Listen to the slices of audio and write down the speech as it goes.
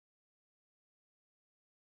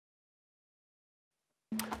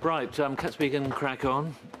Right, perhaps we can crack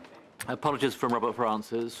on. Apologies from Robert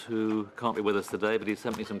Francis, who can't be with us today, but he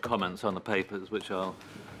sent me some comments on the papers, which I'll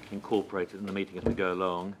incorporate in the meeting as we go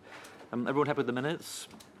along. Everyone happy with the minutes?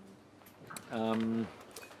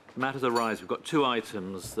 Matters arise. We've got two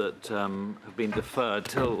items that have been deferred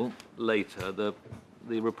till later. The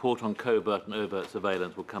report on covert and overt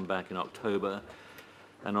surveillance will come back in October,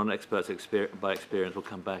 and on experts by experience will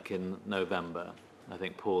come back in November. I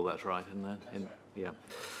think, Paul, that's right, isn't it? Yeah.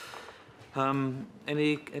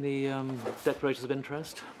 Any declarations of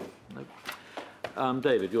interest? No.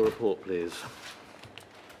 David, your report, please.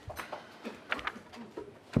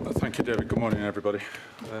 Thank you, David. Good morning, everybody.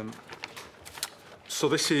 So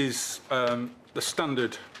this is the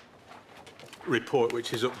standard report,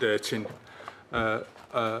 which is updating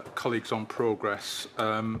colleagues on progress.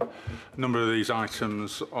 A number of these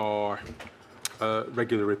items are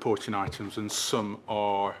regular reporting items, and some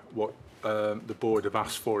are what the board have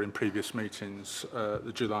asked for in previous meetings,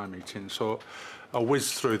 the July meeting. So I'll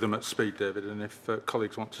whiz through them at speed, David, and if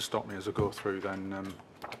colleagues want to stop me as I go through, then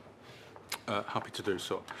happy to do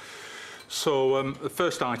so. So the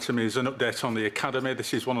first item is an update on the Academy.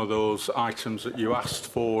 This is one of those items that you asked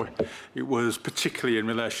for. It was particularly in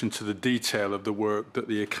relation to the detail of the work that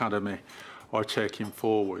the Academy are taking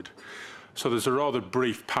forward. So there's a rather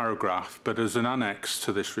brief paragraph, but as an annex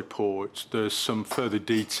to this report, there's some further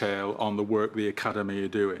detail on the work the Academy are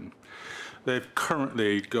doing. They've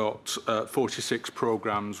currently got 46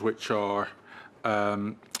 programmes which are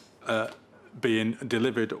being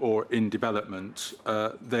delivered or in development.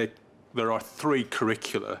 There are 3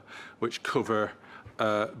 curricula which cover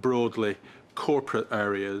broadly corporate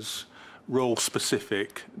areas,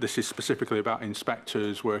 role-specific. This is specifically about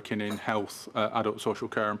inspectors working in health, adult social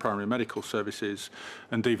care and primary medical services,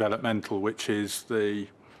 and developmental, which is the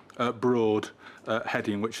broad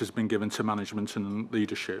heading which has been given to management and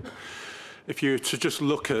leadership. If you were to just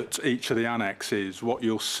look at each of the annexes, what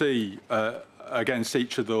you'll see against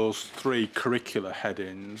each of those 3 curricular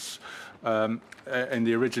headings in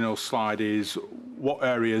the original slide is what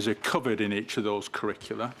areas are covered in each of those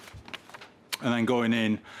curricula, and then going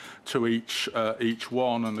in to each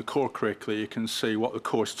one and the core curricula, you can see what the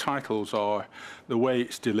course titles are, the way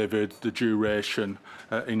it's delivered, the duration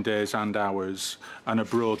in days and hours, and a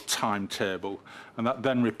broad timetable. And that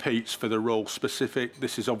then repeats for the role specific.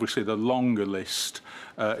 This is obviously the longer list,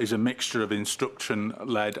 is a mixture of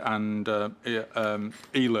instruction-led and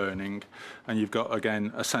e-learning. And you've got,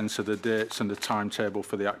 again, a sense of the dates and the timetable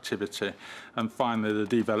for the activity. And finally, the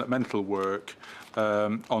developmental work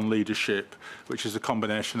on leadership, which is a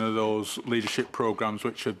combination of those leadership programmes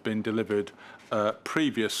which have been delivered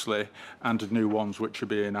previously and new ones which are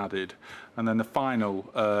being added. And then the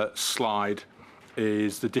final slide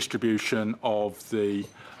is the distribution of the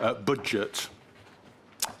budget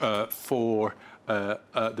for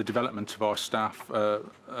the development of our staff,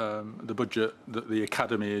 the budget that the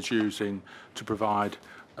Academy is using to provide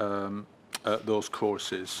those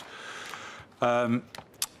courses.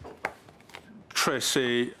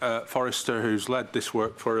 Tracy Forrester, who's led this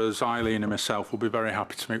work for us, Eileen and myself will be very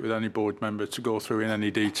happy to meet with any board member to go through in any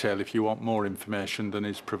detail if you want more information than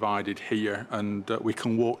is provided here, and we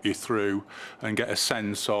can walk you through and get a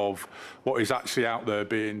sense of what is actually out there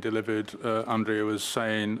being delivered. Andrea was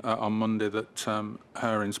saying on Monday that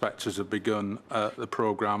her inspectors have begun the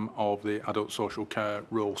programme of the adult social care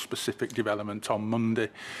role specific development on Monday,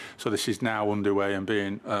 so this is now underway and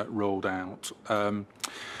being rolled out.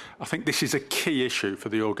 I think this is a key issue for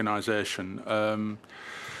the organisation.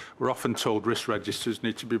 We're often told risk registers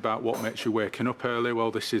need to be about what makes you waking up early.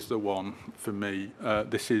 Well, this is the one for me.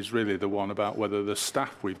 This is really the one about whether the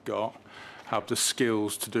staff we've got have the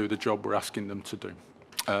skills to do the job we're asking them to do.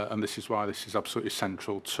 And this is why this is absolutely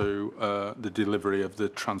central to the delivery of the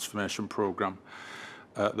transformation programme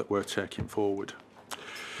that we're taking forward.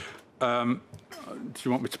 Do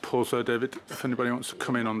you want me to pause there, David, if anybody wants to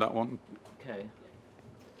come in on that one? Okay.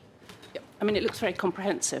 I mean, it looks very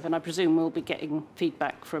comprehensive, and I presume we'll be getting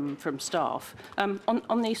feedback from staff.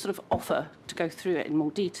 On the sort of offer to go through it in more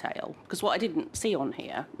detail, because what I didn't see on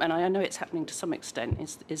here, and I know it's happening to some extent,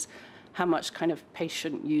 is how much kind of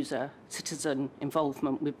patient, user, citizen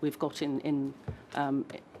involvement we've got in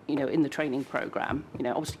the training programme. You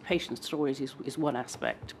know, obviously patient stories is one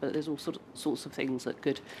aspect, but there's all sorts of things that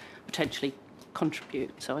could potentially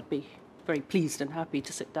contribute. So I'd be very pleased and happy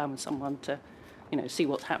to sit down with someone to see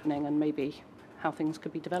what's happening and maybe how things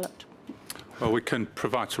could be developed. Well, we can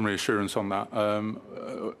provide some reassurance on that.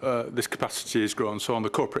 This capacity is grown. So on the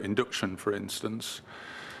corporate induction, for instance,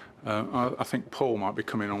 I think Paul might be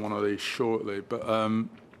coming on one of these shortly, but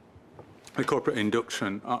The corporate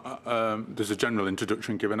induction, there's a general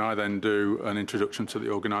introduction given. I then do an introduction to the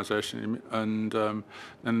organisation, and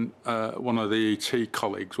one of the ET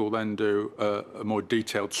colleagues will then do a more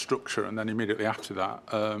detailed structure, and then immediately after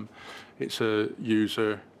that, it's a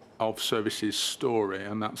user of services story,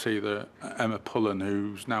 and that's either Emma Pullen,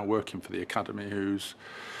 who's now working for the Academy, whose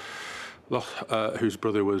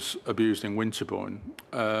brother was abused in Winterbourne,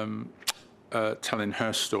 telling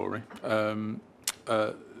her story.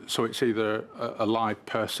 So it's either a live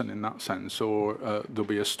person in that sense, or there'll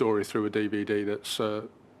be a story through a DVD that's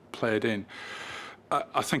played in.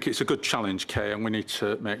 I think it's a good challenge, Kay, and we need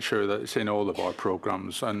to make sure that it's in all of our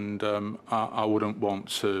programmes, and I wouldn't want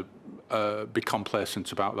to be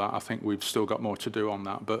complacent about that. I think we've still got more to do on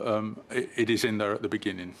that, but it is in there at the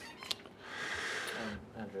beginning.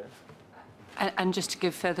 Andrea? And just to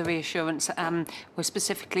give further reassurance, we're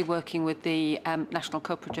specifically working with the National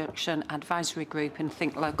Co-Production Advisory Group and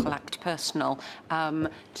Think Local Act Personal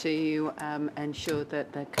to ensure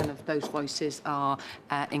that those voices are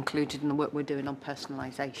included in the work we're doing on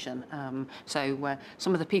personalisation. So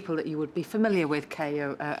some of the people that you would be familiar with, Kay,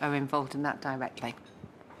 are involved in that directly.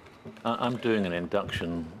 I'm doing an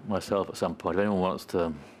induction myself at some point. If anyone wants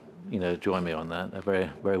to, join me on that, they're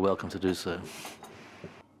very, very welcome to do so.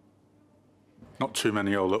 Not too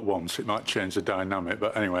many all at once. It might change the dynamic,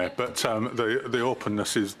 but anyway. But the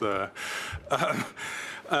openness is there.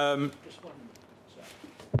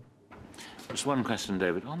 Just one question,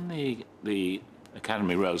 David. On the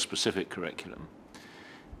Academy role-specific curriculum,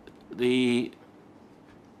 the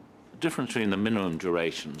difference between the minimum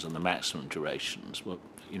durations and the maximum durations were,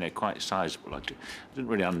 quite sizable. I didn't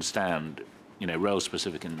really understand,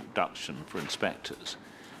 role-specific induction for inspectors.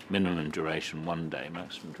 Minimum duration 1 day,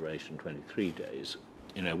 maximum duration 23 days.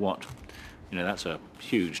 That's a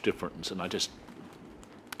huge difference, and I just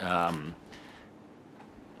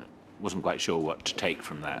wasn't quite sure what to take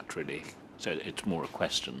from that, really. So it's more a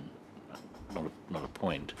question, not a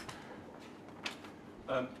point.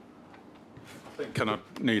 I think, and I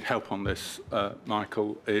need help on this,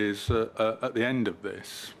 Michael, is at the end of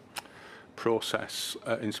this process,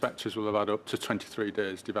 inspectors will have had up to 23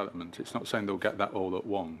 days development. It's not saying they'll get that all at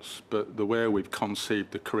once, but the way we've conceived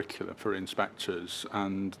the curriculum for inspectors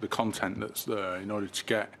and the content that's there in order to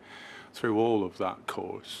get through all of that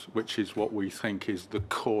course, which is what we think is the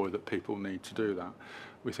core that people need to do that,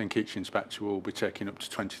 we think each inspector will be taking up to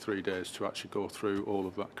 23 days to actually go through all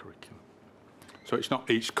of that curriculum. So it's not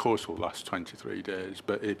each course will last 23 days,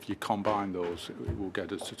 but if you combine those, it will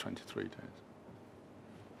get us to 23 days.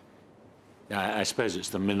 I suppose it's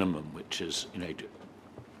the minimum, which is,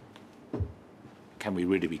 can we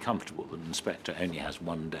really be comfortable that an inspector only has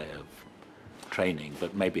 1 day of training?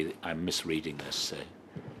 But maybe I'm misreading this.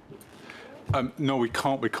 No, we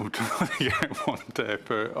can't be comfortable getting 1 day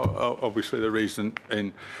for obviously the reason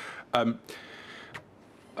in.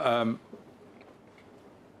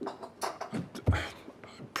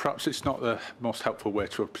 Perhaps it's not the most helpful way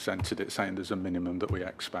to have presented it, saying there's a minimum that we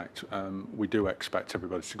expect. We do expect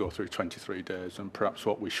everybody to go through 23 days, and perhaps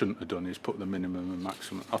what we shouldn't have done is put the minimum and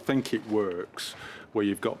maximum. I think it works where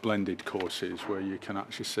you've got blended courses, where you can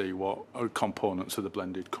actually see what components of the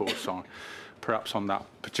blended course are. Perhaps on that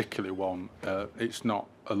particular one, it's not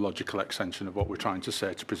a logical extension of what we're trying to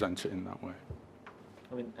say to present it in that way.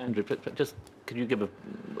 I mean, Andrew, just could you give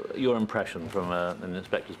your impression from an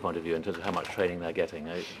inspector's point of view in terms of how much training they're getting?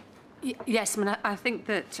 Yes, I think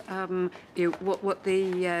that what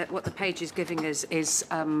the page is giving us is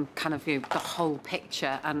the whole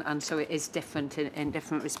picture, and so it is different in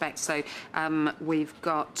different respects. So we've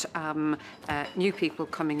got new people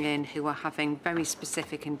coming in who are having very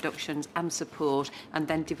specific inductions and support, and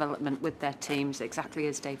then development with their teams, exactly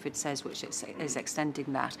as David says, which is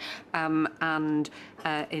extending that. And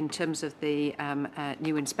in terms of the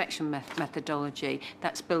new inspection methodology,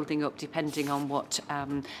 that's building up depending on what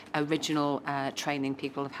original training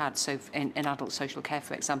people have had. So in adult social care,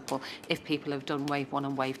 for example, if people have done wave 1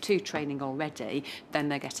 and wave 2 training already, then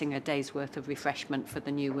they're getting a day's worth of refreshment for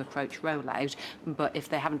the new approach rollout. But if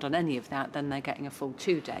they haven't done any of that, then they're getting a full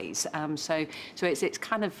 2 days. So it's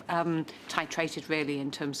kind of titrated really in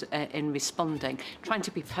terms in responding, trying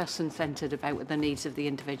to be person-centred about the needs of the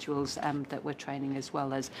individuals that we're training, as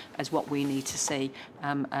well as what we need to see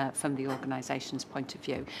from the organisation's point of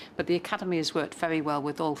view. But the Academy has worked very well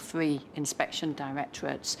with all 3 inspection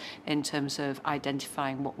directorates in terms of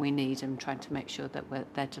identifying what we need and trying to make sure that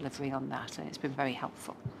they're delivering on that, and it's been very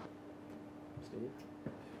helpful.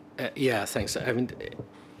 Yeah, thanks. I mean,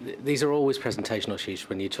 these are always presentational sheets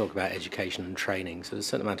when you talk about education and training, so there's a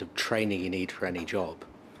certain amount of training you need for any job,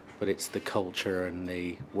 but it's the culture and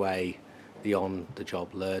the way the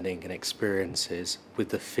on-the-job learning and experiences with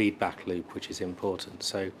the feedback loop, which is important.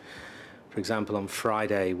 So, for example, on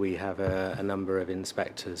Friday we have a number of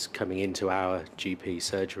inspectors coming into our GP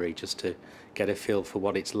surgery just to get a feel for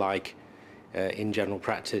what it's like in general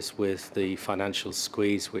practice with the financial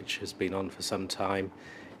squeeze which has been on for some time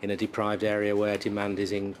in a deprived area where demand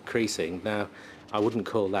is increasing. Now, I wouldn't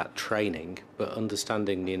call that training, but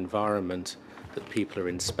understanding the environment that people are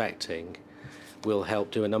inspecting will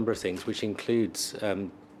help do a number of things, which includes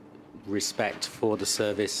respect for the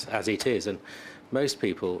service as it is. And most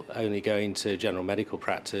people only go into general medical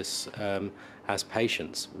practice as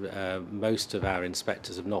patients. Most of our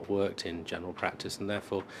inspectors have not worked in general practice, and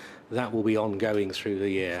therefore that will be ongoing through the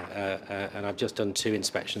year. And I've just done 2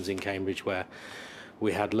 inspections in Cambridge where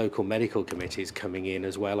we had local medical committees coming in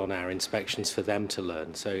as well on our inspections for them to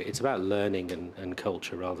learn. So it's about learning and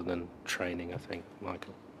culture rather than training, I think,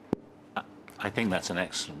 Michael. I think that's an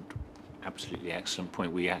excellent, absolutely excellent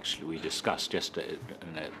point. We discussed yesterday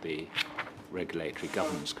at the Regulatory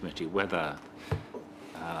Governance Committee whether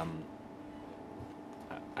I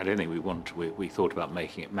don't think we thought about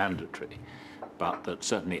making it mandatory, but that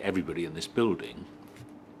certainly everybody in this building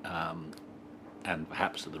and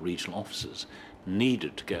perhaps the regional officers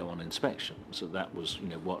needed to go on inspection. So that was,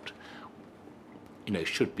 what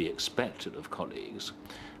should be expected of colleagues,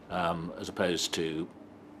 as opposed to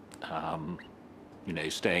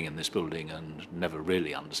staying in this building and never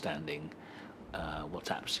really understanding what's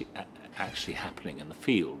actually happening in the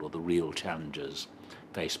field or the real challenges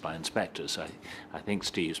faced by inspectors. So I think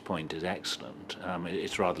Steve's point is excellent.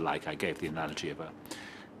 It's rather like I gave the analogy of a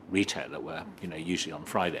retailer where, usually on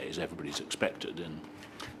Fridays everybody's expected in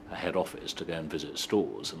a head office to go and visit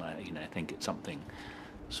stores, and I think it's something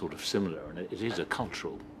sort of similar, and it is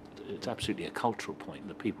it's absolutely a cultural point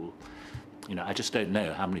that people, I just don't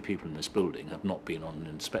know how many people in this building have not been on an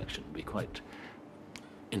inspection. It'd be quite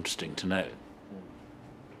interesting to know.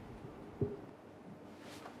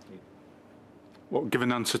 What, give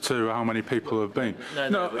an answer to how many people have been?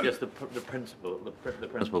 No, but just the principle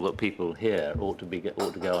that people here ought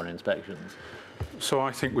to go on inspections. So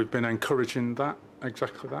I think we've been encouraging that,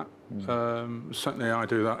 exactly that. Certainly I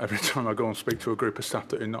do that every time I go and speak to a group of staff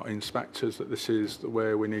that are not inspectors, that this is the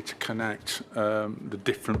way we need to connect the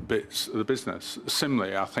different bits of the business.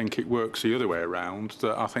 Similarly, I think it works the other way around,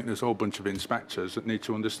 that I think there's a whole bunch of inspectors that need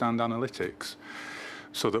to understand analytics,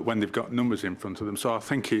 so that when they've got numbers in front of them. So I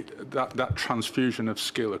think that transfusion of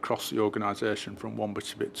skill across the organisation from one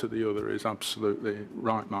bit of it to the other is absolutely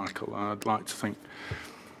right, Michael. And I'd like to think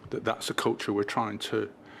that that's a culture we're trying to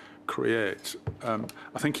create. I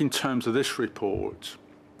think in terms of this report,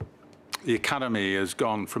 the Academy has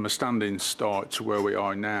gone from a standing start to where we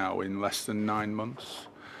are now in less than 9 months.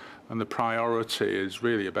 And the priority is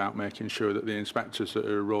really about making sure that the inspectors that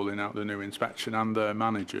are rolling out the new inspection and their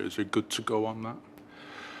managers are good to go on that.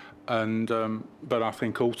 And but I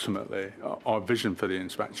think ultimately our vision for the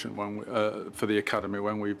inspection, for the Academy,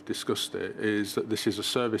 when we've discussed it, is that this is a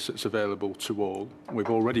service that's available to all.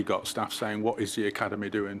 We've already got staff saying, what is the Academy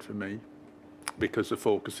doing for me? Because the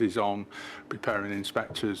focus is on preparing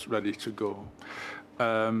inspectors ready to go.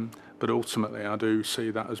 But ultimately I do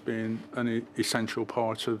see that as being an essential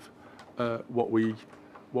part of what we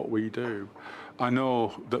do. I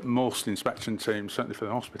know that most inspection teams, certainly for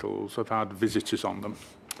the hospitals, have had visitors on them.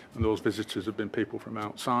 And those visitors have been people from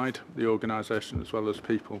outside the organisation as well as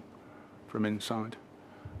people from inside.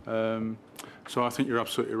 So I think you're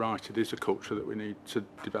absolutely right. It is a culture that we need to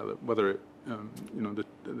develop. Whether it,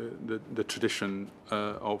 the tradition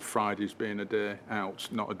of Fridays being a day out,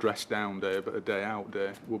 not a dress down day, but a day out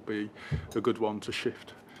day, would be a good one to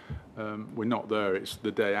shift. We're not there. It's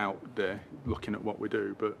the day out day, looking at what we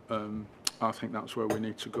do. But I think that's where we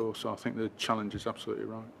need to go. So I think the challenge is absolutely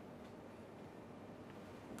right.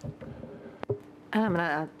 And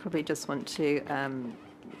I probably just want to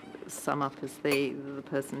sum up as the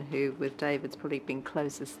person who, with David's probably been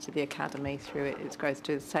closest to the Academy through its growth,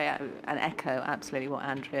 to say and echo absolutely what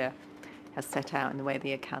Andrea has set out in the way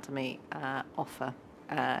the Academy offer.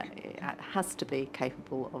 It has to be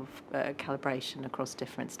capable of calibration across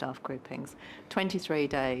different staff groupings. 23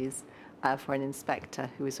 days for an inspector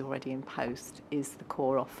who is already in post is the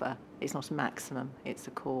core offer. It's not a maximum, it's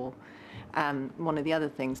a core. One of the other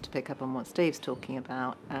things to pick up on what Steve's talking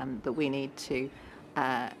about, that we need to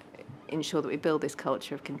ensure that we build this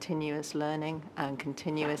culture of continuous learning and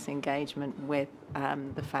continuous engagement with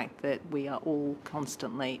the fact that we are all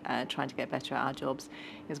constantly trying to get better at our jobs,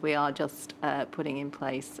 is we are just putting in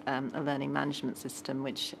place a learning management system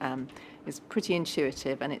which is pretty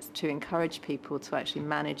intuitive, and it's to encourage people to actually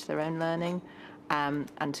manage their own learning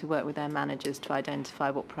and to work with their managers to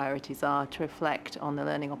identify what priorities are, to reflect on the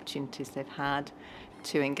learning opportunities they've had,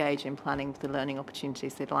 to engage in planning for the learning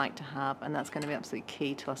opportunities they'd like to have. And that's going to be absolutely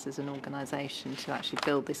key to us as an organisation to actually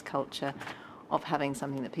build this culture of having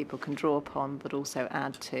something that people can draw upon but also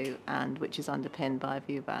add to, and which is underpinned by a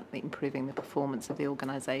view about improving the performance of the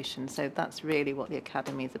organisation. So that's really what the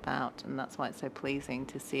Academy is about, and that's why it's so pleasing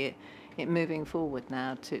to see it moving forward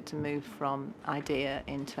now, to move from idea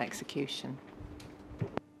into execution.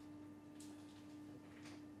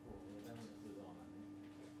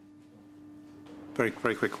 Very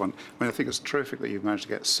quick one. I mean, I think it's terrific that you've managed to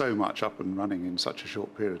get so much up and running in such a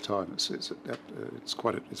short period of time.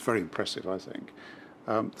 It's very impressive, I think.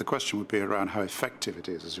 The question would be around how effective it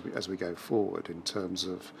is as we go forward in terms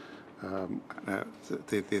of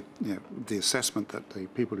the assessment that the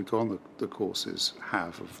people who go on the courses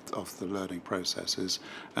have of the learning processes,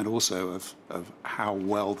 and also of how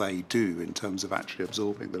well they do in terms of actually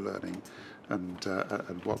absorbing the learning and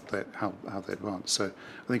how they advance. So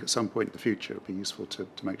I think at some point in the future it would be useful to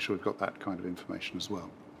make sure we've got that kind of information as well.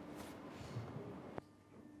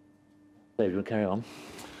 David, we'll carry on.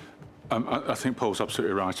 I think Paul's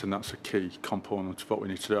absolutely right, and that's a key component of what we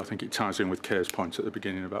need to do. I think it ties in with Kay's point at the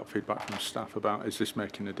beginning about feedback from staff about, is this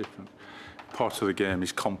making a difference? Part of the game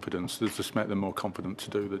is confidence. Does this make them more confident to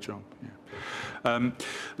do the job? Yeah.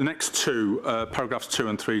 The next two, paragraphs 2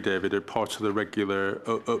 and 3, David, are part of the regular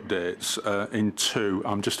updates. In 2,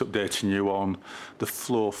 I'm just updating you on the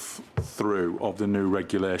flow through of the new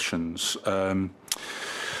regulations.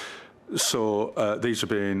 So these are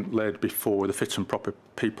being laid before the fit and proper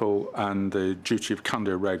people, and the duty of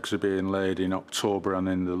candour regs are being laid in October and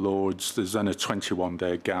in the Lords. There's then a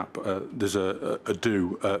 21-day gap. There's a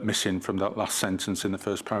do missing from that last sentence in the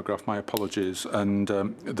first paragraph. My apologies. And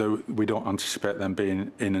we don't anticipate them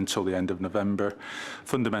being in until the end of November.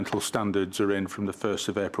 Fundamental standards are in from the 1st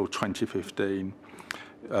of April 2015.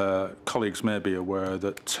 Colleagues may be aware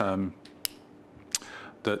that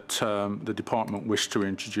the department wished to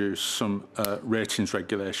introduce some ratings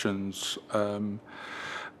regulations, and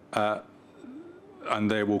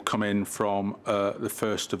they will come in from the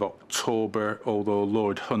 1st of October, although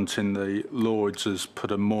Lord Hunt in the Lords has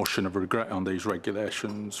put a motion of regret on these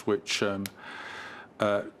regulations, which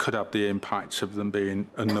could have the impact of them being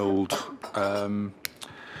annulled.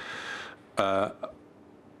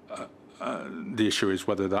 The issue is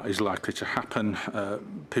whether that is likely to happen.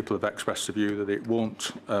 People have expressed the view that it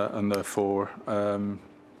won't, and therefore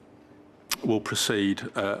will proceed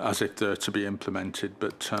as if they're to be implemented.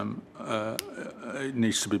 But it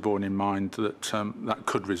needs to be borne in mind that that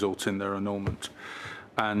could result in their annulment.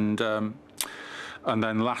 And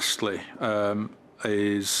then lastly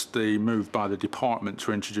is the move by the department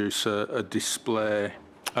to introduce a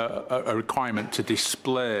requirement to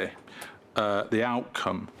display the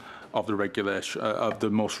outcome of the regulation, of the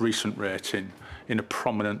most recent rating, in a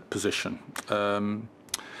prominent position.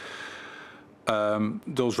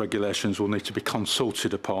 Those regulations will need to be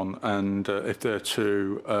consulted upon, and if they're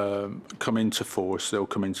to come into force, they'll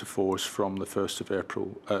come into force from the 1st of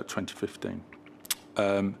April 2015.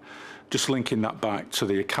 Just linking that back to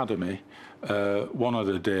the Academy, one of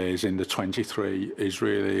the days in the 23 is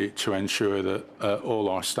really to ensure that all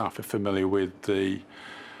our staff are familiar with the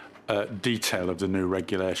detail of the new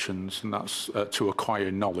regulations, and that's to acquire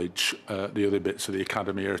knowledge. The other bits of the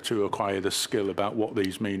Academy are to acquire the skill about what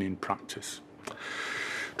these mean in practice.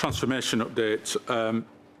 Transformation update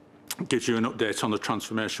gives you an update on the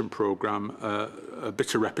transformation programme, a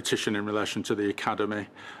bit of repetition in relation to the Academy,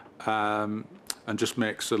 and just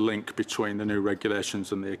makes a link between the new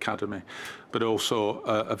regulations and the Academy, but also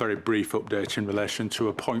a very brief update in relation to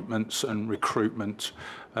appointments and recruitment.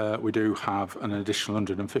 We do have an additional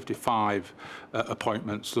 155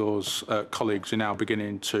 appointments. Those colleagues are now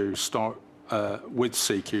beginning to start with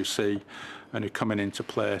CQC and are coming into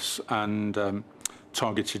place, and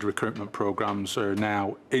targeted recruitment programmes are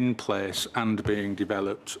now in place and being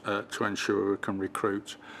developed to ensure we can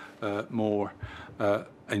recruit more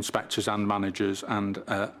inspectors and managers and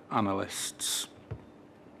analysts.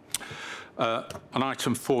 On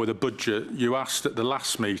item 4, the budget, you asked at the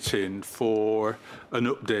last meeting for an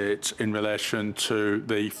update in relation to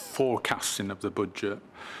the forecasting of the budget.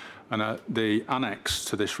 And the annex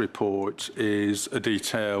to this report is a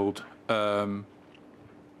detailed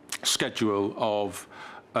schedule of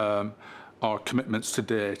our commitments to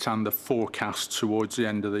date and the forecast towards the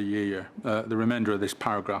end of the year. The remainder of this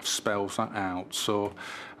paragraph spells that out. So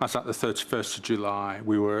as at the 31st of July,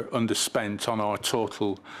 we were underspent on our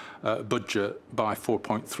total budget by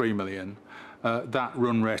 4.3 million. That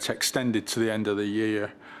run rate extended to the end of the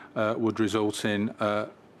year would result in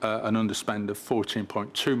an underspend of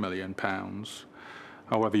 £14.2 million.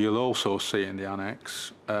 However, you'll also see in the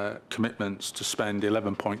annex commitments to spend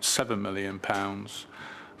 £11.7 million,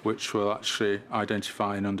 which will actually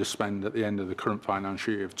identify an underspend at the end of the current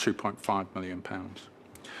financial year of £2.5 million.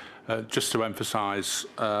 Just to emphasise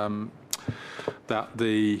that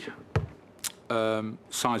the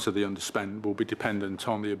size of the underspend will be dependent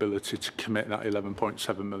on the ability to commit that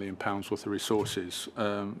 £11.7 million worth of resources.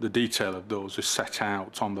 The detail of those is set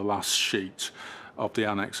out on the last sheet of the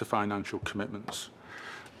annex of financial commitments.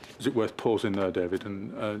 Is it worth pausing there, David,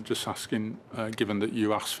 and just asking, given that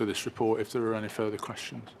you asked for this report, if there are any further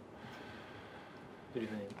questions? What do you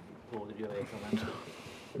think? Paul, did you have any comment?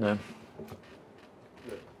 No?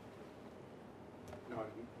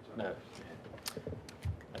 No.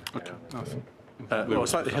 Okay. Well, I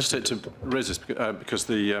slightly hesitate to raise this because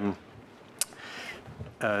we're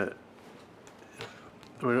at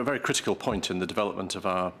a very critical point in the development of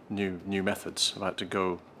our new methods, about to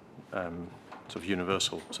go sort of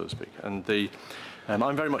universal, so to speak. And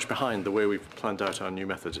I'm very much behind the way we've planned out our new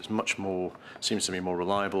methods. It's much more, seems to me, more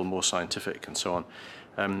reliable, more scientific, and so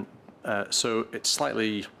on. So it's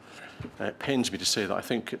slightly. It pains me to say that I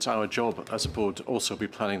think it's our job as a board to also be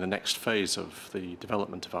planning the next phase of the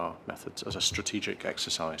development of our methods as a strategic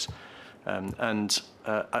exercise.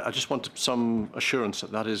 I just want some assurance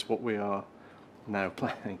that that is what we are now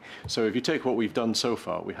planning. So if you take what we've done so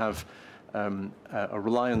far, we have a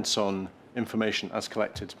reliance on information as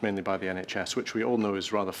collected mainly by the NHS, which we all know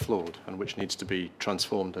is rather flawed and which needs to be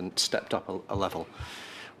transformed and stepped up a level.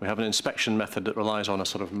 We have an inspection method that relies on a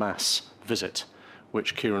sort of mass visit,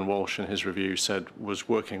 which Kieran Walsh in his review said was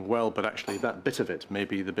working well, but actually that bit of it may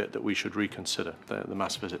be the bit that we should reconsider, the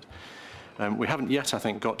mass visit. We haven't yet, I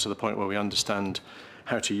think, got to the point where we understand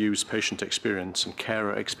how to use patient experience and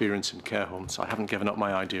carer experience in care homes. I haven't given up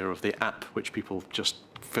my idea of the app which people just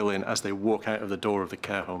fill in as they walk out of the door of the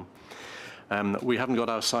care home. We haven't got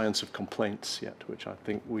our science of complaints yet, which I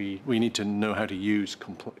think we need to know how to use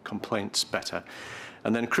complaints better.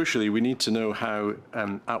 And then crucially, we need to know how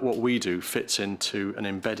what we do fits into an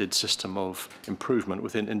embedded system of improvement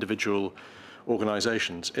within individual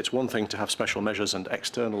organisations. It's one thing to have special measures and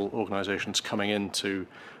external organisations coming in to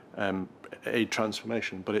aid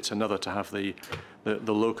transformation, but it's another to have the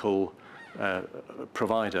local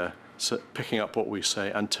provider picking up what we say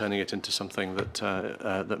and turning it into something that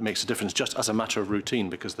that makes a difference, just as a matter of routine,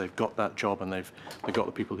 because they've got that job and they've got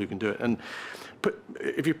the people who can do it. And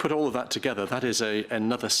if you put all of that together, that is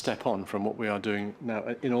another step on from what we are doing now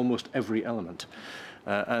in almost every element.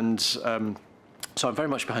 So I'm very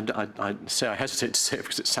much behind. I hesitate to say it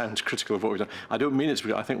because it sounds critical of what we've done. I don't mean it.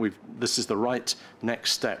 I think this is the right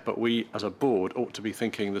next step, but we as a board ought to be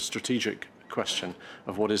thinking the strategic question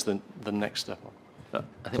of what is the next step on.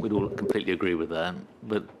 I think we'd all completely agree with that,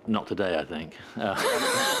 but not today, I think.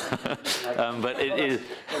 But it is.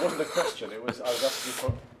 It wasn't a question. It was. I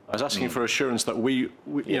was asking for assurance that you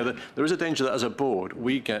know, there is a danger that as a board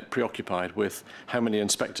we get preoccupied with how many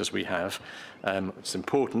inspectors we have. It's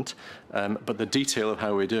important, but the detail of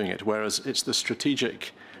how we're doing it, whereas it's the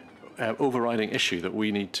strategic overriding issue that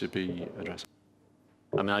we need to be addressing.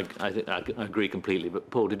 I mean, I agree completely, but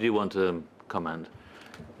Paul, did you want to comment?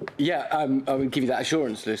 Yeah, I will give you that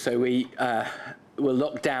assurance, Lou. So we will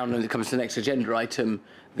lock down, when it comes to the next agenda item,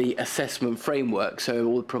 the assessment framework, so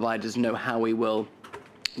all the providers know how we will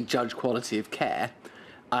judge quality of care.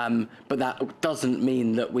 But that doesn't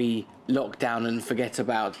mean that we lock down and forget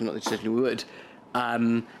about, not that certainly we would,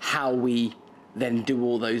 how we then do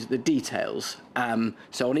all the details.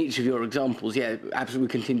 So on each of your examples, yeah, absolutely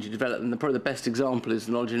continue to develop them. Probably the best example is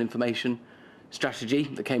the knowledge and information strategy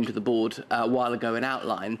that came to the board a while ago in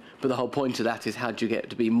outline, but the whole point of that is how do you get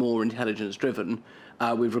to be more intelligence driven.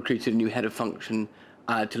 We've recruited a new head of function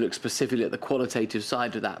to look specifically at the qualitative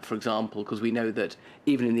side of that, for example, because we know that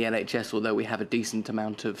even in the NHS, although we have a decent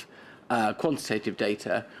amount of quantitative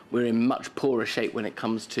data, we're in much poorer shape when it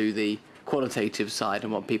comes to the qualitative side,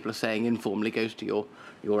 and what people are saying informally goes to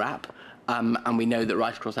your app. And we know that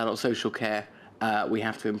right across adult social care, we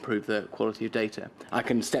have to improve the quality of data. I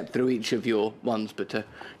can step through each of your ones, but to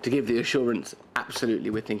give the assurance, absolutely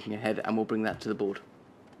we're thinking ahead and we'll bring that to the board.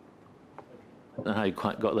 I don't know how you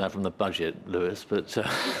quite got that from the budget, Lewis, but...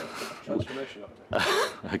 Transformation.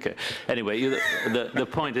 Okay. Anyway, the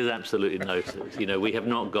point is absolutely noted. You know, we have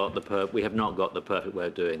not got the perfect way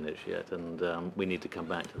of doing this yet, and we need to come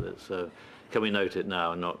back to this. So, can we note it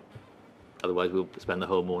now and not? Otherwise, we'll spend the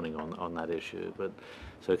whole morning on that issue. But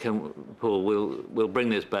so, Paul, we'll bring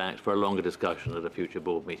this back for a longer discussion at a future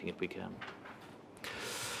board meeting if we can.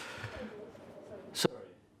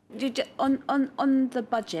 On the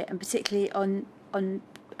budget, and particularly on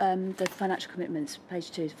the financial commitments,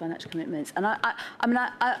 page 2, financial commitments, and I'm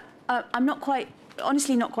not quite,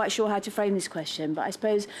 honestly, not quite sure how to frame this question, but I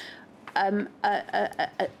suppose a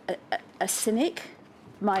cynic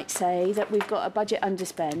might say that we've got a budget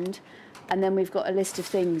underspend, and then we've got a list of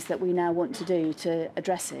things that we now want to do to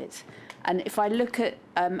address it. And if I look at,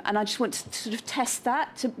 and I just want to sort of test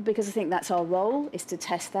that, because I think that's our role, is to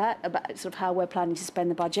test that, about sort of how we're planning to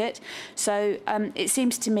spend the budget. So it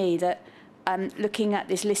seems to me that looking at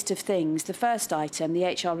this list of things, the first item, the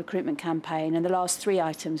HR recruitment campaign, and the last 3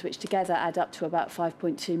 items, which together add up to about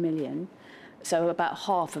 5.2 million, so about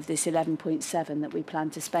half of this 11.7 that we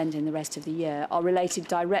plan to spend in the rest of the year, are related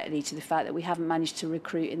directly to the fact that we haven't managed to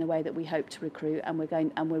recruit in the way that we hope to recruit, and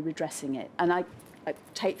we're redressing it. And I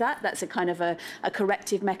take that's a kind of a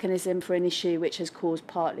corrective mechanism for an issue which has caused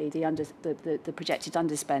partly the projected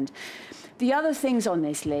underspend. The other things on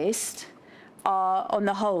this list are, on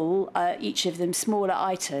the whole, each of them smaller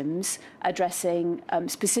items addressing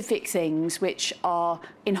specific things which are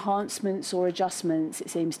enhancements or adjustments,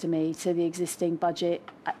 it seems to me, to the existing budget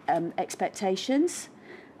expectations.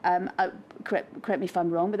 Correct me if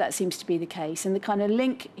I'm wrong, but that seems to be the case. And the kind of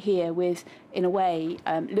link here with, in a way,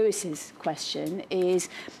 Lewis's question is,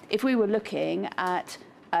 if we were looking at,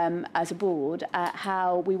 as a board, at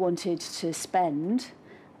how we wanted to spend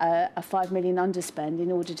a 5 million underspend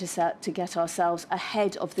in order to get ourselves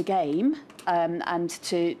ahead of the game and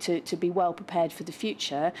to be well prepared for the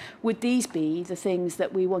future, would these be the things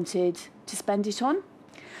that we wanted to spend it on?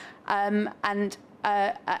 And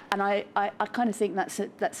I kind of think that's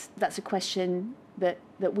a question that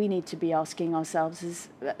we need to be asking ourselves,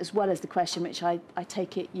 as well as the question which I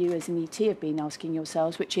take it you as an ET have been asking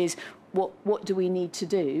yourselves, which is what do we need to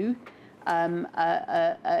do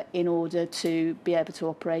in order to be able to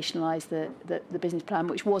operationalise the business plan,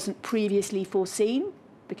 which wasn't previously foreseen,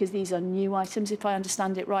 because these are new items, if I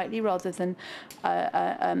understand it rightly, rather than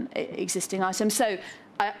existing items. So,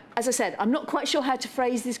 as I said, I'm not quite sure how to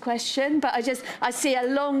phrase this question, but I see a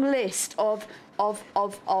long list of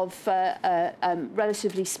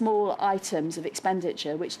relatively small items of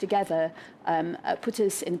expenditure, which together put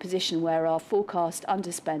us in a position where our forecast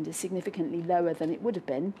underspend is significantly lower than it would have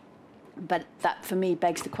been. But that, for me,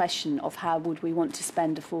 begs the question of how would we want to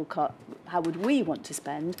spend a forecast? How would we want to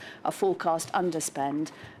spend a forecast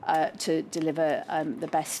underspend to deliver the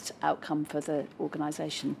best outcome for the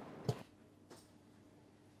organisation?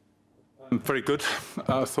 Very good.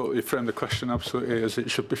 I thought you framed the question absolutely as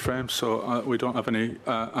it should be framed, so we don't have any,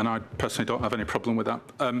 and I personally don't have any problem with that.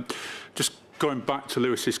 Just going back to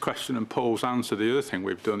Lewis's question and Paul's answer, the other thing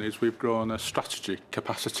we've done is we've grown a strategy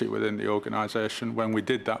capacity within the organisation. When we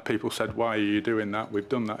did that, people said, why are you doing that? We've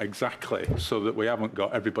done that exactly so that we haven't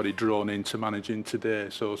got everybody drawn into managing today,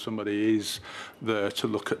 so somebody is there to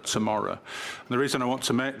look at tomorrow. And the reason I want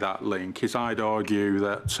to make that link is I'd argue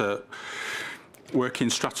that working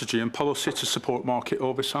strategy and policy to support market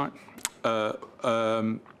oversight,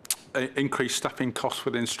 increased staffing costs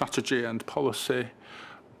within strategy and policy,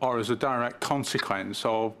 or as a direct consequence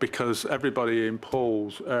of, because everybody in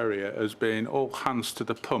Paul's area has been all hands to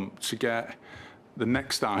the pump to get the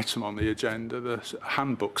next item on the agenda, the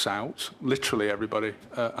handbooks out. Literally everybody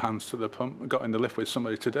hands to the pump. I got in the lift with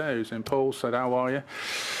somebody today who's in Paul, said, how are you?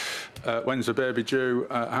 When's the baby due?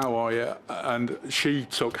 How are you? And she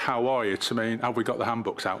took how are you to mean, have we got the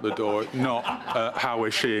handbooks out the door? Not how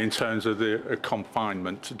is she in terms of the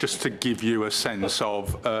confinement, just to give you a sense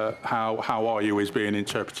of how are you is being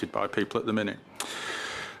interpreted by people at the minute.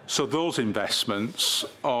 So those investments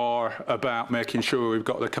are about making sure we've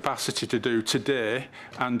got the capacity to do today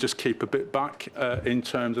and just keep a bit back in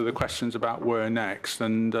terms of the questions about where next.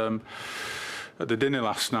 And at the dinner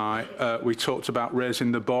last night, we talked about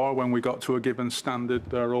raising the bar when we got to a given standard.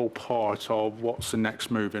 They're all part of what's the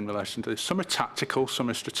next move in relation to this. Some are tactical, some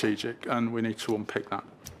are strategic, and we need to unpick that.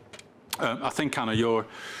 I think, Anna, your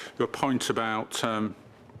point about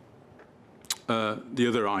the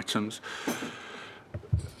other items,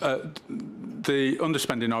 the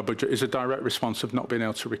underspending our budget is a direct response of not being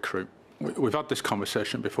able to recruit. We've had this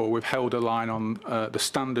conversation before. We've held a line on the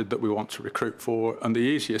standard that we want to recruit for, and the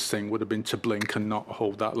easiest thing would have been to blink and not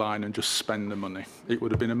hold that line and just spend the money. It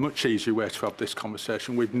would have been a much easier way to have this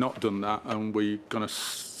conversation. We've not done that, and we're going to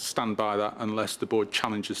stand by that unless the board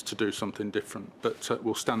challenges to do something different, but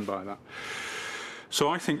we'll stand by that. So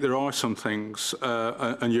I think there are some things,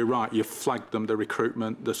 and you're right, you've flagged them, the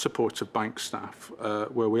recruitment, the support of bank staff,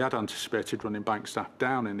 where we had anticipated running bank staff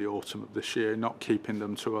down in the autumn of this year, not keeping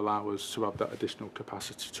them to allow us to have that additional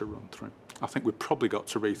capacity to run through. I think we've probably got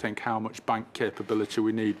to rethink how much bank capability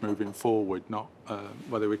we need moving forward, not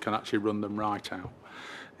whether we can actually run them right out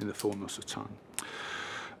in the fullness of time.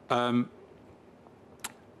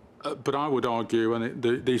 But I would argue, and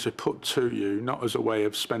these are put to you, not as a way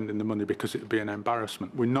of spending the money because it would be an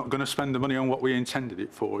embarrassment. We're not going to spend the money on what we intended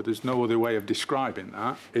it for. There's no other way of describing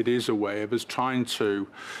that. It is a way of us trying to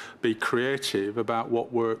be creative about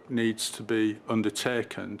what work needs to be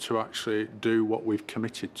undertaken to actually do what we've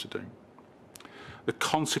committed to do. The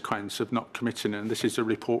consequence of not committing, and this is a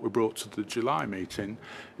report we brought to the July meeting,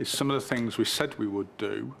 is some of the things we said we would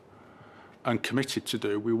do and committed to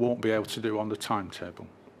do, we won't be able to do on the timetable.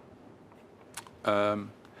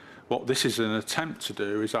 What this is an attempt to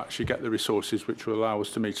do is actually get the resources which will allow us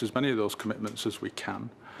to meet as many of those commitments as we can,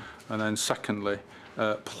 and then secondly,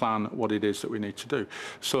 plan what it is that we need to do.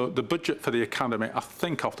 So the budget for the Academy, I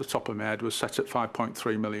think off the top of my head, was set at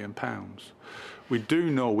 £5.3 million. We do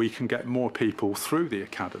know we can get more people through the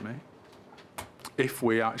Academy if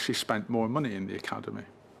we actually spent more money in the Academy.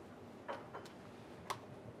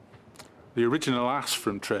 The original ask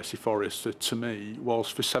from Tracy Forrester to me was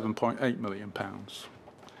for £7.8 million.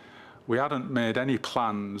 We hadn't made any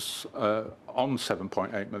plans on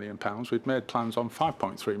 £7.8 million. We'd made plans on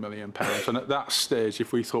 £5.3 million. And at that stage,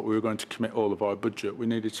 if we thought we were going to commit all of our budget, we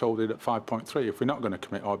needed to hold it at 5.3. If we're not going to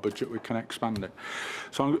commit our budget, we can expand it.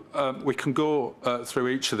 So we can go through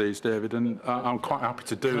each of these, David, and I'm quite happy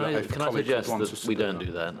to do that. Can I suggest that we don't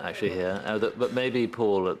do that, actually, here? But maybe,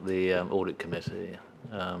 Paul, at the Audit Committee,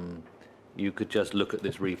 you could just look at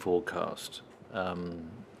this reforecast and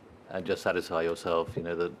just satisfy yourself, you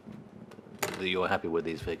know, that you're happy with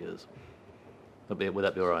these figures. Would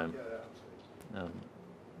that be all right?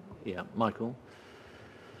 Yeah, Michael?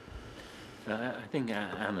 I think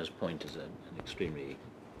Anna's point is an extremely,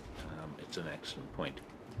 it's an excellent point.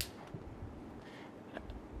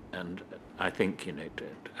 And I think, you know,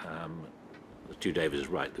 Stu Davis is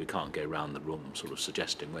right that we can't go around the room sort of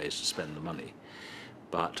suggesting ways to spend the money.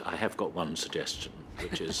 But I have got one suggestion,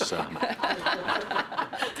 which is, I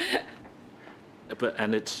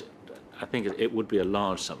think it would be a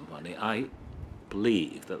large sum of money. I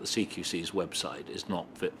believe that the CQC's website is not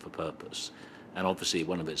fit for purpose, and obviously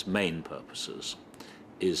one of its main purposes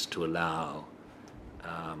is to allow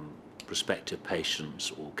prospective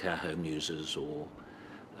patients or care home users or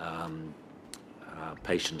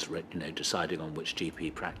patients, you know, deciding on which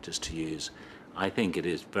GP practice to use. I think it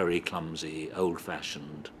is very clumsy,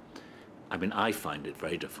 old-fashioned. I mean, I find it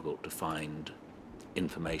very difficult to find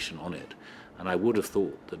information on it. And I would have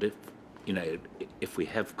thought that if, you know, if we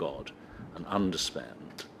have got an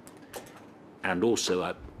underspend and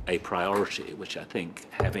also a priority, which I think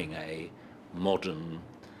having a modern,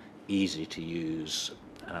 easy-to-use,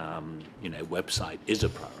 you know, website is a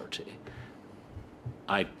priority,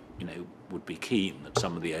 I, you know, would be keen that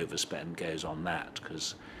some of the overspend goes on that,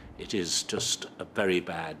 because it is just a very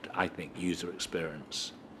bad, I think, user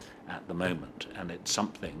experience at the moment, and it's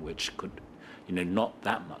something which could, you know, not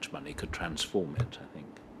that much money could transform it, I think.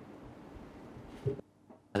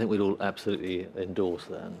 I think we'd all absolutely endorse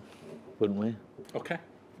that, wouldn't we? Okay,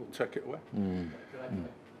 we'll take it away.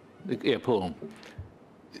 Yeah, Paul.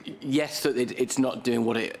 Yes, that it's not doing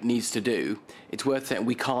what it needs to do. It's worth saying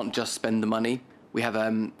we can't just spend the money. We have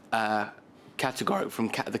categorical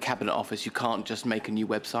from the Cabinet Office, you can't just make a new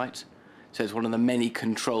website. So it's one of the many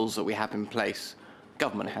controls that we have in place,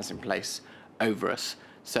 government has in place over us.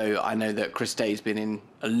 So I know that Chris Day's been in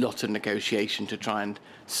a lot of negotiation to try and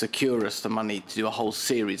secure us the money to do a whole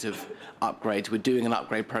series of upgrades. We're doing an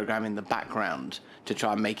upgrade program in the background to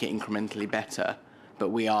try and make it incrementally better, but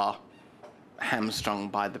we are hamstrung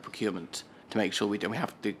by the procurement to make sure we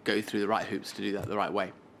have to go through the right hoops to do that the right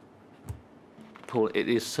way. Paul, it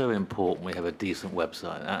is so important we have a decent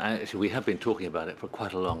website. And actually, we have been talking about it for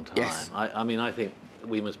quite a long time. Yes. I mean, I think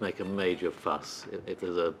we must make a major fuss if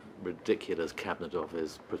there's a ridiculous Cabinet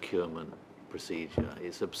Office procurement procedure.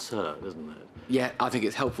 It's absurd, isn't it? Yeah, I think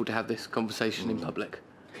it's helpful to have this conversation in public.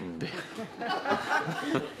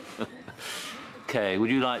 Okay,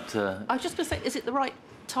 would you like to... I was just going to say, is it the right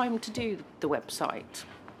time to do the website?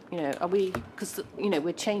 You know, are we... Because, you know,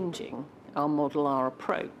 we're changing our model, our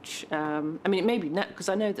approach. I mean, it may be now, because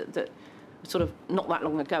I know that sort of not that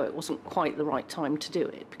long ago it wasn't quite the right time to do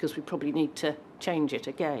it, because we probably need to change it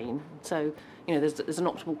again. So, you know, there's an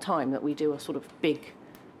optimal time that we do a sort of big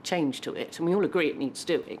change to it, and we all agree it needs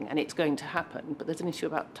doing, and it's going to happen, but there's an issue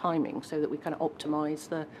about timing so that we kind of optimise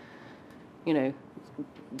the, you know,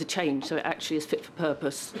 the change so it actually is fit for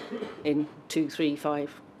purpose in 2, 3,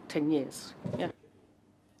 5, 10 years. Yeah.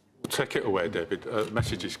 Take it away, David. The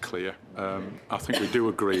message is clear. I think we do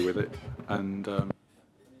agree with it, and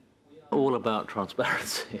all about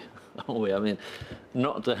transparency, aren't we? I mean,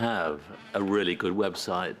 not to have a really good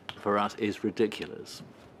website for us is ridiculous.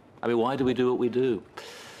 I mean, why do we do what we do?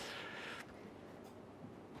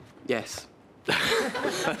 Yes.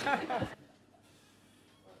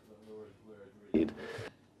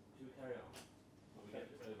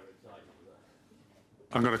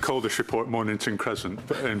 I'm going to call this report Mornington Crescent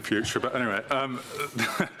in future, but anyway,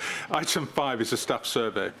 item 5 is a staff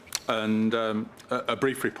survey, and a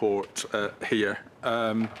brief report here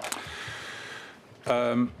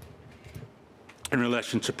in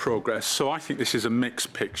relation to progress. So I think this is a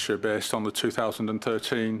mixed picture based on the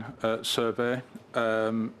 2013 survey.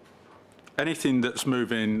 Anything that's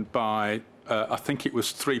moving by, I think it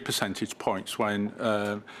was 3 percentage points when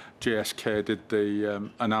GSK did the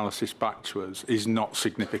analysis back to us, is not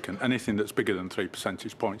significant. Anything that's bigger than 3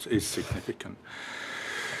 percentage points is significant.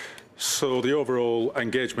 So the overall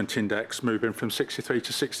engagement index moving from 63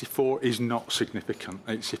 to 64 is not significant.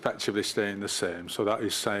 It's effectively staying the same. So that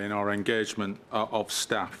is saying our engagement of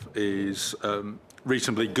staff is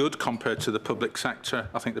reasonably good compared to the public sector.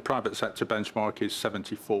 I think the private sector benchmark is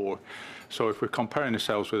 74. So if we're comparing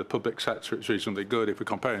ourselves with the public sector, it's reasonably good. If we're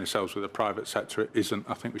comparing ourselves with the private sector, it isn't.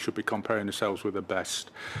 I think we should be comparing ourselves with the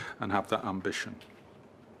best and have that ambition.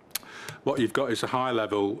 What you've got is a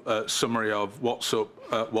high-level summary of what's up,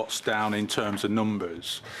 what's down in terms of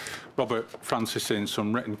numbers. Robert Francis, in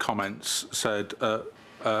some written comments, said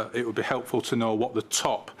it would be helpful to know what the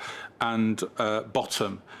top and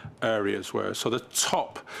bottom areas were. So the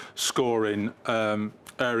top scoring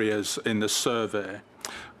areas in the survey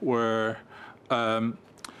were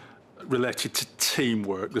related to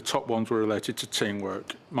teamwork. The top ones were related to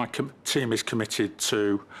teamwork. My team is committed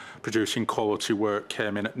to producing quality work,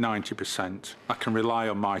 came in at 90%. I can rely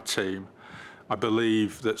on my team. I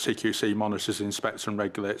believe that CQC monitors, inspects and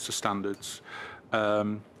regulates the standards.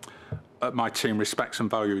 My team respects and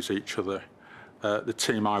values each other. The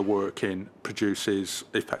team I work in produces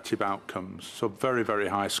effective outcomes. So very, very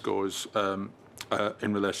high scores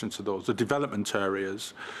in relation to those. The development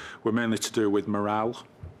areas were mainly to do with morale.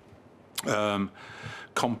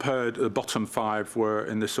 Compared, the bottom 5 were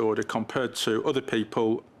in this order. Compared to other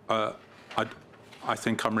people, I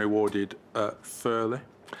think I'm rewarded fairly.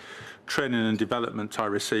 Training and development I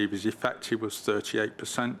receive is effective was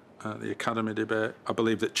 38%. The academy debate, I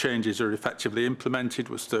believe that changes are effectively implemented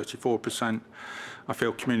was 34%. I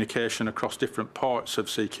feel communication across different parts of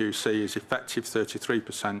CQC is effective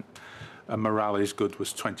 33%, and morale is good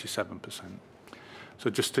was 27%. So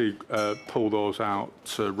just to pull those out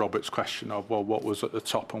to Robert's question of, well, what was at the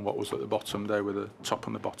top and what was at the bottom, they were the top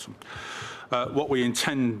and the bottom. What we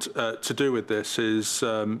intend to do with this is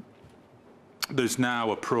there's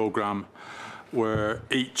now a programme where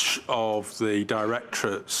each of the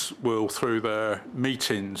directorates will, through their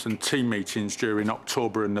meetings and team meetings during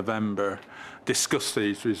October and November, discuss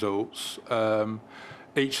these results.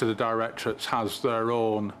 Each of the directorates has their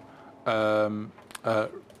own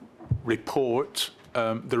report.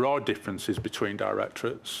 There are differences between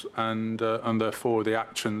directorates, and therefore the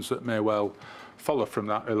actions that may well follow from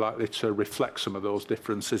that are likely to reflect some of those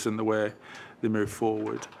differences in the way they move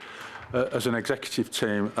forward. As an executive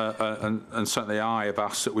team, and certainly I have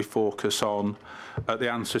asked that we focus on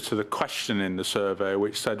the answer to the question in the survey,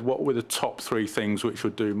 which said, what were the top 3 things which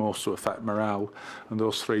would do most to affect morale? And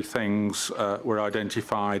those 3 things were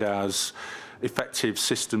identified as effective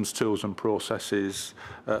systems, tools and processes,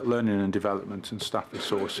 learning and development, and staff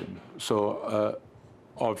resourcing. So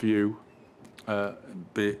our view,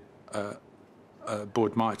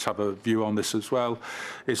 board might have a view on this as well,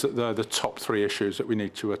 is that they're the top 3 issues that we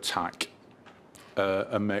need to attack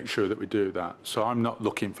and make sure that we do that. So I'm not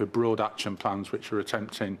looking for broad action plans which are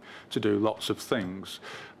attempting to do lots of things,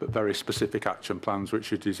 but very specific action plans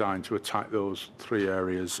which are designed to attack those 3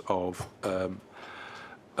 areas of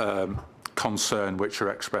concern which are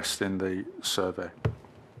expressed in the survey.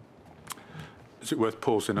 Is it worth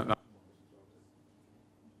pausing at that?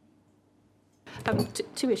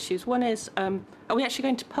 2 issues. One is, are we actually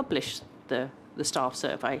going to publish the staff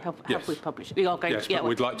survey? Have we published it? We are going yes, to, but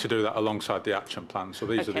we'd like to do that alongside the action plan. So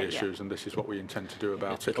these are the issues, and this is what we intend to do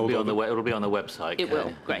about it. It'll be on the website. It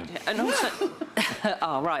will. Great. And also,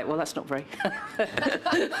 right. Well, that's not very.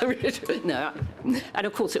 No. And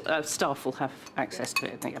of course, staff will have access to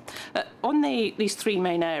it. On these 3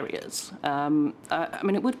 main areas, I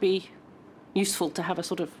mean, it would be useful to have a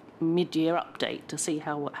sort of mid-year update to see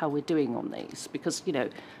how we're doing on these, because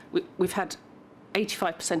we've had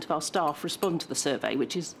 85% of our staff respond to the survey,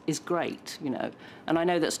 which is great, and I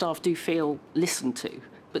know that staff do feel listened to,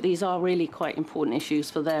 but these are really quite important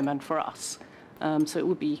issues for them and for us. So it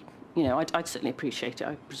would be, I'd certainly appreciate it.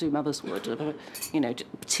 I presume others would,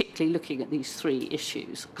 particularly looking at these 3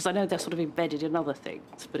 issues, because I know they're sort of embedded in other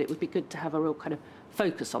things, but it would be good to have a real kind of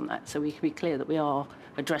focus on that, so we can be clear that we are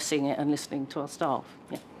addressing it and listening to our staff.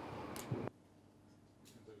 Yeah.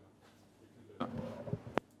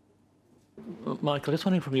 Michael, just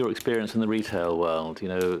wondering from your experience in the retail world, you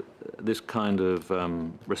know, this kind of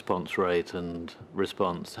response rate and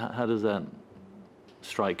response, how does that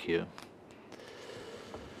strike you?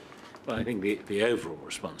 Well, I think the overall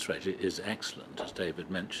response rate is excellent, as David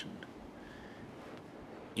mentioned.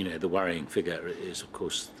 You know, the worrying figure is, of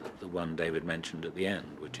course, the one David mentioned at the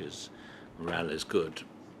end, which is morale is good,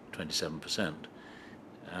 27%.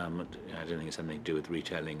 I don't think it's something to do with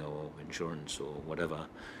retailing or insurance or whatever.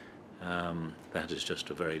 That is just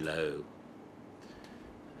a very low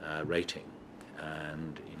rating,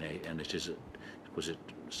 and you know, and it is, of course, it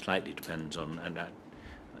slightly depends on. And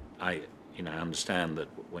I understand that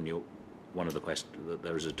when you're one of the questions that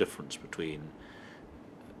there is a difference between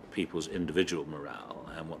people's individual morale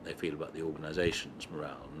and what they feel about the organisation's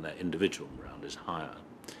morale, and their individual morale is higher.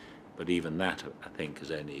 But even that, I think, is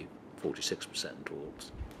only 46%.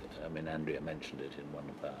 Or, I mean, Andrea mentioned it in one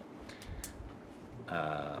of her.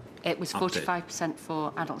 It was 45%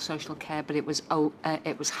 for adult social care, but it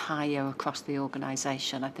was higher across the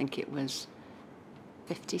organisation. I think it was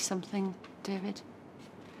 50 something, David.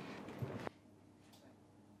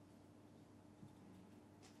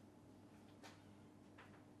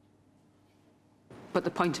 But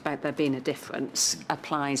the point about there being a difference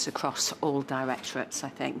applies across all directorates, I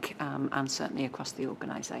think, and certainly across the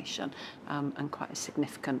organisation, and quite a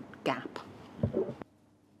significant gap.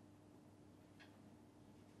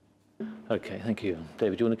 Okay, thank you.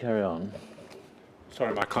 David, do you want to carry on?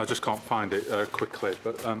 Sorry, Michael, I just can't find it quickly,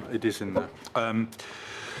 but it is in there.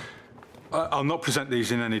 I'll not present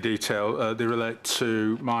these in any detail. They relate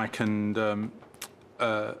to Mike and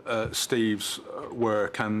Steve's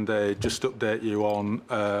work, and they just update you on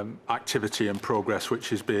activity and progress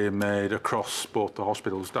which is being made across both the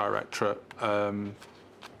hospitals directorate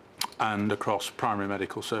and across primary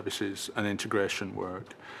medical services and integration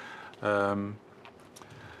work.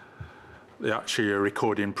 They actually are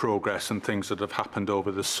recording progress and things that have happened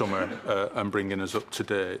over the summer and bringing us up to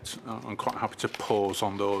date. I'm quite happy to pause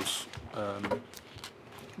on those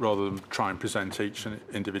rather than try and present each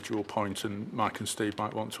individual point, and Mike and Steve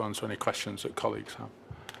might want to answer any questions that colleagues have.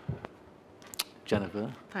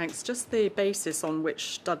 Jennifer? Thanks. Just the basis on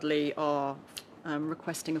which Dudley are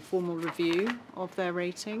requesting a formal review of their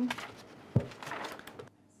rating.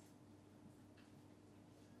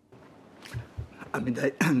 I mean,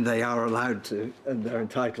 they are allowed to, and they're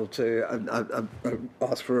entitled to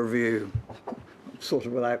ask for a review, sort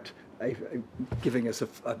of without giving us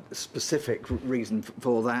a specific reason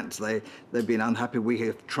for that. They've been unhappy. We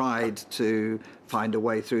have tried to find a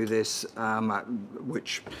way through this,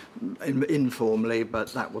 which informally,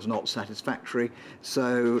 but that was not satisfactory.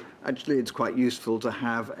 So actually, it's quite useful to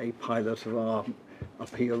have a pilot of our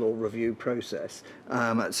appeal or review process.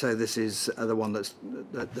 So this is the one that's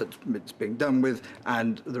it's being done with,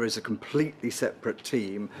 and there is a completely separate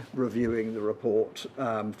team reviewing the report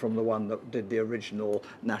from the one that did the original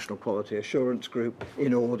National Quality Assurance Group,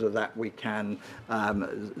 in order that we can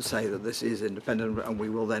say that this is independent, and we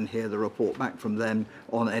will then hear the report back from them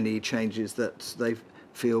on any changes that they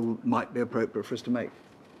feel might be appropriate for us to make.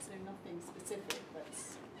 So nothing specific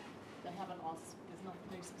they haven't asked, there's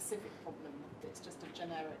no specific problem, it's just a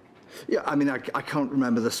generic. Yeah, I mean, I can't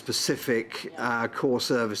remember the specific core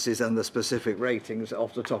services and the specific ratings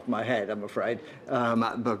off the top of my head, I'm afraid.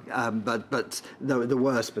 But there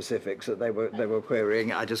were specifics that they were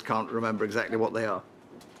querying. I just can't remember exactly what they are.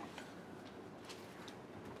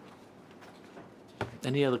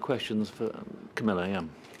 Any other questions for Camilla?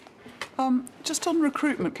 Yeah. Just on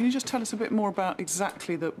recruitment, can you just tell us a bit more about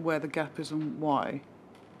exactly where the gap is and why?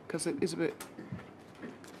 Because it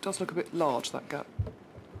does look a bit large, that gap.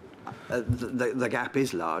 The gap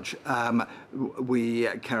is large. We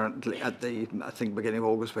currently, at the, I think, beginning of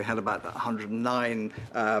August, we had about 109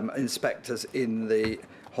 inspectors in the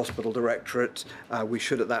hospital directorate. We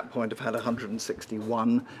should at that point have had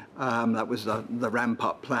 161. That was the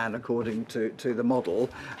ramp-up plan according to the model.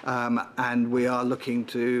 And we are looking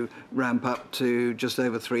to ramp up to just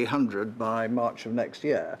over 300 by March of next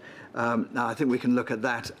year. Now, I think we can look at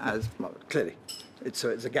that as, well, clearly, it's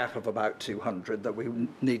a gap of about 200 that we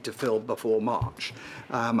need to fill before March.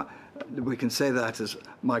 We can say that as,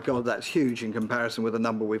 my God, that's huge in comparison with the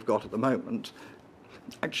number we've got at the moment.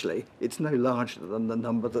 Actually, it's no larger than the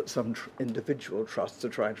number that some individual trusts are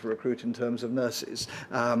trying to recruit in terms of nurses.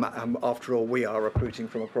 After all, we are recruiting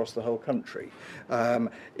from across the whole country.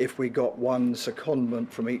 If we got one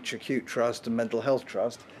secondment from each acute trust and mental health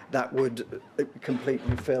trust, that would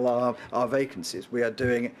completely fill our vacancies. We are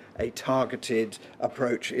doing a targeted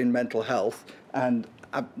approach in mental health, and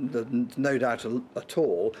there's no doubt at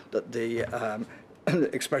all that the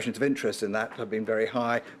expressions of interest in that have been very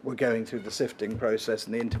high. We're going through the sifting process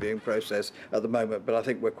and the interviewing process at the moment, but I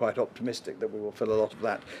think we're quite optimistic that we will fill a lot of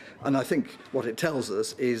that. And I think what it tells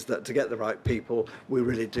us is that to get the right people, we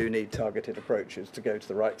really do need targeted approaches to go to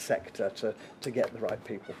the right sector to get the right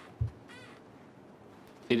people.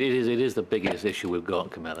 It is the biggest issue we've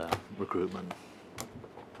got, Camilla, recruitment,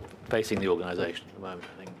 facing the organisation at the moment,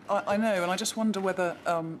 I think. I know, and I just wonder whether,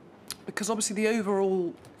 because obviously the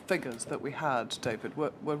overall figures that we had, David,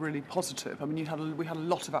 were really positive. I mean, we had a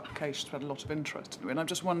lot of applications, we had a lot of interest in it, and I'm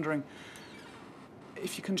just wondering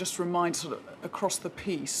if you can just remind sort of across the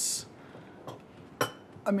piece.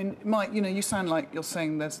 I mean, Mike, you know, you sound like you're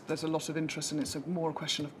saying there's a lot of interest and it's more a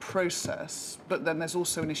question of process, but then there's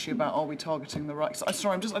also an issue about are we targeting the right...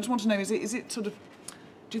 Sorry, I just want to know, is it sort of...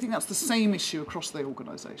 Do you think that's the same issue across the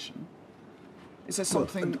organisation? Is there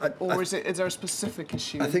something, or is there a specific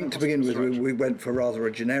issue? I think to begin with, we went for rather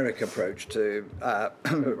a generic approach to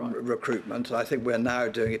recruitment. I think we're now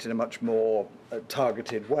doing it in a much more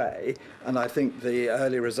targeted way, and I think the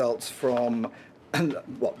early results from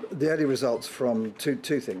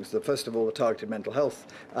two things. First of all, the targeted mental health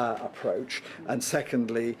approach, and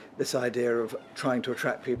secondly, this idea of trying to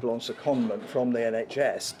attract people on secondment from the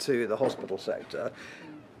NHS to the hospital sector.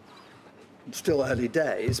 Still early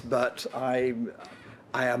days, but I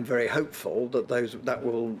am very hopeful that that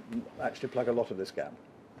will actually plug a lot of this gap.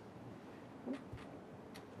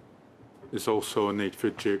 There's also a need for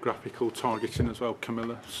geographical targeting as well,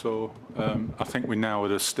 Camilla. So I think we're now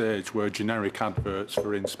at a stage where generic adverts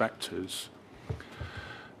for inspectors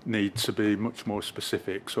need to be much more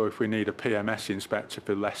specific. So if we need a PMS inspector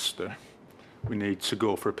for Leicester, we need to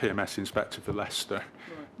go for a PMS inspector for Leicester,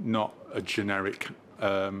 not a generic...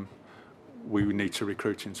 we need to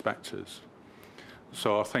recruit inspectors.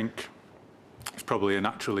 So I think it's probably a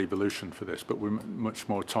natural evolution for this, but we're much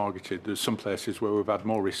more targeted. There's some places where we've had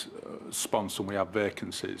more response and we have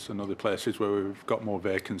vacancies, and other places where we've got more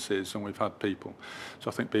vacancies and we've had people. So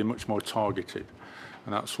I think being much more targeted,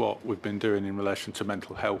 and that's what we've been doing in relation to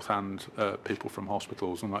mental health and people from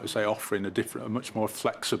hospitals, and like I say, offering a much more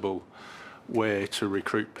flexible way to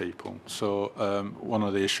recruit people. So one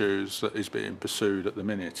of the issues that is being pursued at the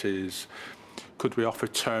minute is, could we offer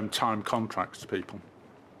term time contracts to people?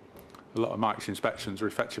 A lot of Mike's inspections are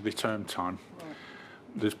effectively term time. Right.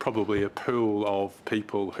 There's probably a pool of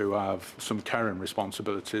people who have some caring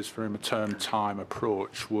responsibilities for whom a term time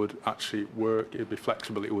approach would actually work. It'd be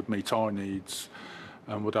flexible, it would meet our needs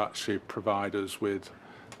and would actually provide us with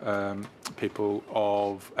people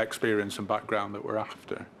of experience and background that we're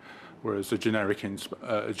after. Whereas a generic,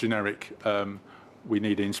 we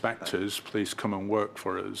need inspectors, please come and work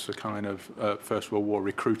for us, a kind of First World War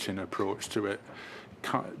recruiting approach to it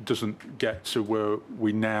doesn't get to where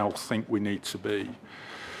we now think we need to be.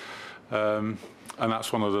 And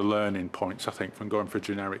that's one of the learning points, I think, from going for a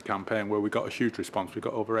generic campaign, where we got a huge response. We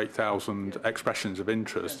got over 8,000 expressions of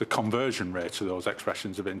interest. The conversion rate of those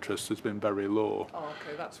expressions of interest has been very low. Oh,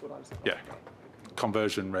 okay, that's what I was thinking. Yeah.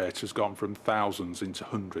 Conversion rate has gone from thousands into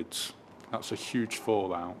hundreds. That's a huge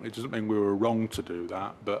fallout. It doesn't mean we were wrong to do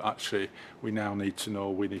that, but actually we now need to know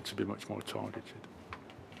we need to be much more targeted.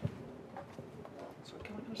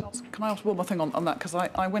 Can I ask one more thing on that? Because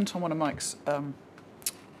I went on one of Mike's,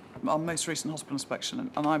 our most recent hospital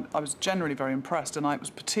inspection, and I was generally very impressed, and I was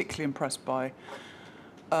particularly impressed by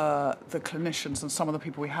the clinicians and some of the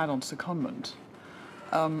people we had on secondment,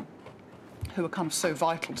 who are kind of so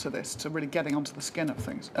vital to this, to really getting onto the skin of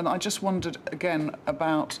things. And I just wondered, again,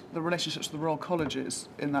 about the relationships with the Royal Colleges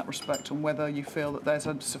in that respect, and whether you feel that there's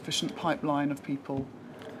a sufficient pipeline of people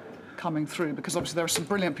coming through, because obviously there are some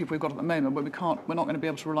brilliant people we've got at the moment, but we're not going to be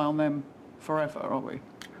able to rely on them forever, are we?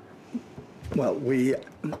 Well, we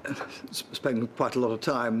spend quite a lot of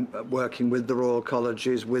time working with the Royal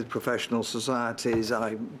Colleges, with professional societies.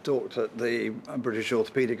 I talked at the British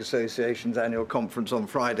Orthopaedic Association's annual conference on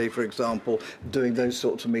Friday, for example, doing those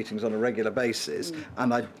sorts of meetings on a regular basis.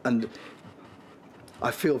 And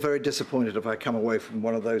I feel very disappointed if I come away from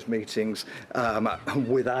one of those meetings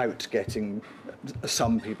without getting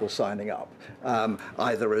some people signing up,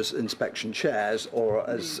 either as inspection chairs or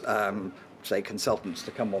as say consultants to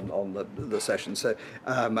come on the session. So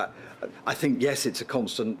I think yes, it's a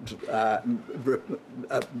constant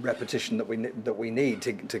repetition that we need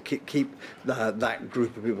to keep that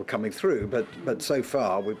group of people coming through. But so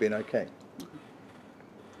far we've been okay.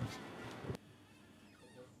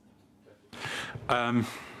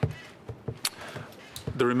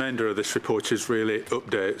 The remainder of this report is really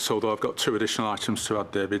updates, although I've got two additional items to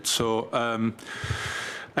add, David. So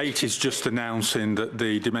 8 is just announcing that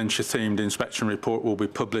the dementia-themed inspection report will be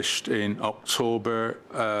published in October.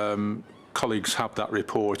 colleagues have that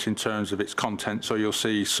report in terms of its content, so you'll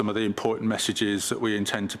see some of the important messages that we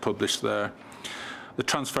intend to publish there. The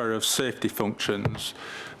transfer of safety functions.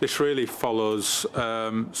 This really follows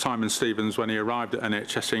Simon Stevens, when he arrived at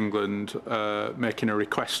NHS England, making a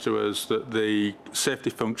request to us that the safety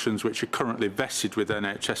functions which are currently vested with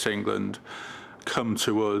NHS England come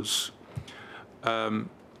to us.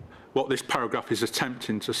 What this paragraph is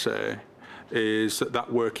attempting to say is that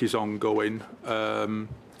that work is ongoing. I'm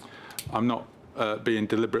not being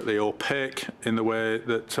deliberately opaque in the way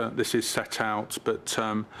that this is set out, but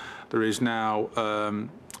there is now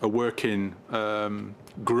a working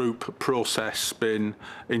group process been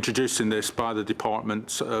introduced in this by the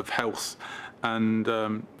Department of Health, and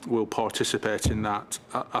will participate in that.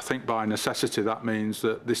 I think by necessity that means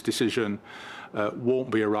that this decision won't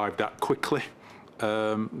be arrived at quickly.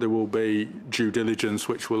 There will be due diligence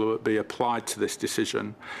which will be applied to this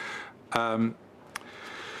decision.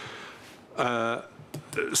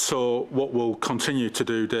 So what we'll continue to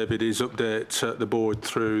do, David, is update the board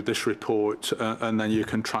through this report, and then you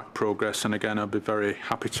can track progress. And again, I'll be very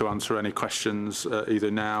happy to answer any questions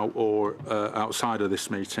either now or outside of this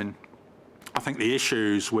meeting. I think the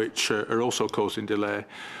issues which are also causing delay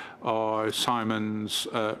are Simon's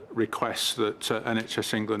request that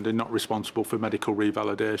NHS England are not responsible for medical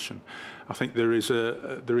revalidation. I think there is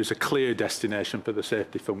a clear destination for the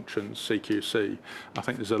safety functions, CQC. I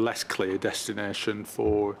think there's a less clear destination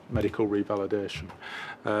for medical revalidation.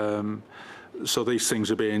 So these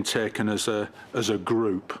things are being taken as a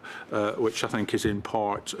group, which I think is in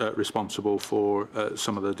part responsible for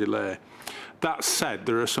some of the delay. That said,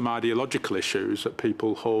 there are some ideological issues that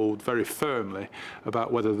people hold very firmly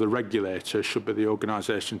about whether the regulator should be the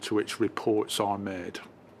organisation to which reports are made.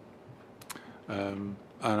 And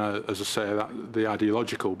as I say, the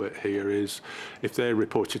ideological bit here is if they're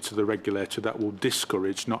reported to the regulator, that will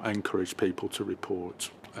discourage, not encourage people to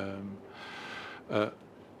report.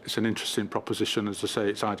 It's an interesting proposition. As I say,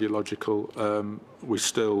 it's ideological. We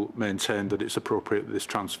still maintain that it's appropriate that this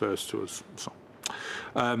transfers to us. So,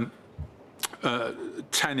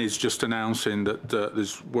 10 is just announcing that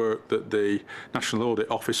there's work that the National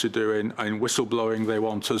Audit Office are doing in whistleblowing. They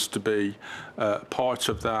want us to be part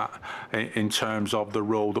of that in terms of the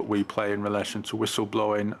role that we play in relation to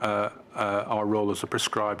whistleblowing. Our role as a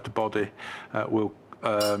prescribed body will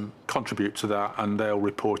contribute to that, and they'll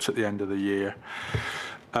report at the end of the year.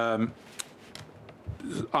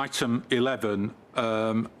 Item 11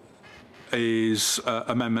 is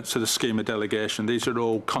amendments to the scheme of delegation. These are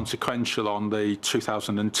all consequential on the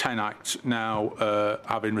 2010 Act now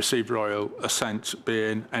having received royal assent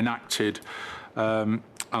being enacted, and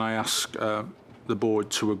I ask the board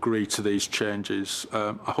to agree to these changes.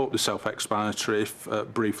 I hope they're self-explanatory if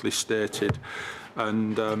briefly stated,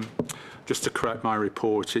 and just to correct my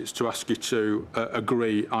report, it's to ask you to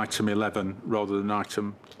agree item 11 rather than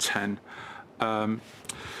item 10.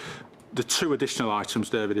 The two additional items,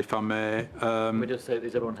 David, if I may. We just say,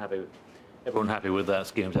 is everyone happy? Everyone happy with that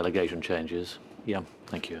scheme of delegation changes? Yeah,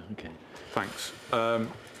 thank you. Okay. Thanks.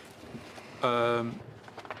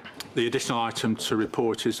 The additional item to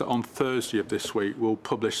report is that on Thursday of this week, we'll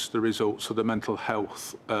publish the results of the mental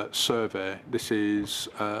health survey. This is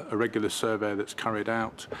a regular survey that's carried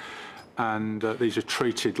out, and these are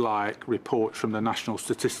treated like reports from the National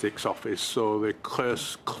Statistics Office, so they're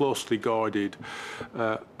closely guarded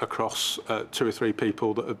across 2 or 3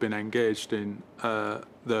 people that have been engaged in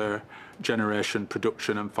their generation,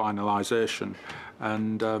 production and finalisation,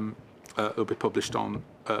 and they'll be published on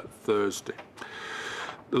Thursday.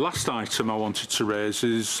 The last item I wanted to raise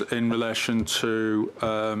is in relation to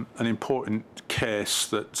an important case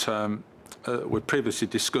that we previously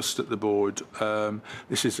discussed at the board.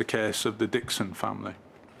 This is the case of the Dixon family.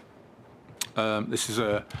 This is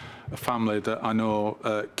a family that I know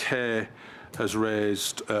Kay has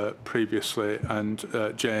raised previously, and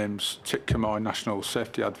James Titcombe, National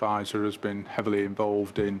Safety Advisor, has been heavily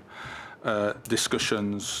involved in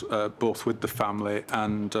discussions both with the family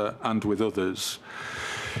and with others.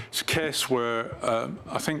 It's a case where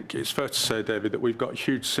I think it's fair to say, David, that we've got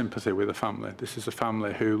huge sympathy with the family. This is a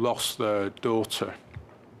family who lost their daughter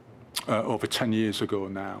over 10 years ago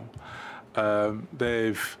now.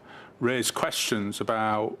 They've raised questions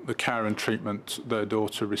about the care and treatment their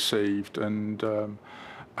daughter received, and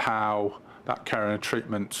how that care and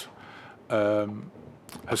treatment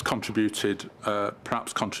has contributed,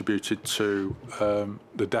 perhaps contributed to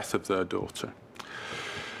the death of their daughter.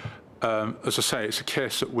 As I say, it's a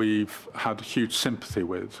case that we've had huge sympathy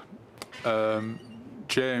with.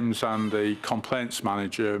 James and the complaints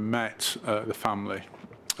manager met the family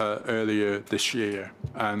earlier this year,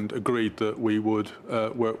 and agreed that we would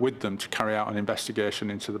work with them to carry out an investigation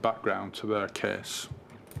into the background to their case.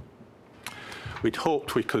 We'd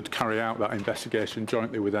hoped we could carry out that investigation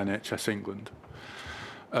jointly with NHS England.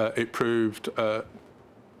 It proved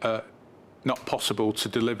not possible to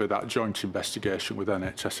deliver that joint investigation with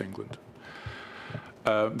NHS England.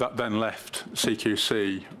 That then left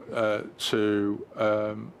CQC to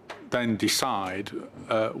then decide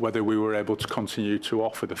whether we were able to continue to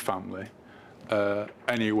offer the family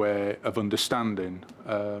any way of understanding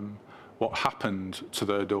what happened to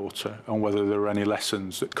their daughter and whether there were any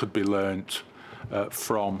lessons that could be learnt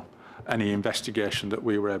from any investigation that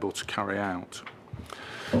we were able to carry out.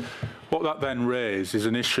 What that then raised is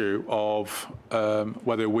an issue of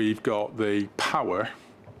whether we've got the power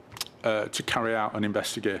to carry out an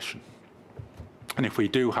investigation. And if we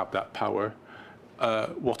do have that power,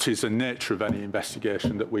 what is the nature of any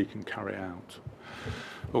investigation that we can carry out?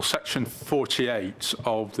 Well, Section 48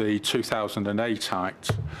 of the 2008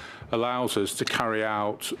 Act allows us to carry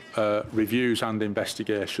out reviews and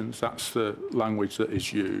investigations, that's the language that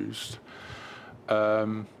is used,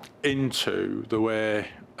 into the way,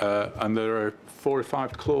 and there are 4 or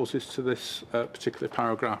 5 clauses to this particular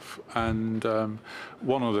paragraph, and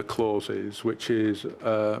one of the clauses, which is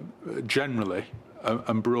generally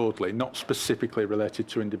and broadly, not specifically related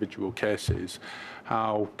to individual cases,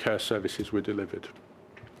 how care services were delivered.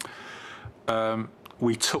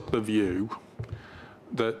 We took the view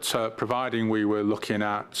that providing we were looking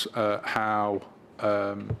at how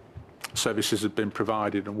services had been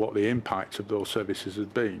provided and what the impact of those services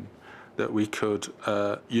had been, that we could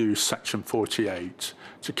use Section 48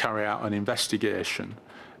 to carry out an investigation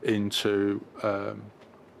into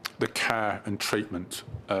the care and treatment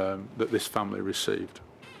that this family received.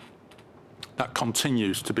 That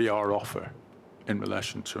continues to be our offer in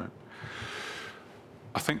relation to it.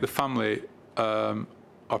 I think the family are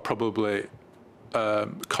probably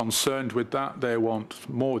concerned with that. They want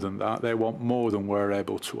more than that. They want more than we're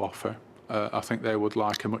able to offer. I think they would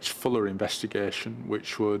like a much fuller investigation,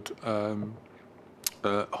 which would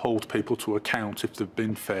hold people to account if there have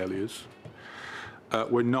been failures.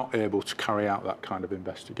 We're not able to carry out that kind of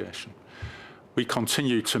investigation. We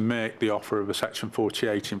continue to make the offer of a Section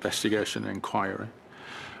 48 investigation and inquiry.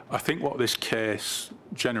 I think what this case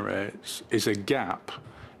generates is a gap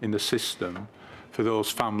in the system for those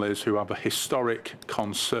families who have a historic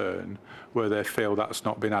concern where they feel that's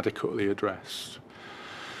not been adequately addressed.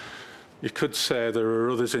 You could say there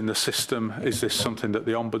are others in the system. Is this something that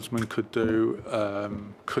the Ombudsman could do?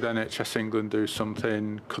 Could NHS England do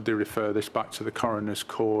something? Could they refer this back to the Coroner's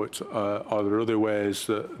Court? Are there other ways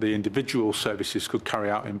that the individual services could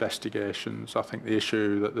carry out investigations? I think the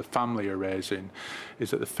issue that the family are raising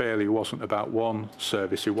is that the failure wasn't about one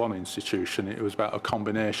service or one institution. It was about a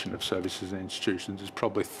combination of services and institutions. There's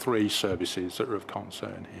probably 3 services that are of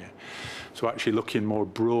concern here. So actually looking more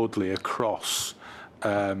broadly across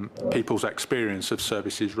people's experience of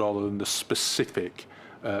services rather than the specific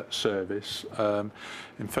service.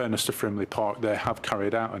 In fairness to Frimley Park, they have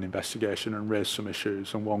carried out an investigation and raised some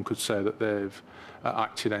issues, and one could say that they've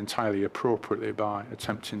acted entirely appropriately by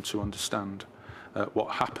attempting to understand what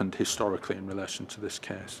happened historically in relation to this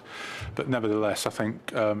case. But nevertheless, I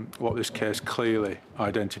think what this case clearly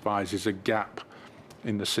identifies is a gap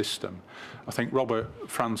in the system. I think Robert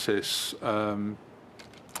Francis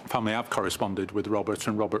family have corresponded with Robert,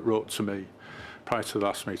 and Robert wrote to me prior to the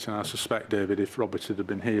last meeting. I suspect, David, if Robert had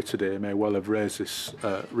been here today, he may well have raised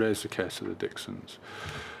the case of the Dixons.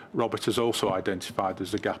 Robert has also identified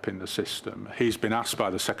there's a gap in the system. He's been asked by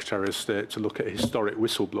the Secretary of State to look at historic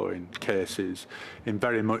whistleblowing cases in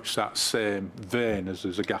very much that same vein as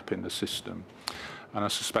there's a gap in the system. And I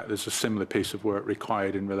suspect there's a similar piece of work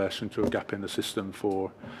required in relation to a gap in the system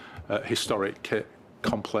for historic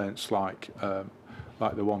complaints like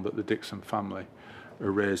the one that the Dixon family are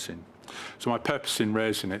raising. So my purpose in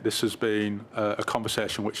raising it, this has been a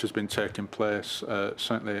conversation which has been taking place.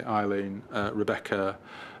 Certainly Eileen, Rebecca,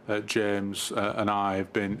 James and I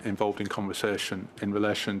have been involved in conversation in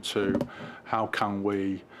relation to how can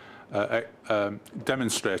we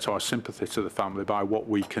demonstrate our sympathy to the family by what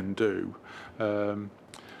we can do.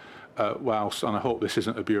 Whilst, and I hope this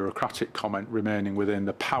isn't a bureaucratic comment, remaining within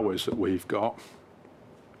the powers that we've got,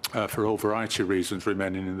 for a whole variety of reasons,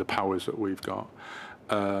 remaining in the powers that we've got,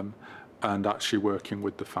 and actually working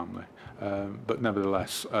with the family. But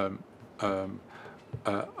nevertheless, I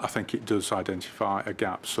think it does identify a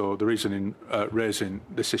gap. So the reason in raising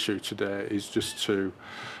this issue today is just to,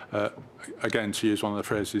 again, to use one of the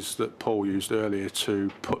phrases that Paul used earlier, to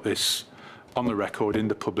put this on the record in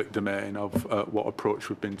the public domain of what approach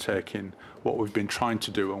we've been taking, what we've been trying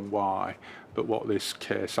to do and why, but what this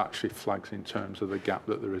case actually flags in terms of the gap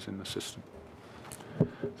that there is in the system.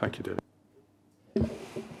 Thank you, David.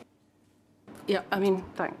 Yeah, I mean,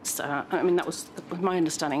 thanks. I mean, that was my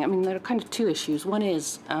understanding. I mean, there are kind of two issues. One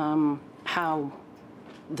is how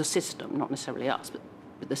the system, not necessarily us, but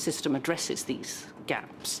the system addresses these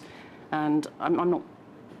gaps. And I'm not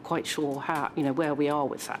quite sure how, where we are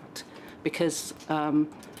with that. Because,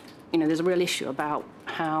 there's a real issue about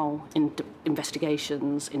how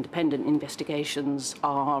independent investigations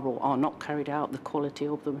are or are not carried out, the quality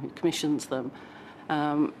of them, who commissions them.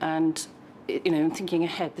 And thinking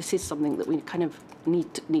ahead, this is something that we kind of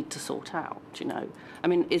need to sort out, I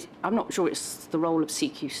mean, I'm not sure it's the role of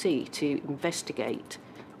CQC to investigate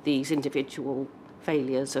these individual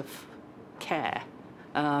failures of care,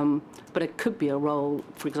 but it could be a role,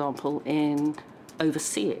 for example, in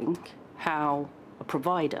overseeing how a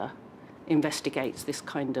provider investigates this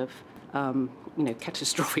kind of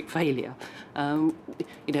catastrophic failure,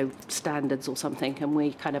 standards or something, and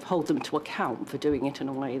we kind of hold them to account for doing it in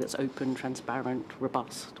a way that's open, transparent,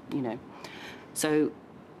 robust, So,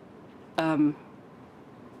 I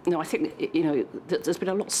think, there's been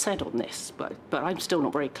a lot said on this, but I'm still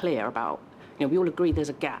not very clear about, we all agree there's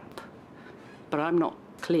a gap, but I'm not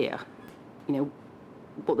clear,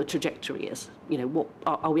 what the trajectory is. What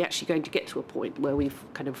are we actually going to get to a point where we've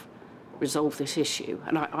kind of resolve this issue?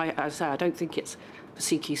 And I say I don't think it's for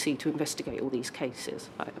CQC to investigate all these cases.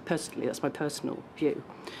 Personally, that's my personal view.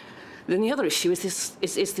 Then the other issue is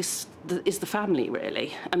the family,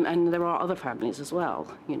 really, and there are other families as well,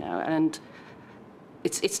 and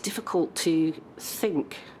it's difficult to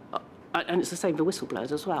think, and it's the same for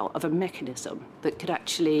whistleblowers as well, of a mechanism that could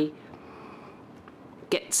actually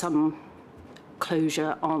get some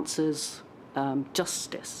closure, answers,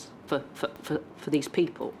 justice for these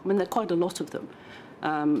people. I mean, there are quite a lot of them.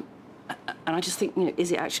 And I just think,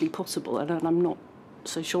 is it actually possible? And I'm not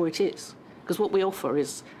so sure it is. Because what we offer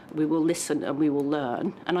is we will listen and we will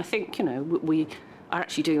learn. And I think, we are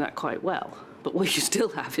actually doing that quite well. But what you still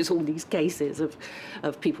have is all these cases of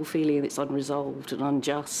people feeling it's unresolved and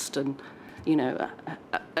unjust. And,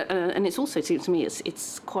 and it's also, it seems to me,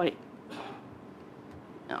 it's quite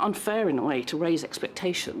unfair in a way to raise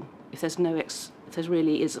expectation if there's there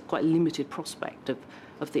really is quite a limited prospect of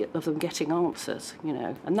them getting answers,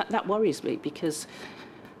 and that worries me because,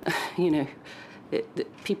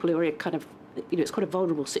 people who are kind of, it's quite a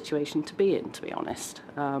vulnerable situation to be in, to be honest,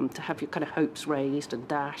 to have your kind of hopes raised and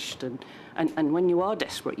dashed, and when you are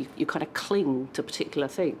desperate, you kind of cling to particular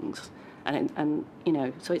things, and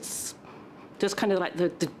so it's just kind of like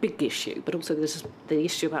the big issue, but also there's the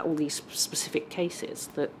issue about all these specific cases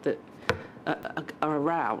that are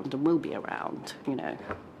around and will be around, and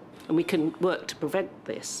we can work to prevent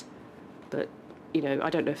this, but I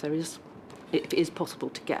don't know if it is possible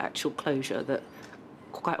to get actual closure that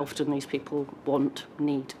quite often these people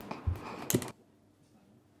need.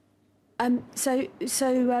 Well,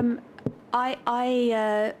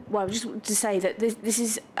 just to say that this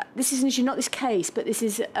is an issue, not this case, but this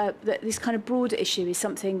is that this kind of broader issue is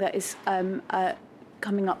something that is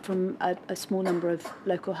coming up from a small number of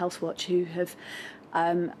local Health Watch who have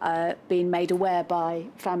been made aware by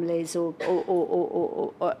families or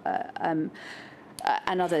and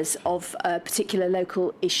others of particular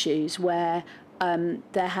local issues where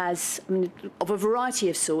there has, of a variety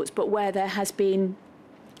of sorts, but where there has been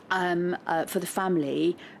for the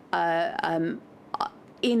family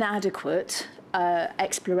inadequate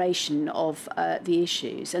exploration of the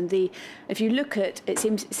issues, and if you look at it,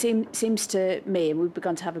 seems to me, and we've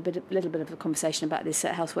begun to have a little bit of a conversation about this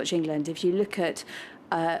at Health Watch England. If you look at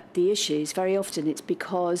the issues, very often it's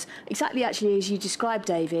because exactly actually as you described,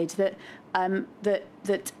 David, that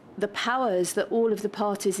the powers that all of the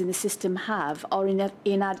parties in the system have are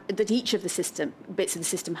that each of the bits of the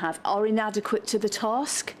system have are inadequate to the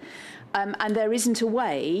task. And there isn't a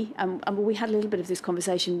way, and we had a little bit of this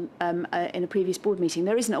conversation in a previous board meeting,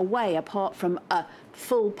 there isn't a way apart from a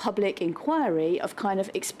full public inquiry of kind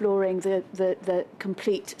of exploring the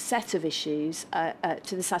complete set of issues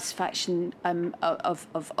to the satisfaction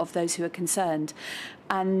of those who are concerned.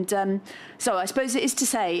 And so I suppose it is to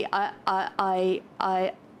say,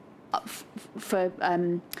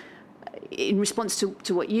 in response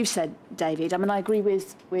to what you've said, David, I agree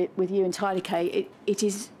with you entirely, Kay. It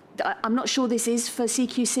is. I'm not sure this is for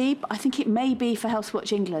CQC, but I think it may be for Health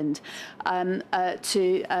Watch England to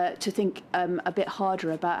think a bit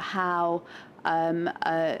harder about how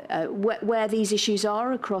where these issues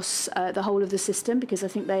are across the whole of the system, because I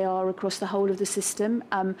think they are across the whole of the system,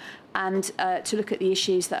 and to look at the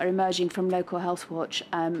issues that are emerging from Local Health Watch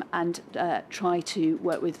and try to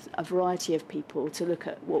work with a variety of people to look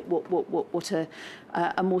at what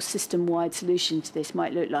a more system-wide solution to this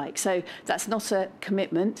might look like. So that's not a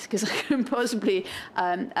commitment, because I couldn't possibly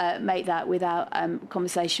make that without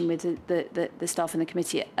conversation with the staff and the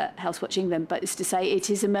committee at Health Watch England, but it's to say it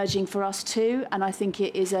is emerging for us too, and I think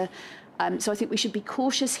it is so I think we should be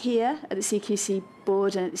cautious here at the CQC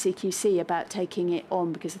board and at the CQC about taking it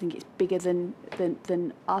on, because I think it's bigger than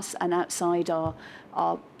us and outside our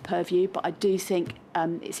purview. But I do think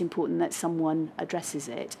it's important that someone addresses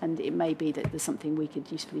it, and it may be that there's something we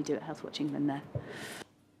could usefully do at Health Watch England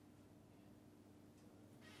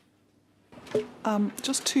there.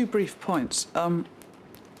 Just two brief points.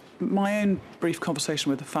 My own brief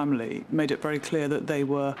conversation with the family made it very clear that they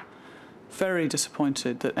were very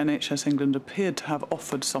disappointed that NHS England appeared to have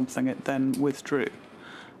offered something it then withdrew.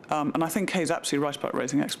 And I think Kay's absolutely right about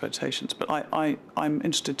raising expectations, but I'm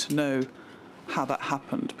interested to know how that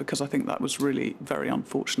happened, because I think that was really very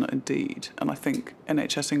unfortunate indeed. And I think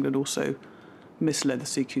NHS England also misled the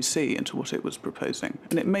CQC into what it was proposing.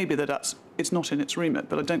 And it may be that it's not in its remit,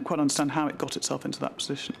 but I don't quite understand how it got itself into that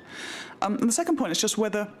position. And the second point is just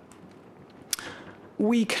whether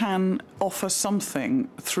we can offer something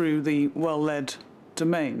through the well-led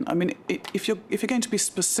domain. I mean, if you're going to be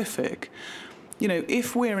specific,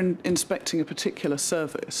 if we're inspecting a particular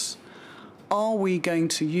service, are we going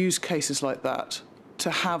to use cases like that to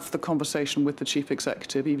have the conversation with the chief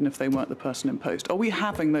executive, even if they weren't the person in post? Are we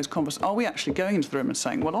having those conversations? Are we actually going into the room and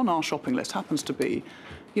saying, well, on our shopping list happens to be,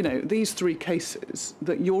 these 3 cases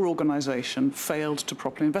that your organisation failed to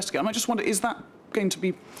properly investigate? And I just wonder, is that going to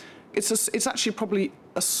be... It's actually probably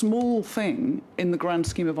a small thing in the grand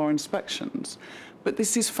scheme of our inspections, but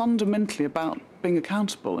this is fundamentally about being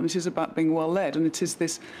accountable, and it is about being well-led, and it is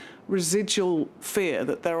this residual fear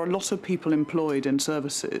that there are a lot of people employed in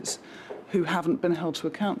services who haven't been held to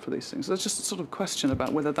account for these things. So there's just a sort of question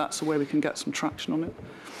about whether that's a way we can get some traction on it.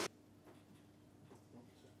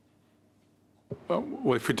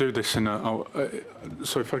 Well, if we do this in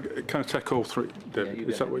so if I kind of take all 3, David,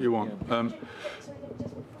 is that what you want? Yeah.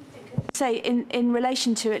 Say in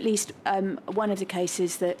relation to at least one of the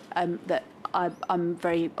cases that I'm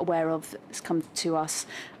very aware of that's come to us,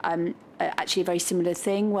 actually a very similar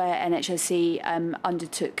thing where NHSE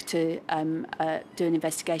undertook to do an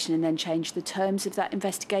investigation and then change the terms of that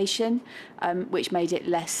investigation, which made it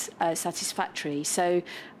less satisfactory. So,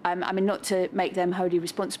 I mean, not to make them wholly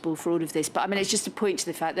responsible for all of this, but I mean, it's just a point to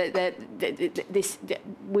the fact that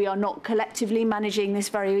we are not collectively managing this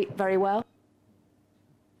very, very well.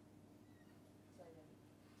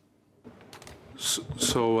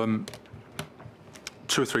 So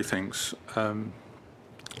 2 or 3 things.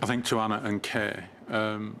 I think to Anna and Kay,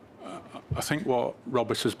 I think what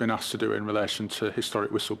Robert has been asked to do in relation to historic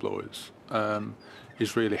whistleblowers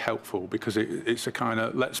is really helpful, because it's a kind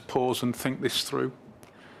of let's pause and think this through,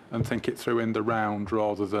 and think it through in the round,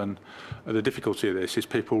 rather than the difficulty of this is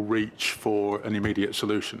people reach for an immediate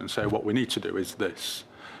solution and say what we need to do is this.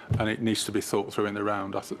 And it needs to be thought through in the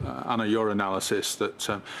round. Anna, your analysis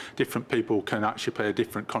that different people can actually play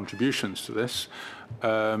different contributions to this,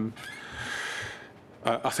 I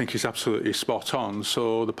think is absolutely spot on.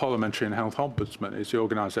 So the Parliamentary and Health Ombudsman is the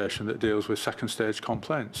organisation that deals with second stage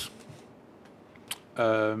complaints.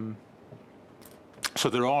 So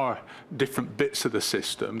there are different bits of the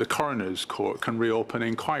system. The coroner's court can reopen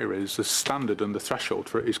inquiries. The standard and the threshold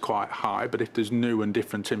for it is quite high, but if there's new and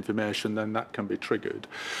different information, then that can be triggered.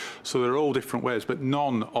 So there are all different ways, but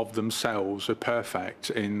none of themselves are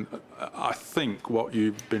perfect in, I think, what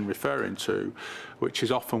you've been referring to, which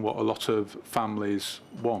is often what a lot of families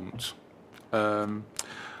want. And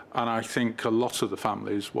I think a lot of the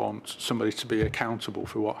families want somebody to be accountable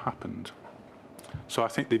for what happened. So I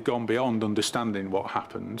think they've gone beyond understanding what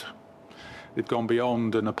happened. They've gone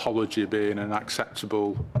beyond an apology being an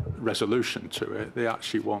acceptable resolution to it. They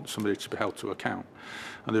actually want somebody to be held to account.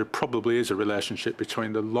 And there probably is a relationship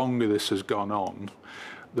between the longer this has gone on,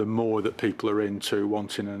 the more that people are into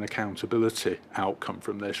wanting an accountability outcome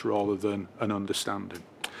from this rather than an understanding.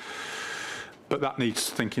 But that needs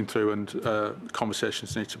thinking through, and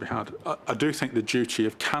conversations need to be had. I do think the duty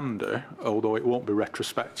of candour, although it won't be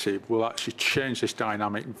retrospective, will actually change this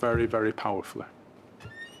dynamic very, very powerfully.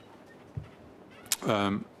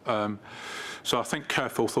 So I think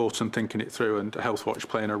careful thought and thinking it through, and Health Watch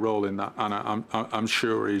playing a role in that, and I'm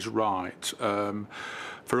sure he's right.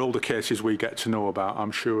 For all the cases we get to know about,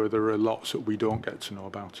 I'm sure there are lots that we don't get to know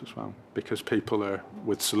about as well, because people are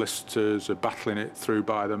with solicitors, are battling it through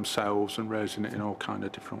by themselves and raising it in all kind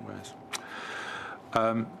of different ways.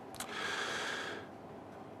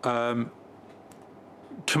 Camilla,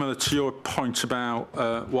 to your point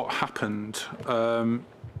about what happened,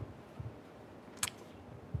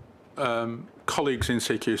 colleagues in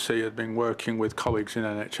CQC had been working with colleagues in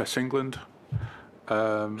NHS England.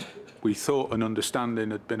 We thought an understanding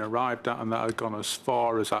had been arrived at, and that had gone as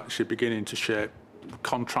far as actually beginning to shape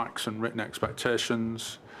contracts and written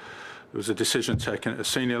expectations. There was a decision taken at a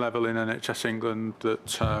senior level in NHS England that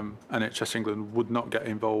NHS England would not get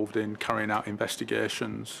involved in carrying out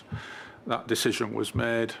investigations. That decision was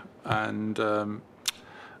made and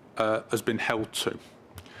has been held to.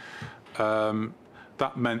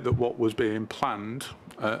 That meant that what was being planned,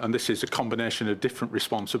 and this is a combination of different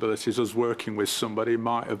responsibilities, us working with somebody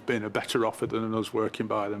might have been a better offer than us working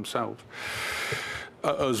by themselves.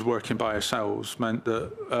 Us working by ourselves meant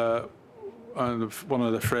that, and one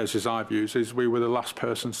of the phrases I've used is we were the last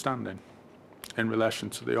person standing in relation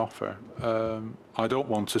to the offer. I don't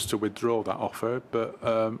want us to withdraw that offer, but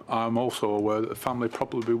I'm also aware that the family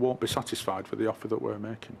probably won't be satisfied with the offer that we're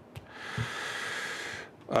making.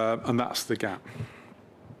 And that's the gap.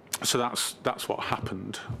 So that's what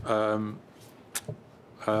happened.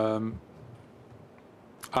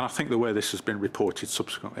 And I think the way this has been reported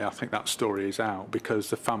subsequently, I think that story is out because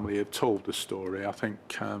the family have told the story. I think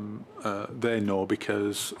they know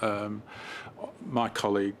because my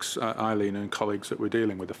colleagues, Eileen and colleagues that were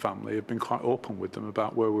dealing with the family, have been quite open with them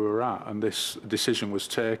about where we were at. And this decision was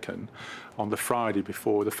taken on the Friday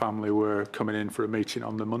before the family were coming in for a meeting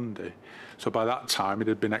on the Monday. So by that time, it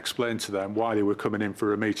had been explained to them why they were coming in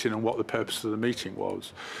for a meeting and what the purpose of the meeting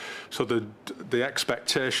was. So the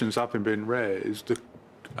expectations having been raised,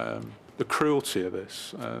 the cruelty of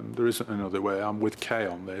this, there isn't another way, I'm with Kay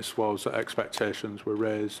on this, was that expectations were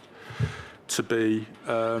raised to be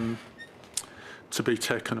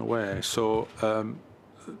taken away. So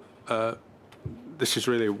this is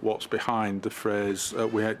really what's behind the phrase,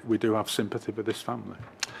 we do have sympathy for this family.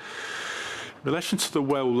 In relation to the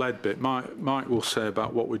well-led bit, Mike will say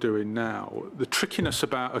about what we're doing now. The trickiness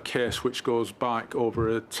about a case which goes back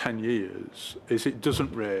over 10 years is it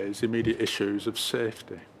doesn't raise immediate issues of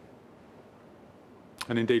safety.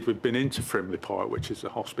 And indeed, we've been into Frimley Park, which is the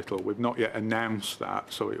hospital. We've not yet announced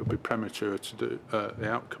that, so it would be premature to do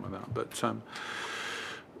the outcome of that. But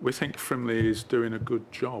we think Frimley is doing a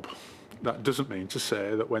good job. That doesn't mean to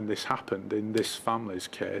say that when this happened in this family's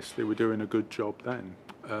case, they were doing a good job then.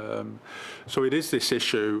 So it is this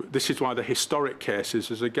issue. This is why the historic cases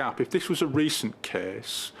is a gap. If this was a recent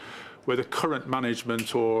case where the current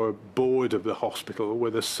management or board of the hospital were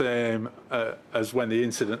the same as when the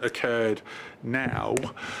incident occurred now,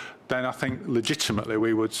 then I think legitimately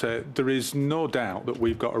we would say there is no doubt that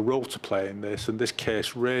we've got a role to play in this, and this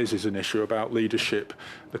case raises an issue about leadership,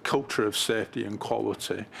 the culture of safety and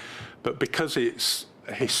quality. But because it's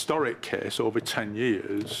a historic case over 10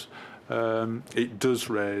 years, it does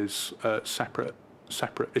raise separate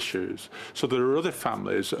issues. So there are other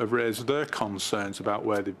families that have raised their concerns about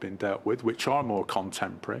where they've been dealt with, which are more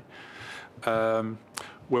contemporary,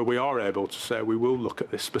 where we are able to say we will look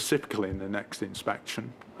at this specifically in the next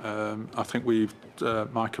inspection. I think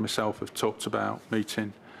Mike and myself have talked about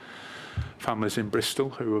meeting families in Bristol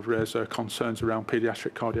who have raised their concerns around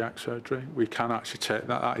paediatric cardiac surgery. We can actually take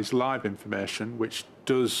that. That is live information, which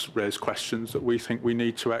does raise questions that we think we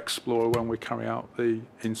need to explore when we carry out the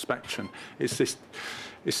inspection. It's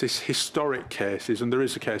this historic cases, and there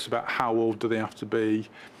is a case about how old do they have to be.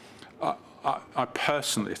 I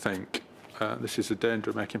personally think, this is the danger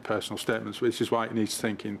of making personal statements, which is why it needs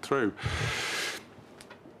thinking through.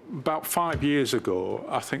 About 5 years ago,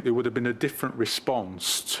 I think there would have been a different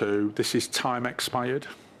response to this is time expired.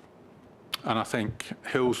 And I think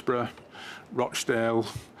Hillsborough, Rochdale,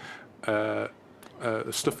 the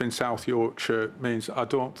stuff in South Yorkshire means I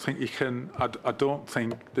don't think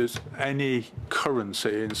there's any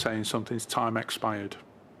currency in saying something's time expired.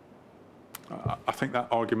 I think that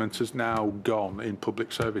argument has now gone in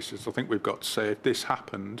public services. I think we've got to say if this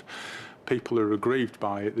happened, people are aggrieved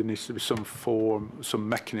by it, there needs to be some form, some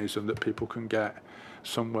mechanism that people can get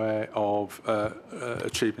some way of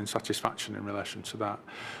achieving satisfaction in relation to that.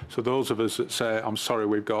 So those of us that say, I'm sorry,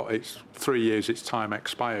 it's 3 years, it's time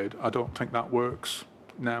expired, I don't think that works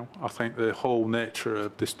now. I think the whole nature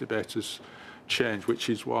of this debate has changed, which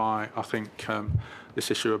is why I think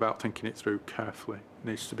this issue about thinking it through carefully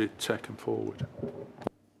needs to be taken forward.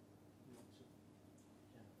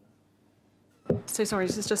 So sorry,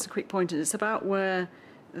 this is just a quick point, and it's about where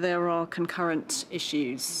there are concurrent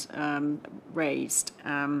issues raised,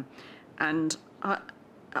 and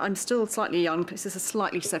I'm still slightly young. This is a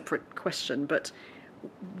slightly separate question, but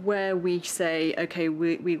where we say, okay,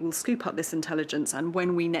 we will scoop up this intelligence, and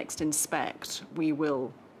when we next inspect, we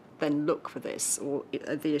will then look for this or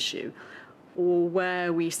the issue, or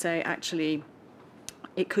where we say actually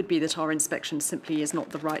it could be that our inspection simply is not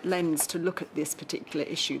the right lens to look at this particular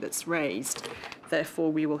issue that's raised.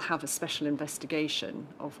 Therefore, we will have a special investigation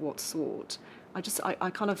of what sort. I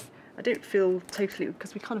don't feel totally,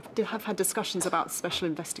 because we kind of have had discussions about special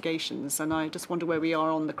investigations, and I just wonder where we are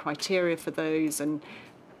on the criteria for those and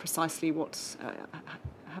precisely what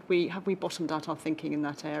have we bottomed out our thinking in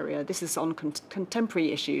that area. This is on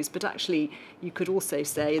contemporary issues, but actually you could also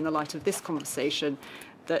say, in the light of this conversation,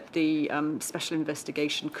 that the special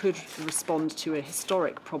investigation could respond to a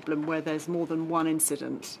historic problem where there's more than one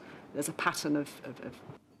incident. There's a pattern of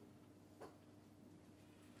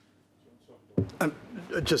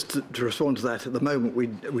Just to respond to that, at the moment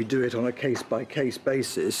we do it on a case-by-case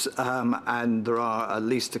basis, and there are at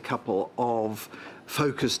least a couple of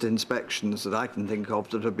focused inspections that I can think of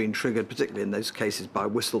that have been triggered, particularly in those cases by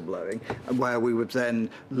whistleblowing, and where we would then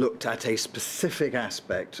looked at a specific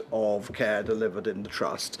aspect of care delivered in the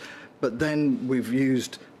trust. But then we've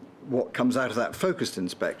used what comes out of that focused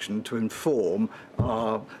inspection to inform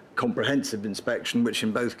our comprehensive inspection, which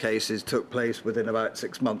in both cases took place within about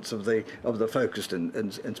 6 months of the focused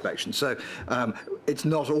inspection. So it's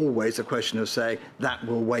not always a question of saying that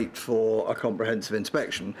will wait for a comprehensive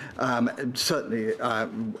inspection. Certainly,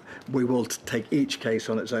 we will take each case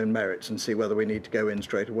on its own merits and see whether we need to go in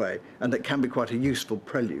straight away, and that can be quite a useful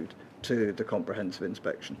prelude to the comprehensive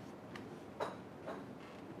inspection.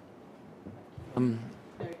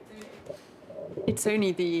 It's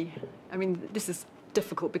only this is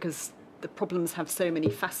difficult because the problems have so many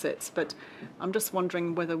facets, but I'm just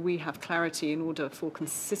wondering whether we have clarity in order for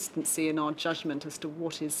consistency in our judgment as to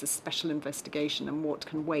what is a special investigation and what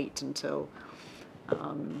can wait until.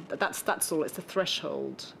 That's all. It's the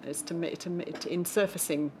threshold. It's in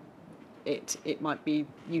surfacing it might be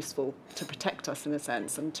useful to protect us in a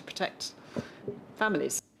sense and to protect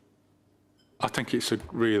families. I think it's a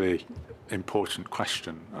really important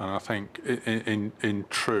question, and I think in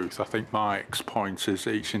truth, I think Mike's point is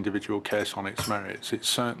each individual case on its merits. It's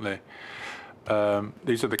certainly,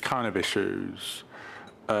 these are the kind of issues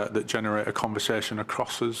that generate a conversation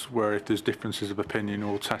across us, where if there's differences of opinion,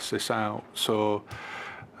 we'll test this out. So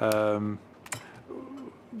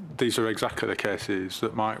these are exactly the cases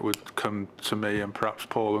that Mike would come to me and perhaps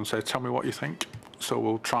Paul and say, tell me what you think. So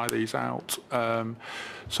we'll try these out.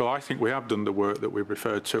 So I think we have done the work that we've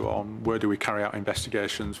referred to on where do we carry out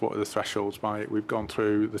investigations, what are the thresholds by it. We've gone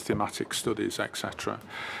through the thematic studies, etc.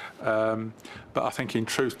 But I think in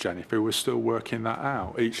truth, Jennifer, we're still working that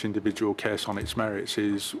out. Each individual case on its merits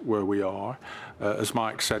is where we are. As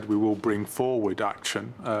Mike said, we will bring forward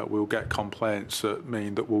action. We'll get complaints that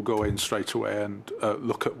mean that we'll go in straight away and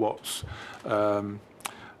look at what's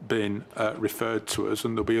been referred to us,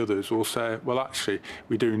 and there'll be others who will say, well, actually,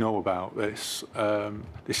 we do know about this.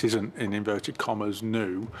 This isn't, in inverted commas,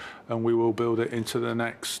 new, and we will build it into the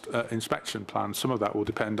next inspection plan. Some of that will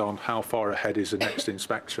depend on how far ahead is the next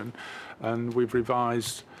inspection, and we've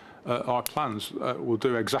revised our plans. We'll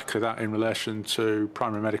do exactly that in relation to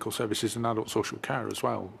primary medical services and adult social care as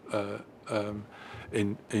well,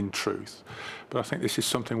 in truth. But I think this is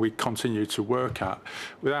something we continue to work at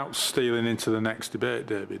without stealing into the next debate,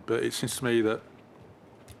 David. But it seems to me that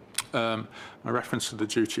my reference to the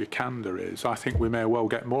duty of candour is I think we may well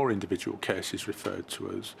get more individual cases referred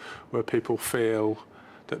to us where people feel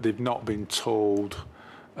that they've not been told,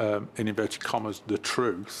 in inverted commas, the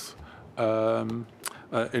truth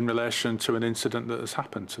in relation to an incident that has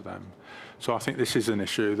happened to them. So I think this is an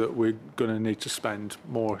issue that we're going to need to spend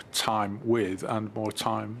more time with and more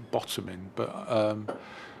time bottoming. But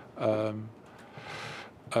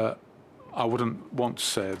I wouldn't want to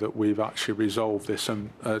say that we've actually resolved this and,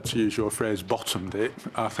 to use your phrase, bottomed it.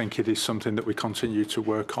 I think it is something that we continue to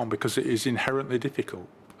work on because it is inherently difficult.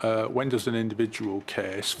 When does an individual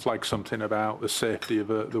case flag something about the safety of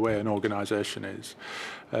the way an organisation is?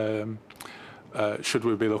 Should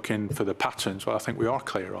we be looking for the patterns? Well, I think we are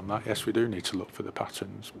clear on that. Yes, we do need to look for the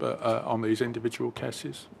patterns. But on these individual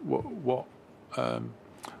cases, what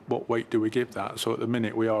weight do we give that? So at the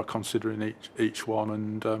minute, we are considering each one,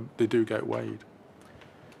 and they do get weighed.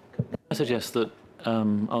 I suggest that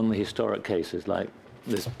on the historic cases, like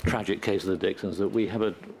this tragic case of the Dixons, that we have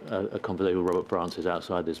a conversation with Robert Francis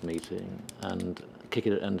outside this meeting and kick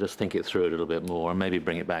it and just think it through a little bit more, and maybe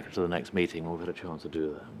bring it back to the next meeting when we've had a chance to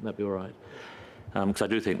do that. That'd be all right. Because I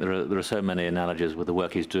do think there are so many analogies with the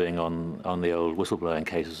work he's doing on the old whistleblowing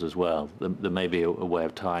cases as well. There may be a way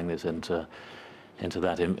of tying this into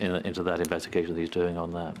that investigation that he's doing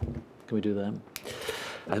on that. Can we do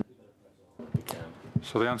that?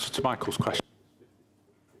 So the answer to Michael's question,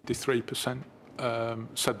 53%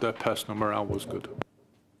 said their personal morale was good.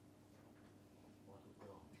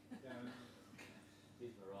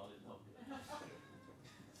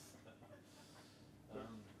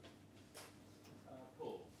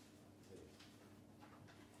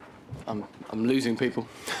 I'm losing people.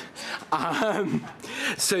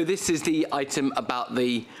 So this is the item about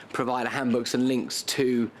the provider handbooks and links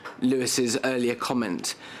to Lewis's earlier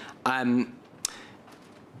comment.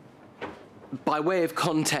 By way of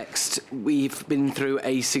context, we've been through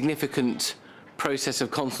a significant process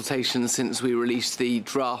of consultation since we released the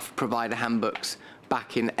draft provider handbooks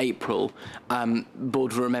back in April.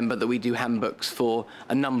 Board will remember that we do handbooks for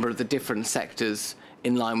a number of the different sectors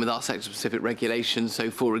in line with our sector-specific regulations. So,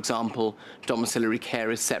 for example, domiciliary care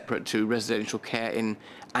is separate to residential care in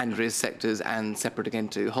Andrea's sectors and separate again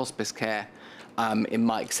to hospice care. In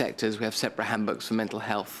Mike's sectors, we have separate handbooks for mental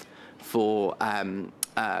health, for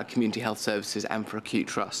community health services and for acute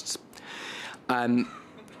trusts.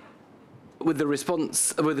 With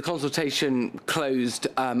the consultation closed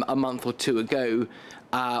a month or two ago,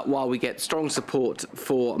 while we get strong support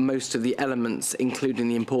for most of the elements, including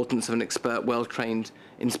the importance of an expert, well-trained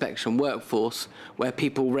inspection workforce, where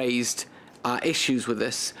people raised issues with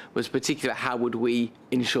this was particularly how would we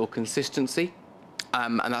ensure consistency,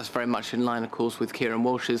 and that's very much in line, of course, with Kieran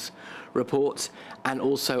Walsh's report, and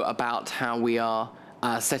also about how we are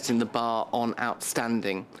setting the bar on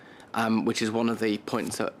outstanding, which is one of the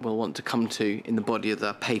points that we'll want to come to in the body of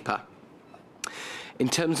the paper. In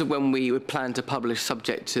terms of when we would plan to publish,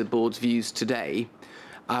 subject to the board's views today,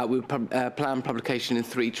 we would plan publication in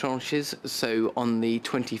 3 tranches. So on the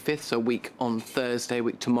 25th, so a week on Thursday,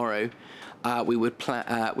 week tomorrow, we would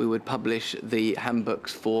publish the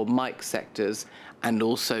handbooks for Mike's sectors and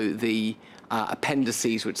also the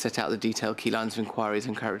appendices which set out the detailed key lines of inquiries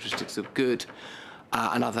and characteristics of good,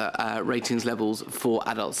 and other ratings levels for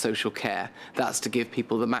adult social care. That's to give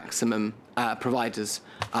people the maximum, providers,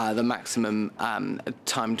 the maximum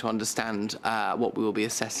time to understand what we will be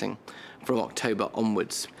assessing from October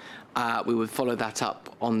onwards. We would follow that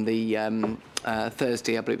up on the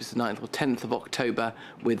Thursday, I believe it's the 9th or 10th of October,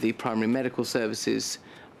 with the primary medical services,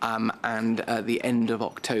 and the end of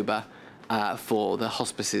October for the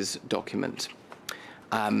hospices document.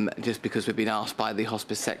 Just because we've been asked by the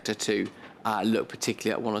hospice sector to look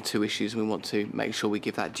particularly at 1 or 2 issues, and we want to make sure we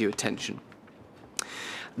give that due attention.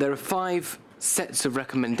 There are 5 sets of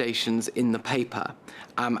recommendations in the paper,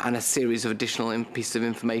 and a series of additional pieces of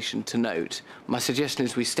information to note. My suggestion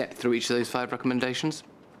is we step through each of those 5 recommendations.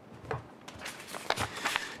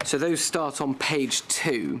 So those start on page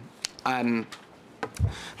 2.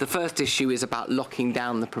 The first issue is about locking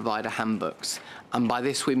down the provider handbooks, and by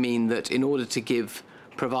this we mean that in order to give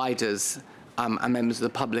providers and members of the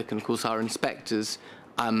public, and of course our inspectors,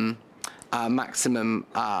 maximum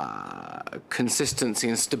consistency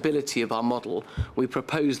and stability of our model, we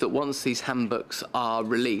propose that once these handbooks are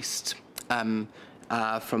released from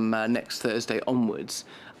next Thursday onwards,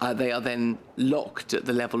 they are then locked at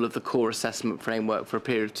the level of the core assessment framework for a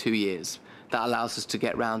period of 2 years. That allows us to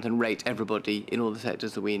get round and rate everybody in all the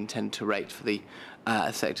sectors that we intend to rate for the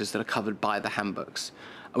sectors that are covered by the handbooks.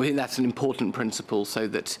 We think that's an important principle so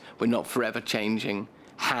that we're not forever changing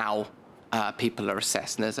how people are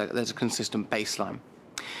assessed, and there's a consistent baseline.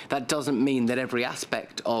 That doesn't mean that every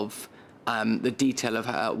aspect of the detail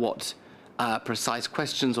of what precise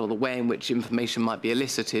questions or the way in which information might be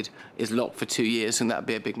elicited is locked for 2 years, and that would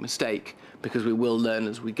be a big mistake because we will learn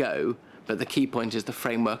as we go. But the key point is the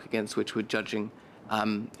framework against which we're judging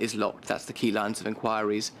is locked. That's the key lines of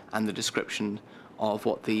inquiries and the description of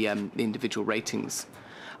what the individual ratings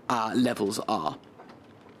levels are.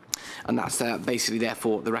 And that's basically,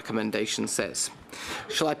 therefore, the recommendation says.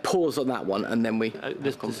 Shall I pause on that one and then we...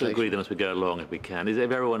 Just agree them as we go along if we can. Is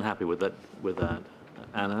everyone happy with that?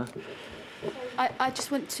 Anna? I just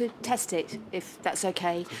want to test it, if that's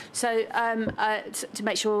okay. So to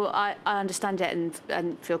make sure I understand it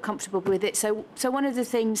and feel comfortable with it. So one of the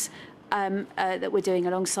things that we're doing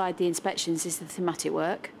alongside the inspections is the thematic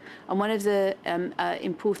work. And one of the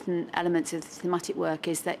important elements of the thematic work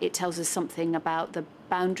is that it tells us something about the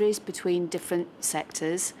boundaries between different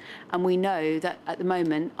sectors. And we know that at the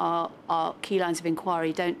moment our key lines of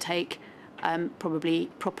inquiry don't take probably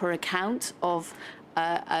proper account of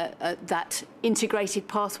that integrated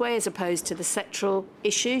pathway as opposed to the sectoral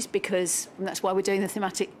issues, because that's why we're doing the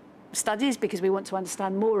thematic studies, because we want to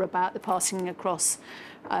understand more about the passing across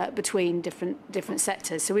between different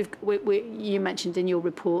sectors. So you mentioned in your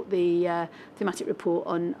report the thematic report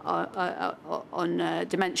on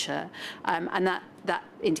dementia, and that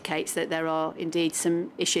indicates that there are indeed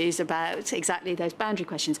some issues about exactly those boundary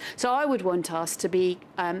questions. So I would want us to be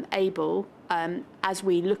able as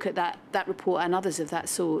we look at that report and others of that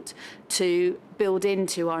sort, to build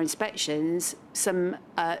into our inspections some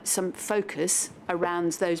focus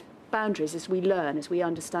around those boundaries as we learn, as we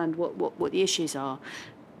understand what the issues are.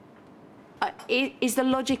 Is the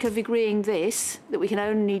logic of agreeing that we can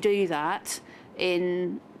only do that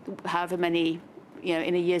in however many,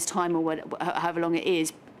 in a year's time or however long it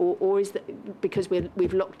is, or is that because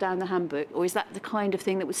we've locked down the handbook, or is that the kind of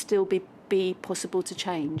thing that would still be possible to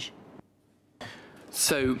change?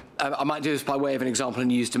 So I might do this by way of an example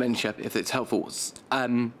and use dementia if it's helpful.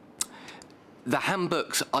 The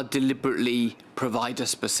handbooks are deliberately provider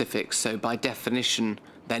specific, so by definition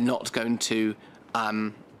they're not going to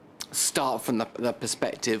start from the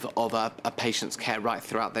perspective of a patient's care right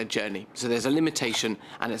throughout their journey. So there's a limitation,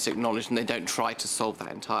 and it's acknowledged, and they don't try to solve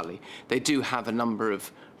that entirely. They do have a number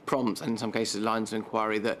of prompts, and in some cases lines of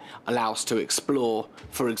inquiry, that allow us to explore,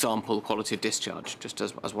 for example, quality of discharge, just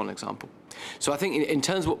as one example. So I think in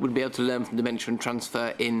terms of what we'd be able to learn from dementia and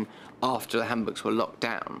transfer in after the handbooks were locked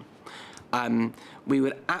down, we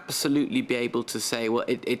would absolutely be able to say, well,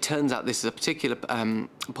 it turns out this is a particular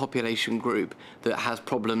population group that has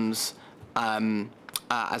problems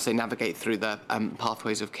as they navigate through the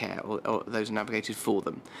pathways of care, or those are navigated for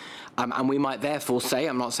them. And we might therefore say,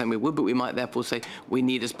 I'm not saying we would, but we might therefore say we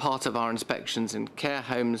need, as part of our inspections in care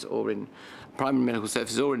homes or in primary medical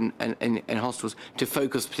services or in hospitals, to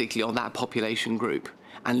focus particularly on that population group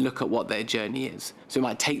and look at what their journey is. So we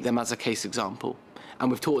might take them as a case example. And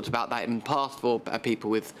we've talked about that in the past for people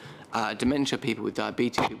with dementia, people with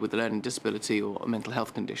diabetes, people with a learning disability or a mental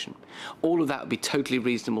health condition. All of that would be totally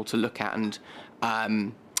reasonable to look at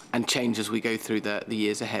and change as we go through the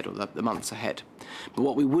years ahead or the months ahead. But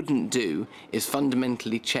what we wouldn't do is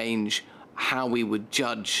fundamentally change how we would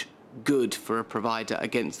judge good for a provider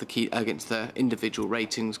against the individual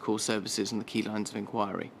ratings, core services, and the key lines of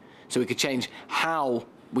inquiry. So we could change how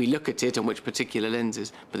we look at it and which particular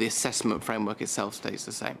lenses, but the assessment framework itself stays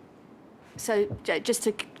the same. So just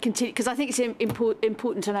to continue, because I think it's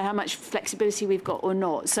important to know how much flexibility we've got or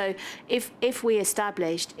not. So if we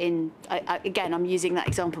established again, I'm using that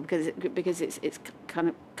example because it's kind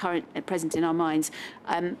of current and present in our minds,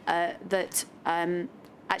 that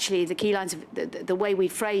actually the key lines of the way we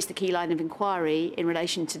phrase the key line of inquiry in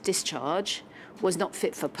relation to discharge was not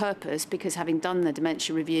fit for purpose, because having done the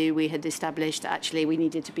dementia review, we had established that actually we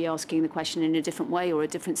needed to be asking the question in a different way or a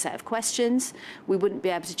different set of questions. We wouldn't be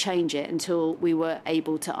able to change it until we were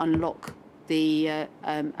able to unlock the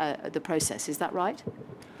process. Is that right?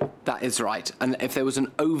 That is right. And if there was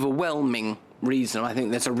an overwhelming reason, I think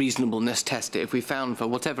there's a reasonableness test. If we found, for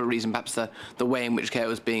whatever reason, perhaps the way in which care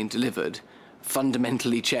was being delivered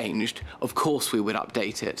fundamentally changed, of course we would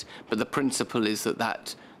update it. But the principle is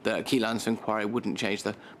that the key lines of inquiry wouldn't change.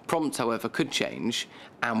 The prompts, however, could change,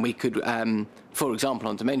 and we could, for example,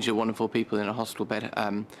 on dementia, 1 in 4 people in a hospital bed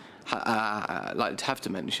likely to have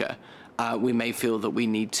dementia. We may feel that we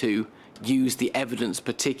need to use the evidence,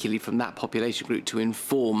 particularly from that population group, to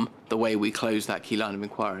inform the way we close that key line of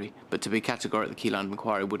inquiry. But to be categorical, the key line of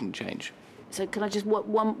inquiry wouldn't change. So can I just one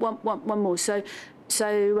more? So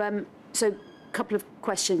a couple of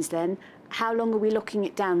questions then. How long are we locking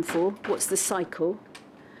it down for? What's the cycle?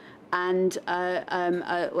 And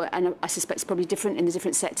I suspect it's probably different in the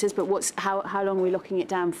different sectors, but how long are we locking it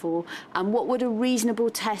down for? And what would a reasonable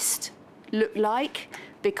test look like?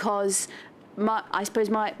 Because I suppose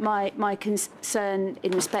my concern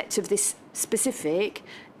in respect of this specific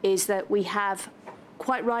is that we have,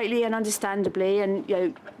 quite rightly and understandably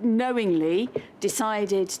and knowingly,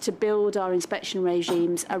 decided to build our inspection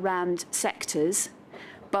regimes around sectors.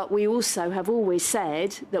 But we also have always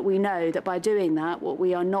said that we know that by doing that, what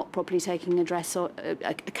we are not properly taking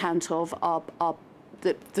account of are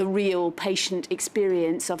the real patient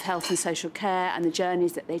experience of health and social care and the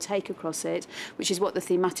journeys that they take across it, which is what the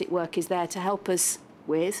thematic work is there to help us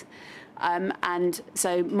with. And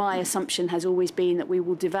so my assumption has always been that we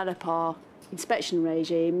will develop our inspection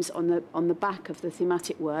regimes on the back of the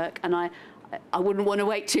thematic work, and I wouldn't want to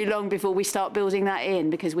wait too long before we start building that in,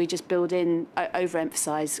 because we just build in,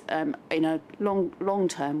 overemphasise in a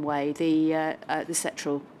long-term way the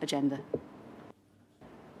sectoral agenda.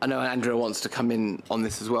 I know Andrea wants to come in on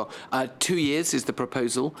this as well. 2 years is the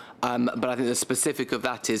proposal, but I think the specific of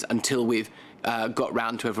that is until we've got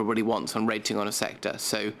round to everybody wants on rating on a sector.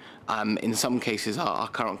 So in some cases, our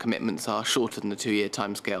current commitments are shorter than the 2-year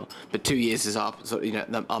timescale, but 2 years is our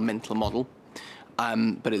our mental model.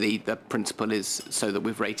 But the principle is so that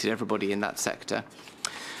we've rated everybody in that sector.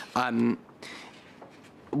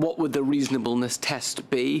 What would the reasonableness test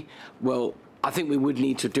be? Well, I think we would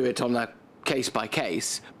need to do it on a case by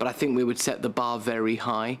case, but I think we would set the bar very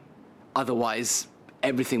high. otherwise,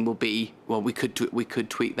 everything will be, well, we could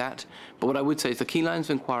tweak that. But what I would say is the key lines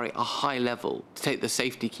of inquiry are high level. To take the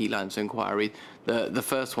safety key lines of inquiry, the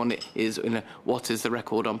first one is, what is the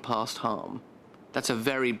record on past harm? That's a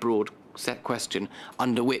very broad set question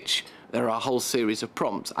under which there are a whole series of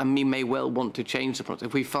prompts, and we may well want to change the prompts.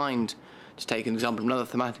 If we find, to take an example from another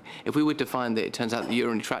thematic, if we were to find that it turns out the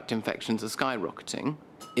urinary tract infections are skyrocketing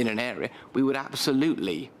in an area, we would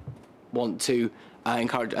absolutely want to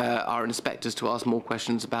encourage our inspectors to ask more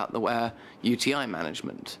questions about the UTI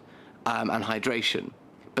management and hydration.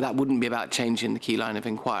 But that wouldn't be about changing the key line of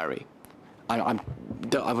inquiry. I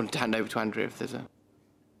want to hand over to Andrea if there's a...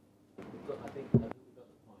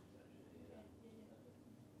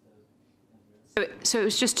 So it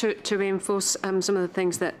was just to reinforce some of the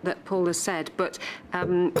things that Paul has said, but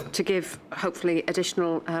to give hopefully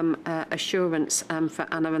additional assurance for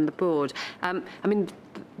Anna and the board. I mean,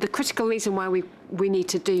 the critical reason why we need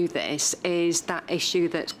to do this is that issue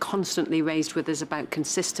that's constantly raised with us about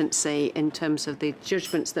consistency in terms of the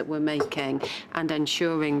judgments that we're making and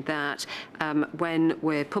ensuring that when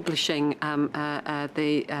we're publishing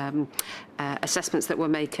the assessments that we're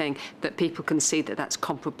making, that people can see that that's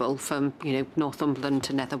comparable from Northumberland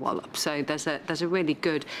to Netherwallop. So there's a really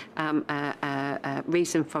good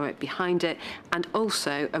reason for it behind it, and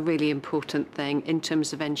also a really important thing in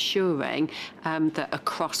terms of ensuring that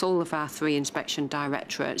across all of our 3 inspection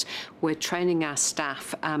directorates, we're training our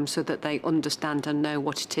staff so that they understand and know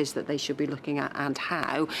what it is that they should be looking at and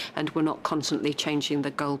how, and we're not constantly changing the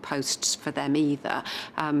goalposts for them either,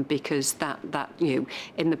 because that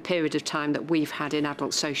in the period of time that we've had in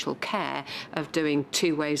adult social care of doing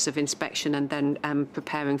 2 waves of inspection and then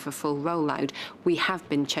preparing for full rollout, we have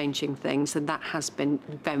been changing things, and that has been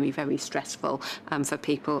very, very stressful for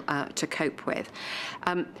people to cope with.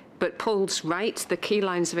 But Paul's right, the key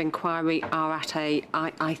lines of inquiry are at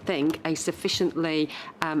I think, a sufficiently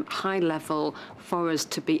high level for us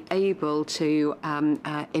to be able to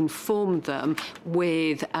inform them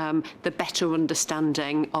with the better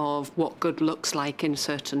understanding of what good looks like in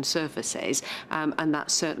certain services. And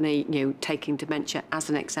that's certainly, taking dementia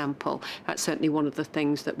as an example, that's certainly one of the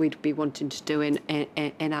things that we'd be wanting to do in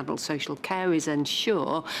adult social care, is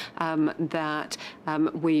ensure that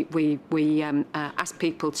we ask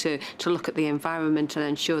people to look at the environment and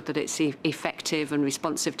ensure that it's effective and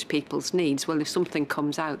responsive to people's needs. Well, if something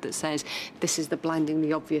comes out that says this is the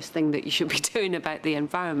blindingly obvious thing that you should be doing about the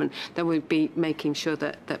environment, then we'd be making sure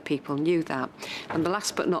that people knew that. And the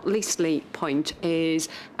last but not leastly point is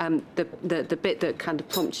the bit that kind of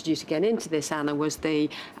prompted you to get into this, Anna, was the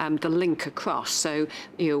link across. So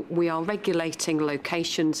we are regulating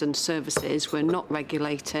locations and services. We're not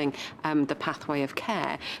regulating the pathway of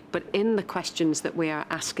care. But in the questions that we are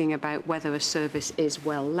asking about whether a service is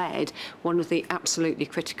well led, one of the absolutely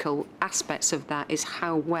critical aspects of that is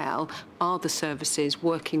how well are the services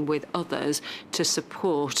working with others to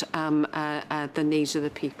support the needs of the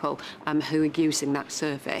people who are using that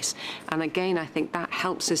service. And again, I think that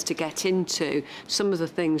helps us to get into some of the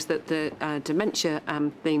things that the dementia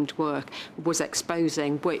themed work was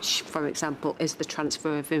exposing, which, for example, is the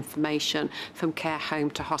transfer of information from care home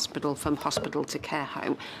to hospital, from hospital to care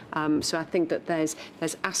home. So I think that there's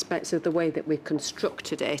aspects of the way that we've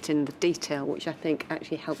constructed it in the detail, which I think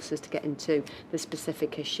actually helps us to get into the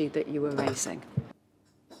specific issue that you were raising.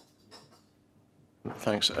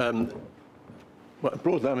 Thanks. Well,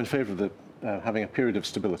 broadly, I'm in favour of the having a period of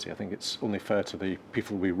stability. I think it's only fair to the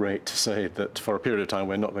people we rate to say that for a period of time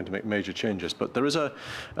we're not going to make major changes. But there is a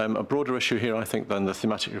broader issue here, I think, than the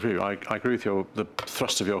thematic review. I agree with the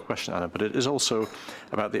thrust of your question, Anna, but it is also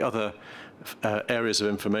about the other areas of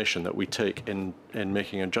information that we take in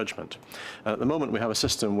making a judgment. At the moment, we have a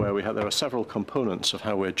system where there are several components of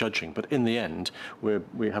how we're judging, but in the end,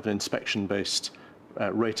 we have an inspection-based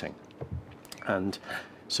rating. And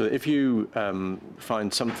so if you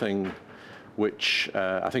find something which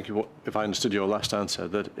I think, if I understood your last answer,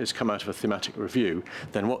 that has come out of a thematic review,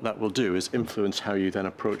 then what that will do is influence how you then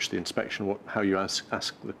approach the inspection, how you ask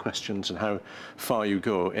the questions, and how far you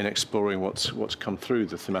go in exploring what's come through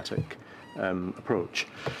the thematic approach.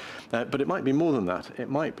 But it might be more than that. It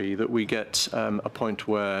might be that we get a point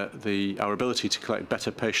where our ability to collect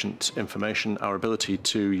better patient information, our ability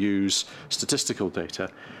to use statistical data,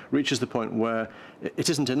 reaches the point where it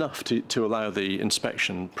isn't enough to allow the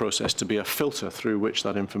inspection process to be a filter through which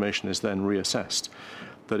that information is then reassessed.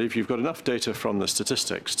 That if you've got enough data from the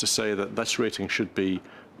statistics to say that this rating should be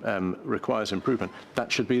requires improvement, that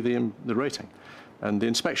should be the rating. And the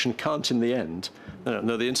inspection can't, in the end,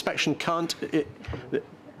 no, the inspection can't.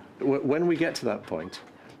 When we get to that point,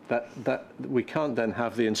 that we can't then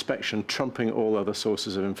have the inspection trumping all other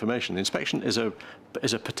sources of information. The inspection is a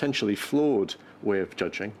potentially flawed way of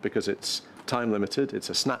judging because it's time limited, it's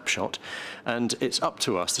a snapshot, and it's up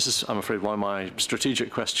to us. This is, I'm afraid, why my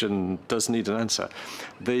strategic question does need an answer.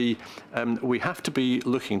 We have to be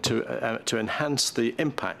looking to enhance the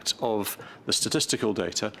impact of the statistical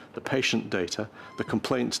data, the patient data, the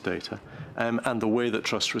complaints data, and the way that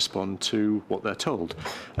trusts respond to what they're told.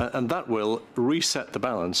 And that will reset the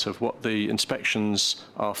balance of what the inspections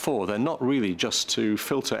are for. They're not really just to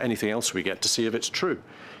filter anything else we get to see if it's true.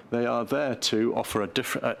 They are there to offer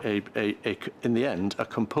in the end, a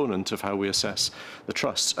component of how we assess the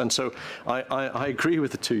trusts. And so I agree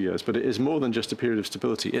with the 2 years, but it is more than just a period of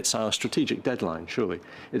stability. It's our strategic deadline, surely.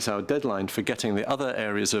 It's our deadline for getting the other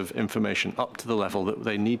areas of information up to the level that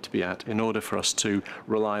they need to be at in order for us to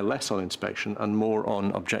rely less on inspection and more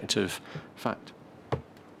on objective fact.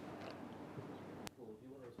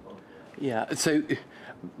 Yeah, so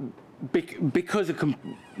because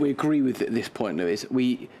we agree with this point, Lewis,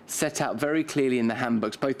 we set out very clearly in the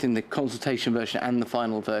handbooks, both in the consultation version and the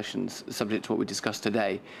final versions, subject to what we discussed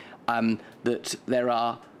today, that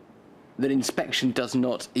that inspection does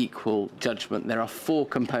not equal judgment. There are 4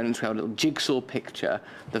 components. We have a little jigsaw picture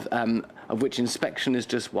of which inspection is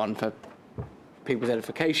just one for people's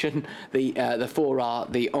edification. The 4 are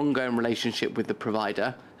the ongoing relationship with the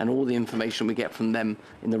provider and all the information we get from them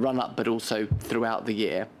in the run-up, but also throughout the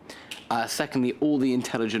year. Secondly, all the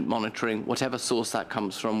intelligent monitoring, whatever source that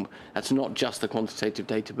comes from. That's not just the quantitative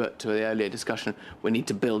data, but to the earlier discussion, we need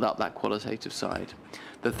to build up that qualitative side.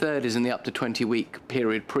 The third is in the up to 20-week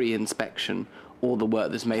period pre-inspection, all the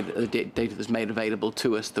work that's made, the data that's made available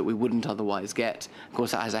to us that we wouldn't otherwise get. Of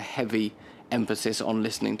course, that has a heavy emphasis on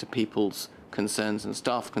listening to people's concerns and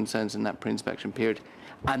staff concerns in that pre-inspection period.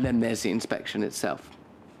 And then there's the inspection itself.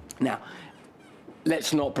 Now,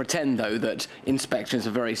 let's not pretend, though, that inspection is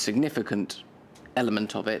a very significant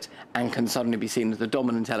element of it and can suddenly be seen as the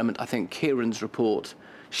dominant element. I think Kieran's report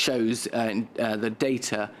shows the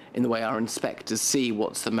data in the way our inspectors see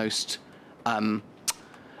what's the most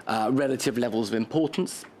relative levels of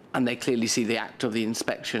importance, and they clearly see the act of the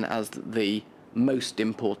inspection as the most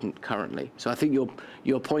important currently. So I think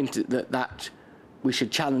your point that we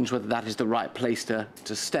should challenge whether that is the right place to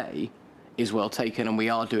stay is well taken, and we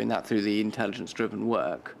are doing that through the intelligence-driven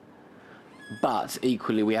work. But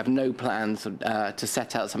equally, we have no plans to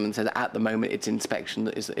set out something that says at the moment it's inspection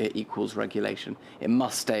that it equals regulation. It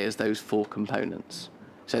must stay as those 4 components.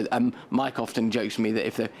 So Mike often jokes to me that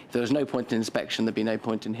if there was no point in inspection, there'd be no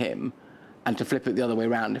point in him. And to flip it the other way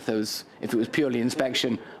around, if it was purely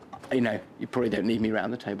inspection, you probably don't need me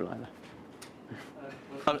around the table either.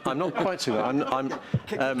 I'm not quite so.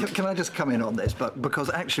 Can I just come in on this? But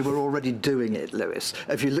because actually we're already doing it, Lewis.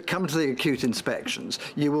 If you come to the acute inspections,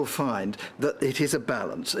 you will find that it is a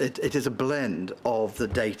balance. It is a blend of the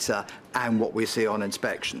data and what we see on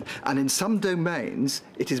inspection. And in some domains,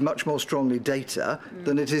 it is much more strongly data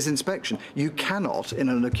than it is inspection. You cannot, in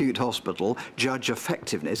an acute hospital, judge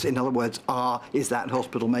effectiveness. In other words, is that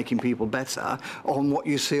hospital making people better on what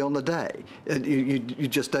you see on the day? You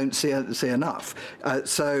just don't see enough.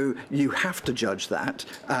 So you have to judge that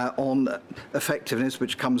on effectiveness,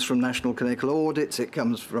 which comes from national clinical audits, it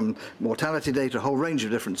comes from mortality data, a whole range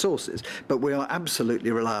of different sources. But we are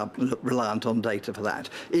absolutely reliant on data for that.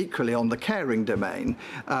 Equally, on the caring domain,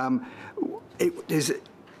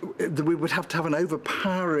 we would have to have an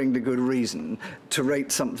overpoweringly good reason to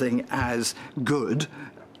rate something as good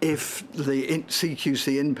if the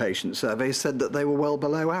CQC inpatient survey said that they were well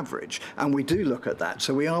below average. And we do look at that.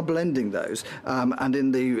 So we are blending those. And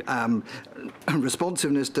in the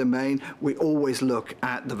responsiveness domain, we always look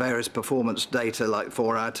at the various performance data like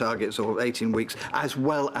 4-hour targets or 18 weeks, as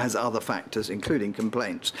well as other factors, including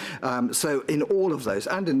complaints. So in all of those,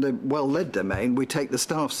 and in the well-led domain, we take the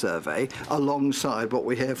staff survey alongside what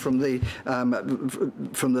we hear from the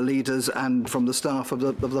leaders and from the staff of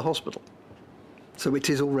the hospital. So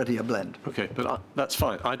it is already a blend. Okay, but that's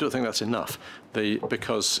fine. I don't think that's enough.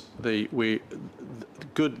 Because the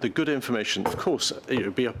good information, of course, it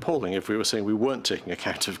would be appalling if we were saying we weren't taking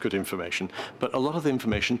account of good information. But a lot of the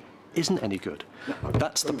information isn't any good.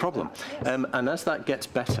 That's the problem. And as that gets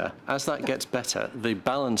better, the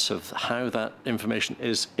balance of how that information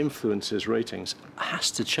influences ratings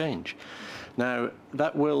has to change. Now,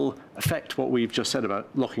 that will affect what we've just said about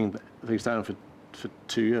locking things down for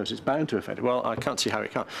 2 years. It's bound to affect it. Well, I can't see how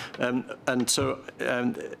it can't. And so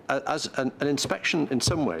as an inspection, in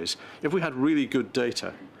some ways, if we had really good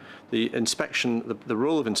data, the inspection, the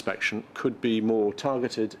role of inspection could be more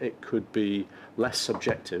targeted, it could be less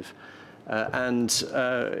subjective, and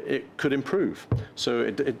it could improve.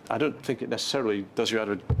 So I don't think it necessarily does you out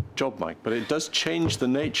of a job, Mike, but it does change the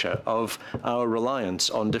nature of our reliance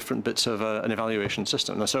on different bits of an evaluation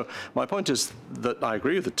system. Now, so my point is that I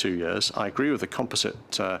agree with the 2 years, I agree with the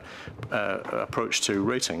composite approach to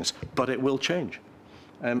ratings, but it will change.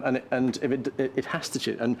 And if it has to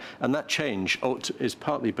change, and that change is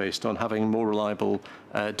partly based on having more reliable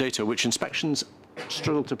data, which inspections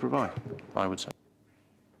struggle to provide, I would say.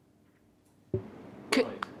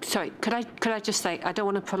 Could I just say, I don't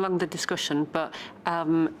want to prolong the discussion, but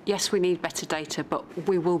yes, we need better data, but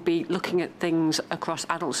we will be looking at things across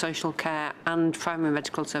adult social care and primary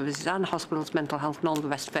medical services and hospitals, mental health and all the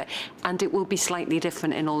rest of it, and it will be slightly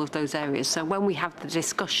different in all of those areas. So when we have the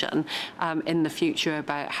discussion in the future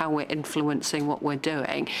about how we're influencing what we're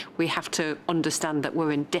doing, we have to understand that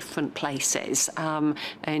we're in different places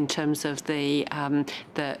in terms of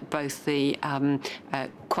both the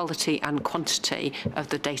quality and quantity of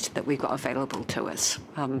the data that we've got available to us.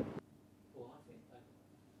 I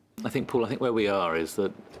think, Paul, where we are is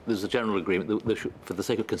that there's a general agreement that for the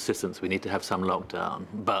sake of consistency, we need to have some lockdown,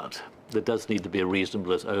 but there does need to be a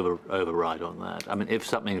reasonableness override on that. I mean, if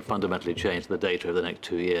something fundamentally changed the data over the next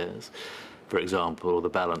 2 years, for example, or the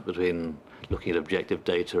balance between looking at objective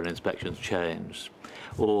data and inspections changed,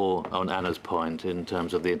 or on Anna's point in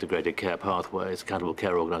terms of the integrated care pathways, accountable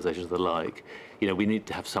care organisations and the like, you know, we need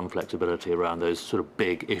to have some flexibility around those sort of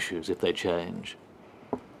big issues if they change.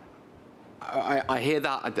 I hear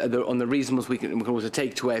that on the reasonableness we can also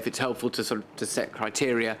take to where if it's helpful to sort of to set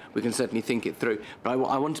criteria, we can certainly think it through. But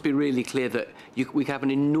I want to be really clear that we can have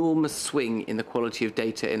an enormous swing in the quality of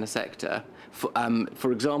data in a sector.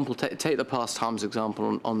 For example, take the past harms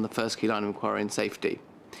example on the first key line of inquiry and safety.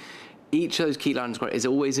 Each of those key lines of inquiry is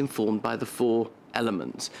always informed by the 4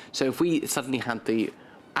 elements. So if we suddenly had the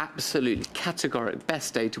absolutely categoric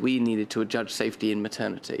best data we needed to judge safety in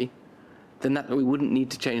maternity, then that we wouldn't need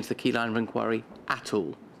to change the key line of inquiry at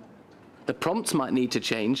all. The prompts might need to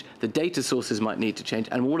change, the data sources might need to change,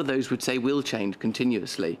 and all of those would say will change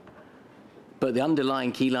continuously. But the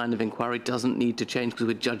underlying key line of inquiry doesn't need to change because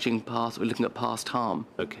we're looking at past harm.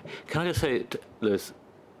 Okay. Can I just say, Lewis,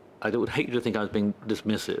 I would hate you to think I was being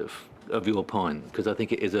dismissive of your point, because I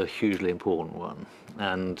think it is a hugely important one.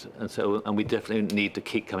 And we definitely need to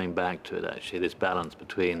keep coming back to it, actually, this balance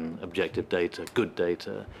between objective data, good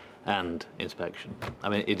data, and inspection. I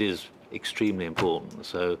mean, it is extremely important.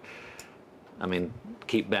 So, I mean,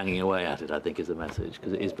 keep banging away at it, I think, is the message,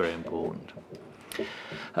 because it is very important.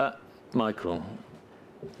 Michael.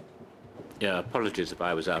 Yeah, apologies if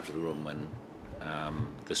I was out of the room when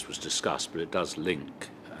this was discussed, but it does link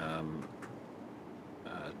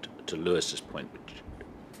to Lewis's point, which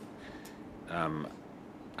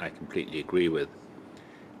I completely agree with.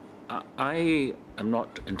 I am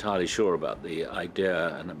not entirely sure about the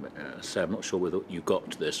idea, and I'm not sure whether you got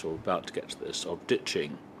to this or about to get to this, of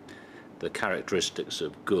ditching the characteristics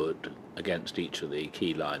of good against each of the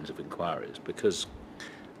key lines of inquiries, because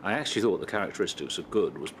I actually thought the characteristics of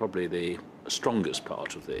good was probably the strongest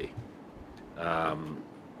part of the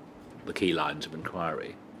key lines of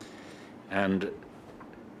inquiry. And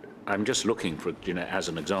I'm just looking for, as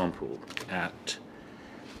an example, at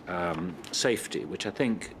safety, which I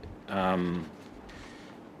think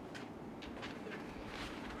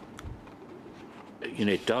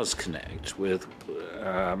it does connect with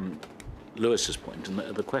Lewis's point, and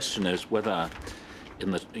the question is whether,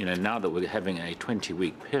 now that we're having a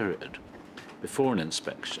 20-week period before an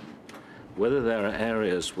inspection, whether there are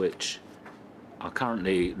areas which are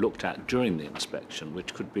currently looked at during the inspection,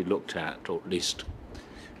 which could be looked at, or at least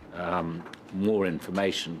more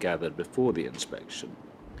information gathered before the inspection.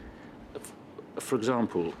 For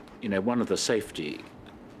example, one of the safety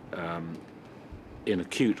in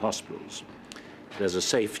acute hospitals, there's a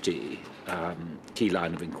safety key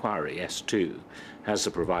line of inquiry, S2, has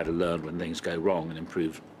the provider learned when things go wrong and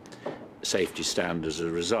improve safety standards as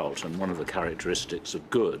a result. And one of the characteristics of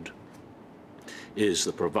good is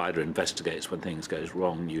the provider investigates when things go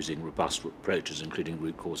wrong using robust approaches, including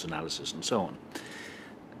root cause analysis and so on.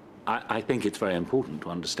 I think it's very important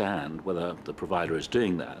to understand whether the provider is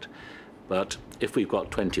doing that. But if we've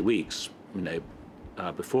got 20 weeks,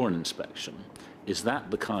 before an inspection, is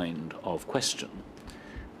that the kind of question?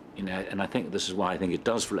 And I think this is why I think it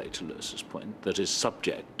does relate to Lewis's point, that is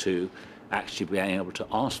subject to actually being able to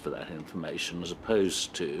ask for that information, as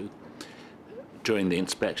opposed to, during the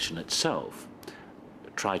inspection itself,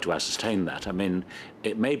 try to ascertain that. I mean,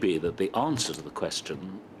 it may be that the answer to the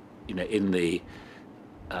question, in the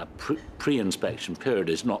pre-inspection period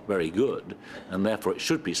is not very good, and therefore it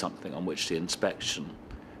should be something on which the inspection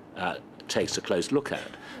takes a close look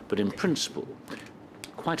at. But in principle,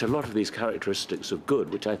 quite a lot of these characteristics of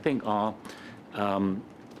good, which I think are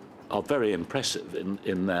very impressive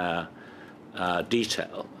in their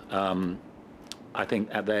detail, I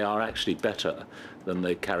think they are actually better than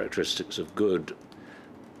the characteristics of good,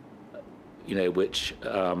 which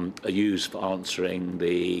are used for answering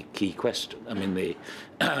the key question. I mean,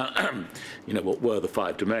 what were the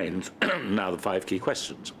 5 domains, now the 5 key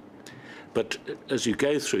questions. But as you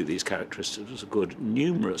go through these characteristics of good,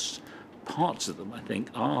 numerous parts of them, I think,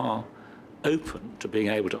 are open to being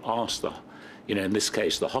able to ask in this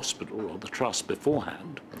case, the hospital or the trust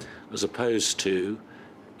beforehand, as opposed to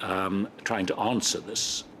trying to answer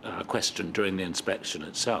this question during the inspection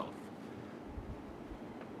itself.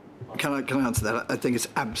 Can I answer that? I think it's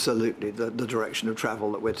absolutely the direction of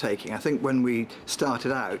travel that we're taking. I think when we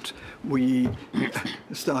started out, we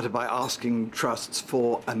started by asking trusts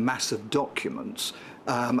for a mass of documents.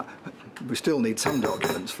 We still need some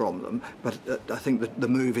documents from them, but I think that the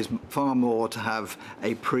move is far more to have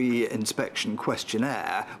a pre-inspection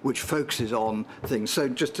questionnaire which focuses on things. So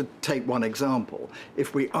just to take one example,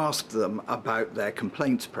 if we ask them about their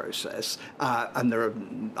complaints process, and there are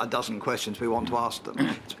a dozen questions we want to ask them,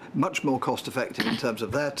 it's much more cost effective in terms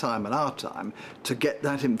of their time and our time to get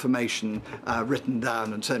that information written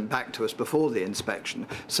down and sent back to us before the inspection,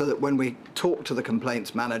 so that when we talk to the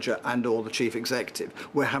complaints manager and or the chief executive,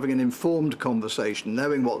 we're having an informed conversation,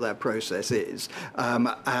 knowing what their process is,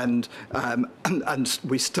 and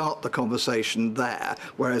we start the conversation there.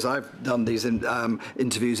 Whereas I've done these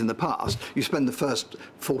interviews in the past, you spend the first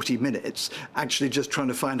 40 minutes actually just trying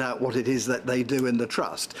to find out what it is that they do in the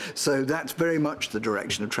trust. So that's very much the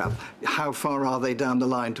direction of travel. How far are they down the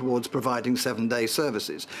line towards providing 7-day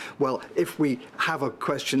services? Well, if we have a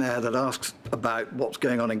questionnaire that asks about what's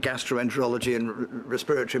going on in gastroenterology and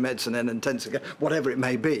respiratory medicine and intensive care, whatever it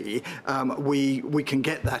may be, we can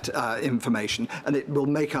get that information, and it will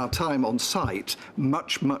make our time on site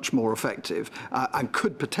much, much more effective, and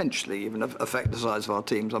could potentially even affect the size of our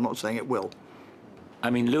teams. I'm not saying it will. I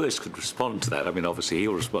mean, Lewis could respond to that. I mean, obviously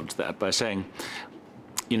he'll respond to that by saying,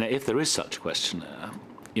 if there is such a questionnaire,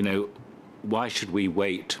 why should we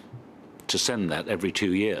wait to send that every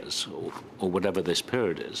 2 years or whatever this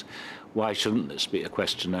period is? Why shouldn't this be a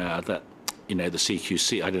questionnaire that the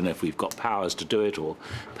CQC, I don't know if we've got powers to do it or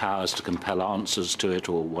powers to compel answers to it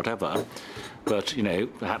or whatever, but,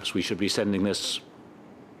 perhaps we should be sending this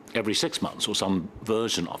every 6 months or some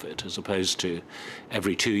version of it, as opposed to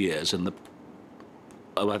every 2 years. And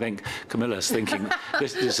I think Camilla's thinking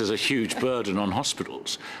this is a huge burden on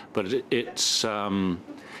hospitals, but it's,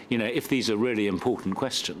 if these are really important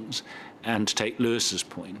questions, and to take Lewis's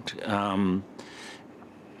point,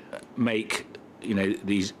 make,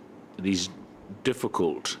 these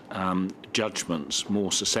difficult judgments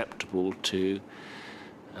more susceptible to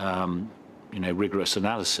rigorous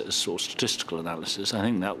analysis or statistical analysis, I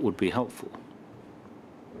think that would be helpful.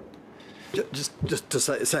 Just to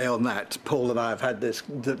say on that, Paul and I have had this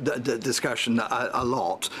discussion a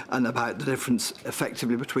lot, and about the difference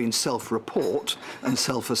effectively between self-report and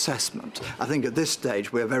self-assessment. I think at this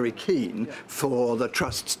stage we're very keen for the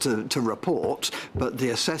trusts to report, but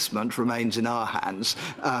the assessment remains in our hands,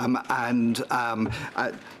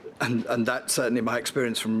 and that's certainly my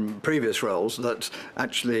experience from previous roles, that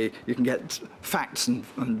actually you can get facts and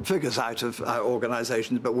figures out of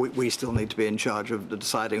organisations, but we still need to be in charge of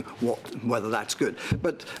deciding whether that's good.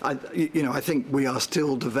 But I think we are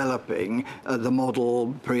still developing the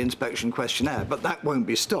model pre-inspection questionnaire, but that won't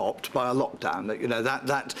be stopped by a lockdown.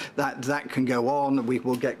 That can go on. We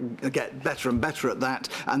will get better and better at that,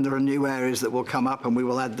 and there are new areas that will come up, and we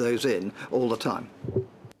will add those in all the time.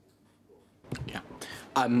 Yeah.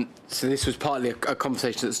 So this was partly a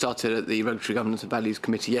conversation that started at the Regulatory Governance and Values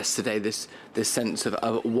Committee yesterday, this sense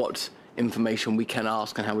of what information we can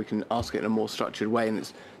ask and how we can ask it in a more structured way, and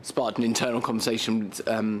it's sparked an internal conversation with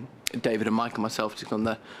David and Mike and myself, particularly on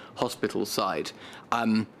the hospital side.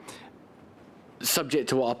 Subject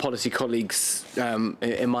to what our policy colleagues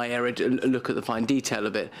in my area look at the fine detail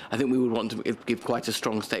of it, I think we would want to give quite a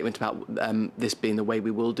strong statement about this being the way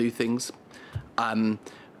we will do things. That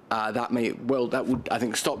would, I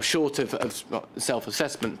think, stop short of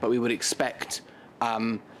self-assessment, but we would expect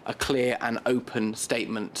a clear and open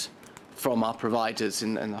statement from our providers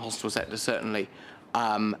in the hospital sector, certainly,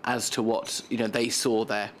 as to what they saw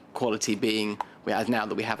their quality being. Now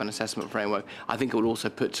that we have an assessment framework, I think it will also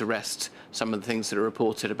put to rest some of the things that are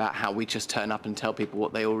reported about how we just turn up and tell people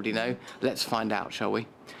what they already know. Let's find out, shall we?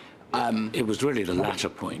 It was really the latter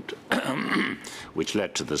point which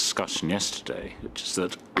led to the discussion yesterday, which is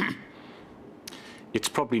that it's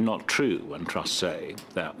probably not true when trusts say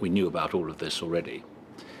that we knew about all of this already.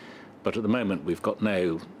 But at the moment, we've got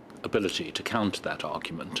no ability to counter that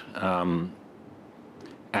argument.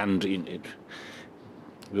 And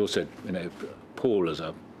we also, Paul as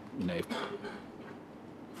a,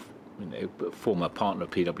 former partner of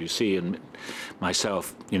PwC and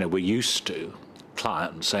myself, we're used to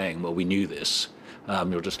clients saying, well, we knew this.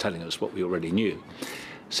 You're just telling us what we already knew.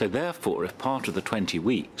 So therefore, if part of the 20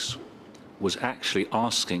 weeks was actually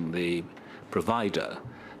asking the provider,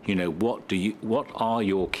 what are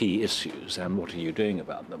your key issues and what are you doing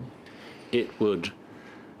about them, it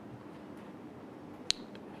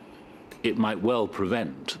might well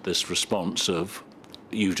prevent this response of,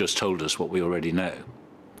 you've just told us what we already know.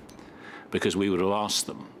 Because we would have asked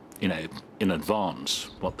them, in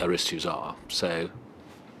advance what their issues are. So,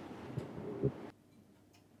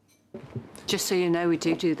 just so you know, we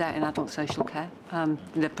do that in adult social care.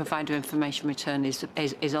 The provider information return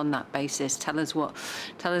is on that basis. Tell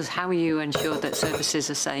us how you ensure that services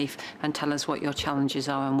are safe, and tell us what your challenges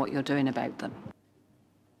are and what you're doing about them.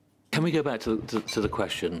 Can we go back to the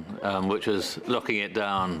question, which was locking it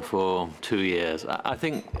down for 2 years? I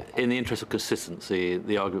think in the interest of consistency,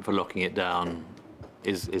 the argument for locking it down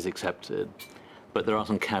is accepted, but there are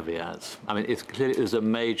some caveats. I mean, it's clearly there's a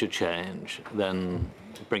major change, then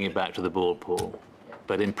bring it back to the board, Paul.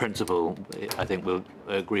 But in principle, I think we'll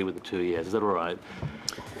agree with the 2 years. Is that all right?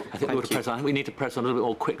 I think we need to press on a little bit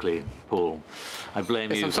more quickly, Paul. I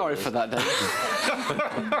blame you. I'm sorry for that, Dave.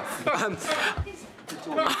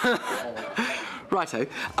 Righto.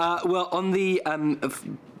 Well, on the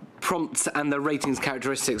prompts and the ratings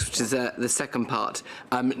characteristics, which is the second part,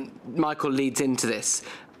 Michael leads into this.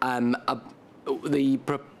 The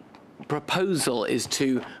proposal is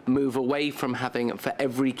to move away from having, for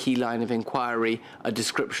every key line of inquiry, a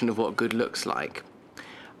description of what good looks like,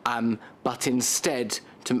 but instead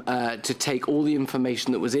to take all the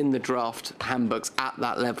information that was in the draft handbooks at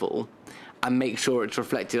that level and make sure it's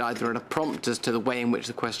reflected either in a prompt as to the way in which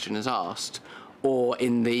the question is asked or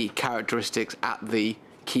in the characteristics at the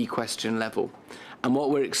key question level. And what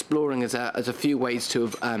we're exploring is a few ways to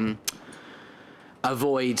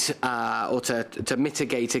avoid or to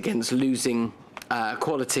mitigate against losing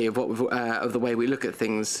quality of of the way we look at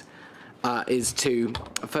things, is to,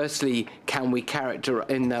 firstly, can we character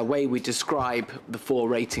in the way we describe the 4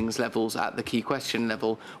 ratings levels at the key question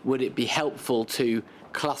level, would it be helpful to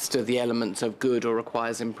cluster the elements of good or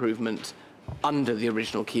requires improvement under the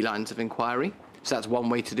original key lines of inquiry? So that's one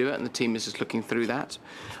way to do it, and the team is just looking through that.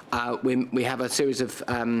 We have a series of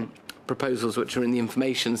proposals which are in the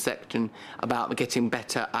information section about getting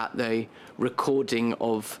better at the recording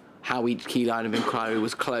of how each key line of inquiry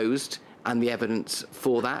was closed and the evidence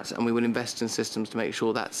for that, and we will invest in systems to make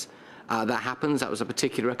sure that happens. That was a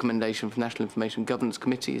particular recommendation from the National Information Governance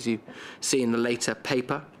Committee, as you see in the later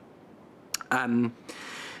paper.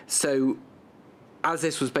 So, as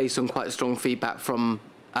this was based on quite strong feedback from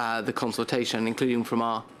the consultation, including from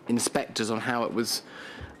our inspectors on how it was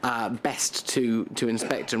best to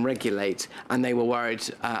inspect and regulate, and they were worried,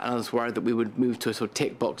 and others were worried that we would move to a sort of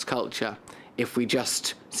tick box culture if we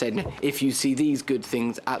just said, if you see these good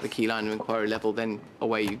things at the key line of inquiry level, then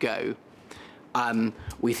away you go.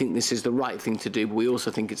 We think this is the right thing to do, but we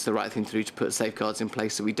also think it's the right thing to do to put safeguards in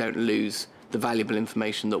place so we don't lose the valuable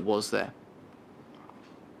information that was there.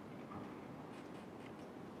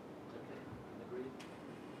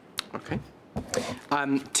 Okay.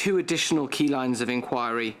 2 additional key lines of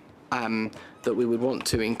inquiry that we would want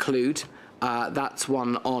to include. That's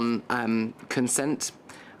one on consent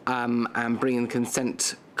and bringing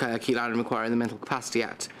consent key line of inquiry in the Mental Capacity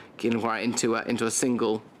Act inquiry into a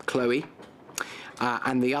single CLOE.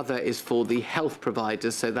 And the other is for the health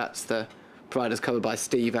providers, so that's the providers covered by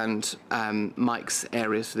Steve and Mike's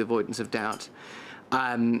areas for the avoidance of doubt,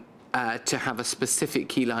 to have a specific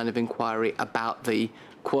key line of inquiry about the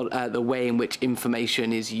way in which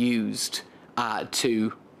information is used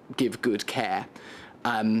to give good care.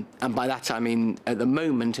 And by that I mean, at the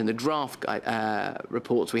moment in the draft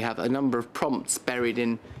reports, we have a number of prompts buried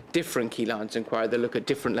in different key lines of inquiry that look at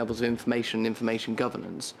different levels of information and information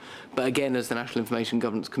governance. But again, as the National Information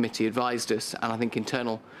Governance Committee advised us, and I think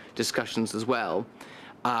internal discussions as well,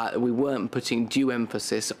 we weren't putting due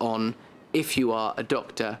emphasis on, if you are a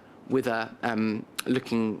doctor with a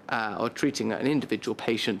looking or treating an individual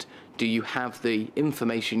patient, do you have the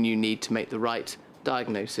information you need to make the right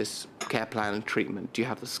diagnosis, care plan and treatment? Do you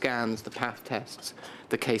have the scans, the path tests,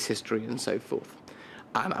 the case history and so forth?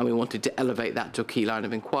 And we wanted to elevate that to a key line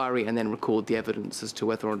of inquiry and then record the evidence as to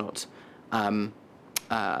whether or not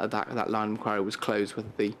that line of inquiry was closed, whether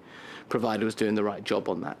the provider was doing the right job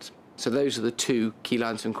on that. So those are the two key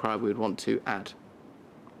lines of inquiry we would want to add.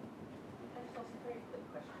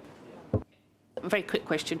 A very quick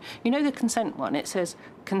question. You know the consent one, it says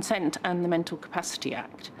consent and the Mental Capacity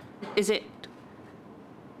Act. Is it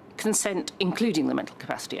consent including the Mental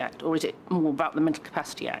Capacity Act, or is it more about the Mental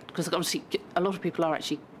Capacity Act? Because obviously a lot of people are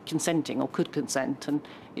actually consenting or could consent, and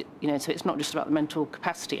so it's not just about the Mental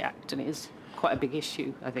Capacity Act, and it is quite a big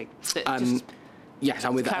issue, I think. So yes,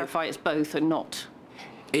 and with clarify it's both and not.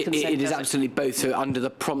 It is absolutely both. So under the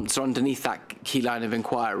prompts or underneath that key line of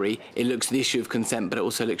inquiry, it looks at the issue of consent, but it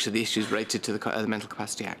also looks at the issues related to the Mental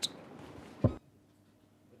Capacity Act.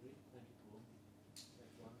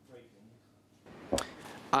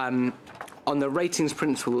 On the ratings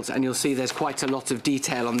principles, and you'll see there's quite a lot of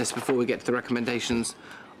detail on this before we get to the recommendations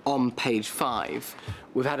on page 5.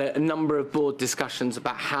 We've had a number of board discussions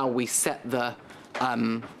about how we set the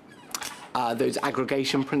those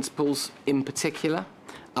aggregation principles in particular.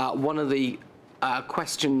 One of the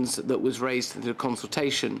questions that was raised in the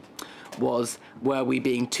consultation was, were we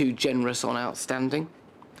being too generous on outstanding?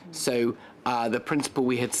 So the principle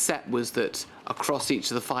we had set was that across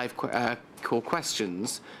each of the 5 core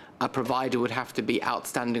questions, a provider would have to be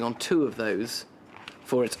outstanding on 2 of those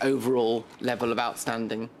for its overall level of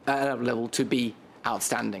outstanding, level to be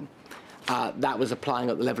outstanding. That was applying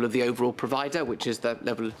at the level of the overall provider, which is the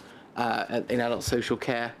level in adult social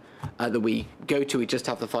care that we go to. We just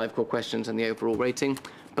have the 5 core questions and the overall rating.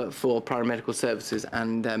 But for primary medical services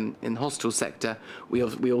and in the hospital sector, we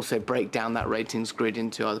also break down that ratings grid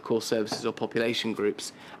into either core services or population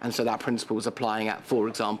groups. And so that principle was applying at, for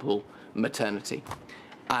example, maternity.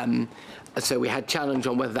 So we had challenge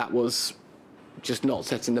on whether that was just not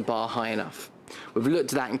setting the bar high enough. We've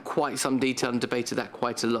looked at that in quite some detail and debated that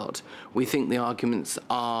quite a lot. We think the arguments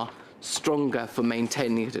are stronger for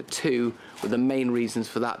maintaining it at 2, with the main reasons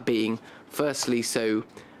for that being, firstly, so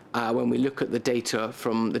when we look at the data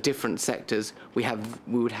from the different sectors, we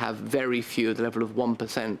would have very few at the level of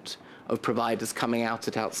 1% of providers coming out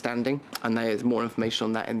at outstanding, and there's more information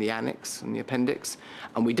on that in the annex and the appendix,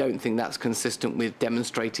 and we don't think that's consistent with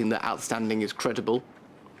demonstrating that outstanding is credible.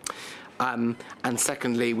 And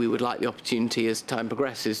secondly, we would like the opportunity as time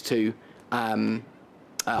progresses to,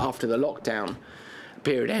 after the lockdown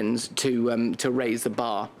period ends, to raise the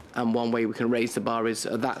bar. And one way we can raise the bar is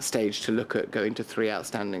at that stage to look at going to 3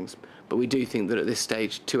 outstandings. But we do think that at this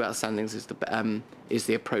stage, 2 outstandings is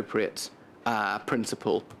the appropriate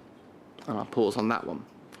principle. And I'll pause on that one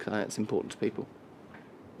because I know it's important to people.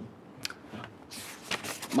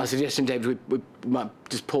 My suggestion, David, we might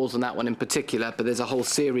just pause on that one in particular, but there's a whole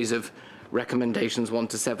series of recommendations 1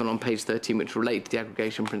 to 7 on page 13 which relate to the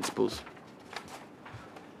aggregation principles.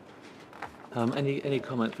 Any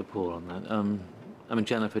comment for Paul on that? I mean,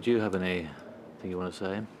 Jennifer, do you have anything you want to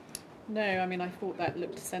say? No, I mean, I thought that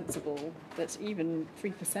looked sensible, but even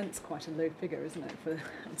 3% is quite a low figure, isn't it, for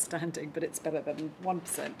outstanding, but it's better than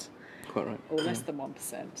 1%. Quite right. Or less than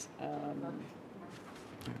 1%.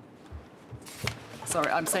 Sorry,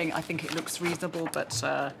 I'm saying I think it looks reasonable, but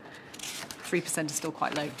 3% is still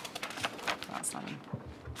quite low for outstanding.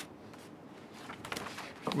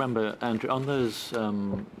 Remember, Andrew, on those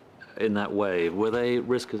in that wave, were they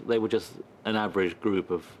they were just an average group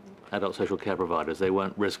of adult social care providers? They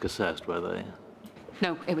weren't risk assessed, were they?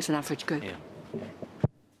 No, it was an average group. Yeah.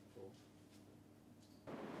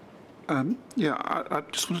 I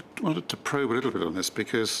just wanted to probe a little bit on this,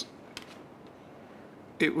 because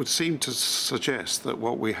it would seem to suggest that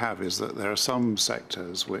what we have is that there are some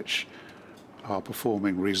sectors which are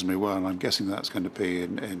performing reasonably well, and I'm guessing that's going to be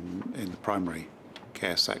in the primary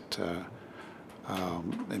care sector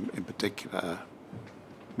in particular,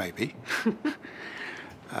 maybe.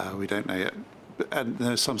 We don't know yet. And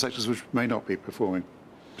there are some sectors which may not be performing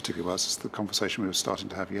particularly well. This is the conversation we were starting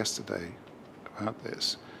to have yesterday about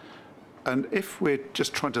this. And if we're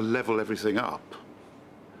just trying to level everything up,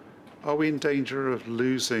 are we in danger of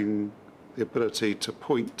losing the ability to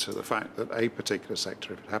point to the fact that a particular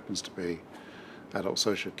sector, if it happens to be adult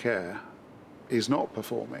social care, is not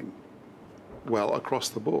performing well across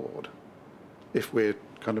the board, if we're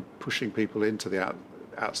kind of pushing people into the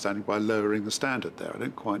outstanding by lowering the standard there? I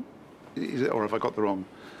don't quite, or have I got the wrong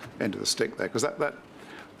end of the stick there? Because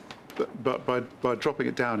but by dropping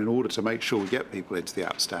it down in order to make sure we get people into the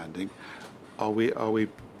outstanding, are we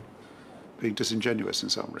being disingenuous in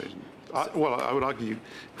some reason? I would argue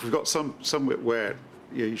if we've got somewhere where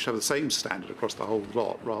you should have the same standard across the whole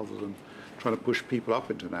lot, rather than trying to push people up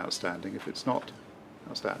into an outstanding if it's not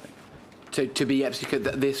outstanding. So to be absolutely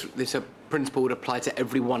clear, this principle would apply to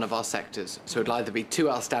every one of our sectors. So it'd either be 2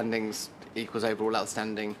 outstandings equals overall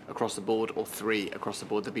outstanding across the board, or 3 across the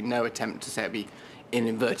board. There'd be no attempt to say it'd be in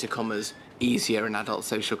inverted commas, easier in adult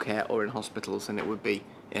social care or in hospitals than it would be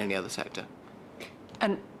in any other sector.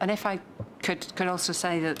 And if I could also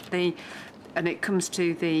say that and it comes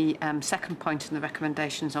to the second point in the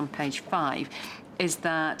recommendations on page 5, is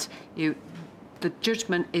that the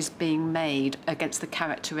judgment is being made against the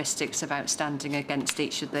characteristics of outstanding against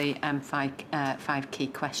each of the five key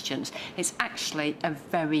questions. It's actually a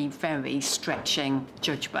very, very stretching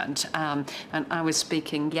judgment. And I was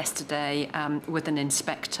speaking yesterday with an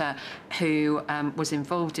inspector who was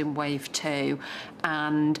involved in Wave 2,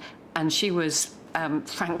 and she was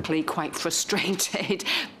frankly quite frustrated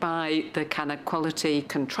by the kind of quality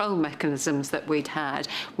control mechanisms that we'd had,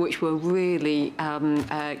 which were really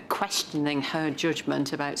questioning her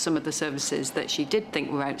judgment about some of the services that she did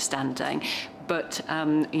think were outstanding. But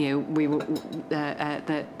we were,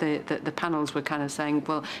 the panels were kind of saying,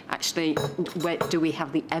 well, actually, where do we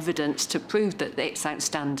have the evidence to prove that it's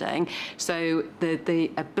outstanding? So the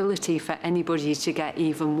ability for anybody to get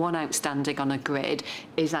even one outstanding on a grid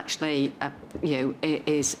is actually,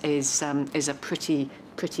 is a pretty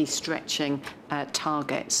stretching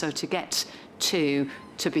target. So to get to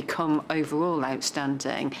become overall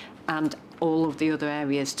outstanding and all of the other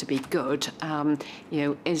areas to be good,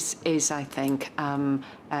 is I think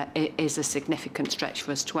is a significant stretch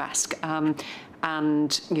for us to ask.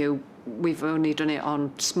 And we've only done it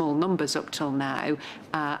on small numbers up till now,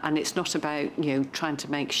 and it's not about trying to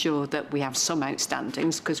make sure that we have some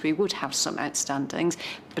outstandings, because we would have some outstandings,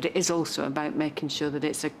 but it is also about making sure that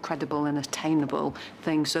it's a credible and attainable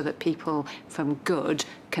thing, so that people from good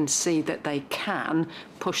can see that they can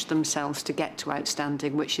push themselves to get to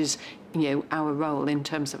outstanding, which is our role in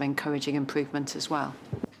terms of encouraging improvement as well.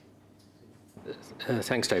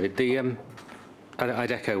 Thanks, David.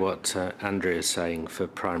 I'd echo what Andrea is saying for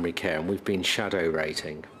primary care, and we've been shadow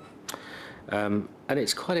rating. And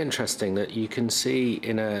it's quite interesting that you can see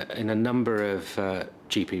in a number of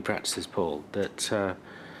GP practices, Paul, that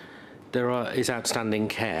there is outstanding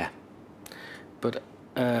care. But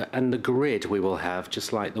and the grid we will have,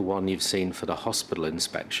 just like the one you've seen for the hospital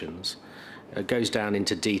inspections, goes down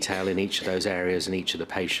into detail in each of those areas and each of the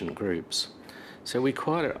patient groups. So we're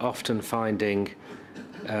quite often finding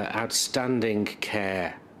outstanding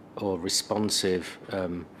care or responsive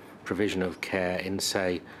provision of care in,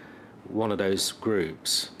 say, one of those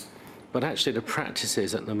groups. But actually the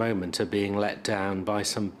practices at the moment are being let down by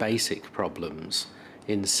some basic problems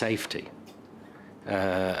in safety,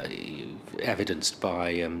 evidenced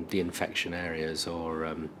by the infection areas,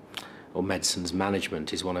 or medicines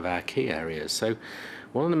management is one of our key areas. So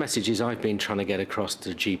one of the messages I've been trying to get across to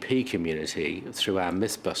the GP community through our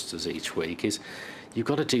Mythbusters each week is you've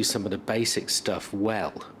got to do some of the basic stuff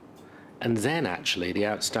well, and then actually the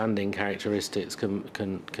outstanding characteristics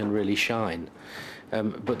can really shine.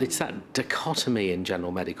 But it's that dichotomy in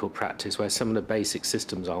general medical practice where some of the basic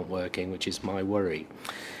systems aren't working, which is my worry.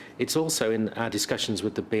 It's also in our discussions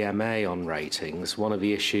with the BMA on ratings, one of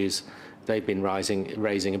the issues they've been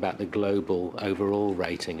raising about the global overall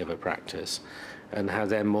rating of a practice, and how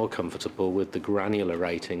they're more comfortable with the granular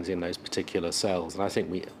ratings in those particular cells. And I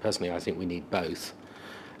think I think we need both.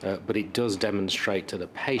 But it does demonstrate to the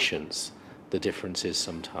patients the differences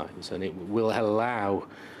sometimes, and it will allow,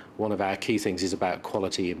 one of our key things is about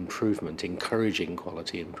quality improvement, encouraging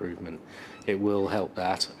quality improvement. It will help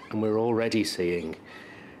that, and we're already seeing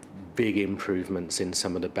big improvements in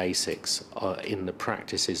some of the basics in the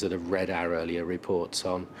practices that have read our earlier reports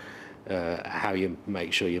on how you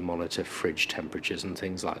make sure you monitor fridge temperatures and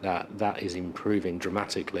things like that. That is improving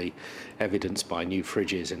dramatically, evidenced by new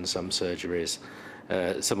fridges in some surgeries.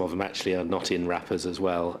 Some of them actually are not in wrappers as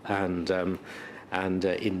well, and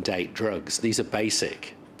in-date drugs. These are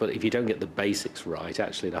basic, but if you don't get the basics right,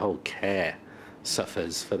 actually the whole care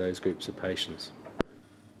suffers for those groups of patients.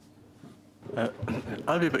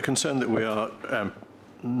 I'd be a bit concerned that we are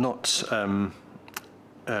not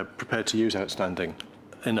prepared to use outstanding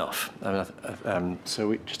enough. So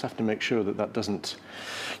we just have to make sure that that doesn't,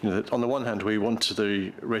 that on the one hand we want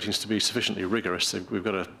the ratings to be sufficiently rigorous, so we've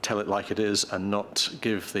got to tell it like it is and not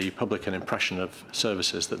give the public an impression of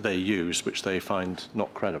services that they use which they find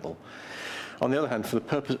not credible. On the other hand, for the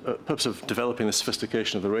purpose of developing the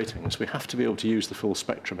sophistication of the ratings, we have to be able to use the full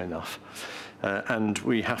spectrum enough, and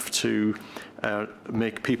we have to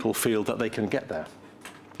make people feel that they can get there.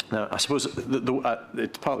 Now, I suppose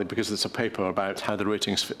it's partly because it's a paper about how the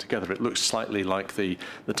ratings fit together. It looks slightly like the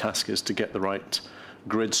task is to get the right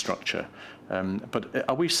grid structure. But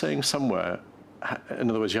are we saying somewhere,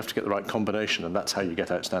 in other words, you have to get the right combination, and that's how you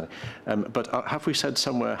get outstanding. But have we said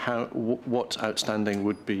somewhere what outstanding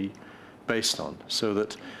would be based on, so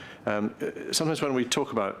that Sometimes when we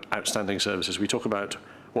talk about outstanding services, we talk about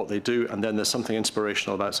what they do, and then there's something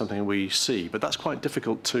inspirational about something we see. But that's quite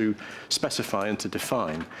difficult to specify and to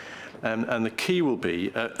define. And the key will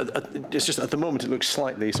be, it's just at the moment it looks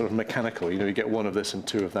slightly sort of mechanical. You know, you get one of this and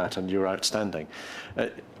two of that, and you're outstanding.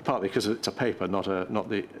 Partly because it's a paper, it's not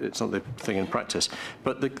the thing in practice.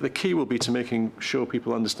 But the key will be to making sure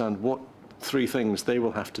people understand what 3 things they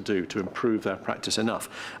will have to do to improve their practice enough.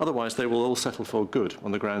 Otherwise, they will all settle for good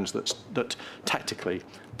on the grounds that tactically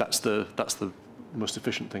that's the most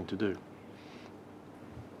efficient thing to do.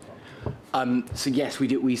 So yes, we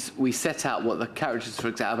do. We set out what the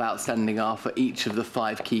characteristics of outstanding are for each of the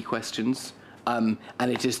 5 key questions, and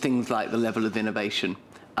it is things like the level of innovation,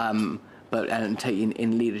 and taking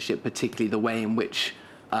in leadership, particularly the way in which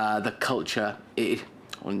the culture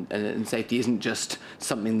and safety isn't just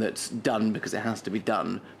something that's done because it has to be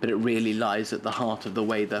done, but it really lies at the heart of the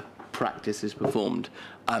way the practice is performed.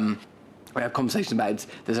 We have conversations about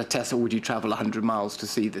there's a test, or would you travel 100 miles to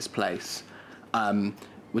see this place?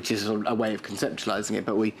 Which is a way of conceptualizing it,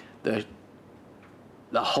 but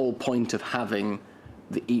the whole point of having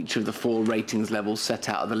each of the 4 ratings levels set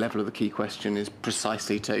out at the level of the key question is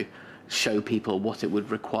precisely to show people what it would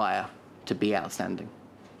require to be outstanding.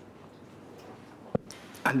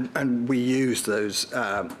 And we use those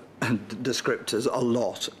descriptors a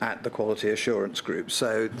lot at the quality assurance group,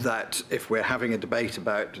 so that if we're having a debate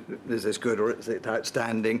about is this good or is it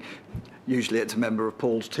outstanding, usually it's a member of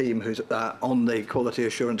Paul's team who's on the quality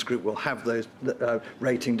assurance group will have those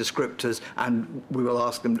rating descriptors, and we will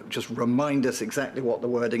ask them, just remind us exactly what the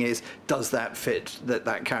wording is. Does that fit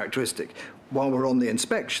that characteristic? While we're on the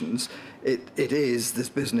inspections, it is this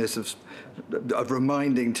business of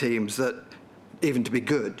reminding teams that even to be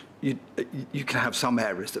good, you can have some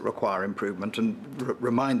areas that require improvement, and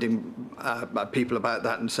reminding people about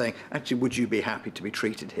that and saying, actually, would you be happy to be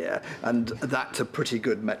treated here? And that's a pretty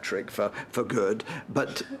good metric for good.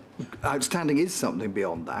 But outstanding is something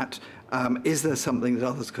beyond that. Is there something that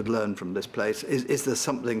others could learn from this place? Is there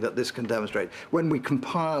something that this can demonstrate? When we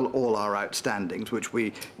compile all our outstandings, which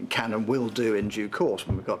we can and will do in due course,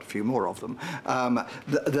 when we've got a few more of them,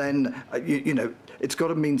 then, you know, it's got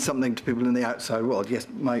to mean something to people in the outside world. Yes,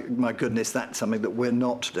 my goodness, that's something that we're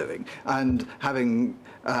not doing. And having...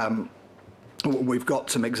 we've got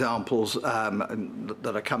some examples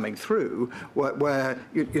that are coming through where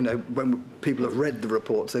you know, when people have read the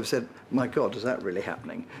reports, they've said, my God, is that really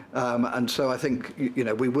happening? And so I think, you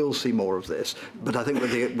know, we will see more of this. But I think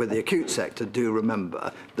with the acute sector, do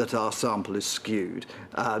remember that our sample is skewed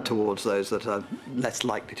towards those that are less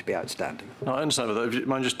likely to be outstanding. No, I understand that. If you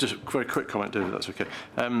mind just a very quick comment, David, that's okay.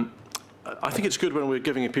 I think it's good when we're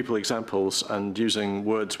giving people examples and using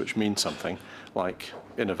words which mean something, like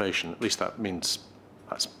innovation. At least that means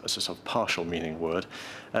that's a sort of partial meaning word.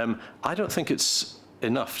 I don't think it's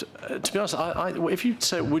enough. To be honest, if you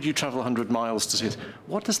say, would you travel 100 miles to see it,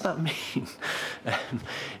 what does that mean?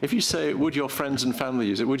 If you say, would your friends and family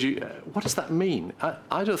use it, would you, what does that mean?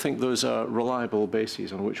 I don't think those are reliable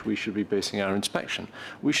bases on which we should be basing our inspection.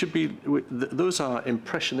 We should be, those are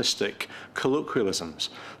impressionistic colloquialisms.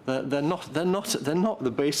 They're not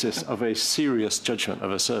the basis of a serious judgment of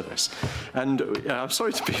a service. And I'm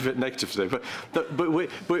sorry to be a bit negative today, but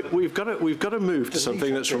we've got to move to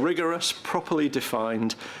something that's rigorous, properly defined,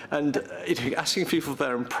 and asking people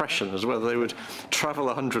their impressions, whether they would travel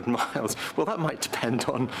 100 miles. Well, that might depend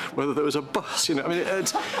on whether there was a bus. You know, I mean,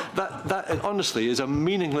 that honestly is a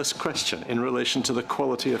meaningless question in relation to the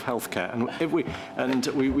quality of healthcare. And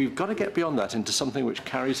we've got to get beyond that into something which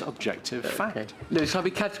carries objective fact. No, shall I be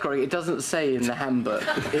categorical? It doesn't say in the handbook,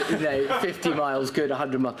 50 miles good,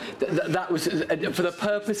 100 miles. That was for the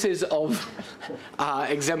purposes of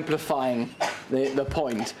exemplifying the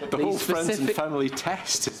point. The whole friends and family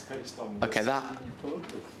test is based on this. Okay, that.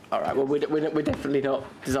 All right. Well, we're definitely not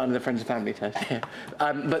designing the friends and family test here.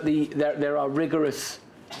 But there are rigorous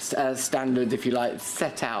standards, if you like,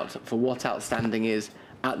 set out for what outstanding is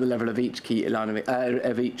at the level of each key line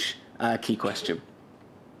of each key question.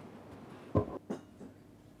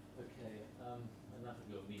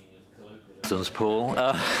 Paul.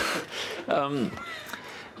 Do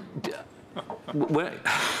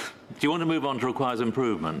you want to move on to requires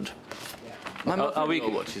improvement? My mother-in-law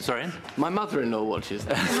watches. Sorry? My mother-in-law watches.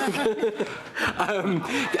 On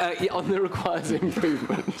the requires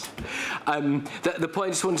improvement. The point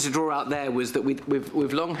I just wanted to draw out there was that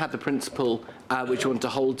we've long had the principle which we want to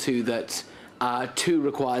hold to, that 2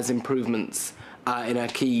 requires improvements in a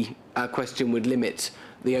key question would limit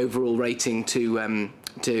the overall rating to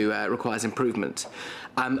requires improvement.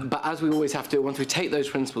 But as we always have to, once we take those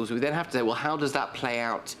principles, we then have to say, well, how does that play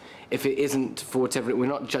out if it isn't for whatever, we're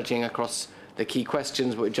not judging across the key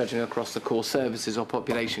questions, but we're judging across the core services or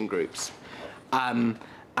population groups.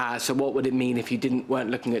 So what would it mean if you weren't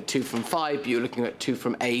looking at 2 from 5, but you're looking at 2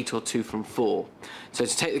 from 8 or 2 from 4? So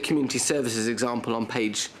to take the community services example on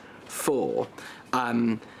page 4,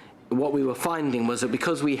 what we were finding was that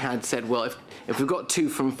because we had said, well, if we've got 2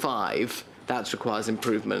 from 5, that requires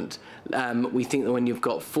improvement. We think that when you've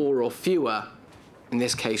got 4 or fewer, in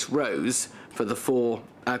this case rows, for the 4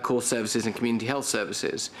 core services and community health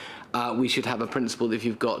services, we should have a principle that if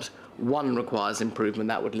you've got 1 requires improvement,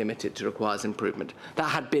 that would limit it to requires improvement. That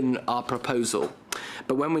had been our proposal.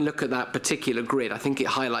 But when we look at that particular grid, I think it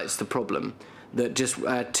highlights the problem that just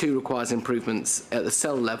 2 requires improvements at the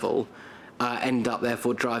cell level end up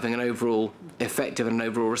therefore driving an overall effective and an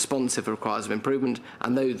overall responsive requires of improvement,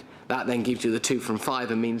 and though that then gives you the 2 from 5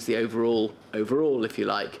 and means the overall, if you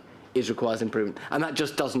like, is requires improvement. And that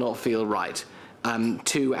just does not feel right.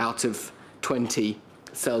 2 out of 20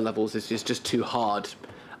 cell levels is just too hard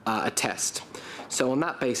a test. So on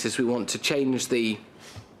that basis, we want to change the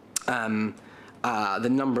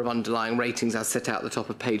number of underlying ratings as set out at the top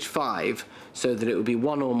of page 5, so that it would be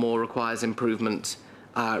 1 or more requires improvement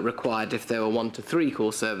required if there were 1 to 3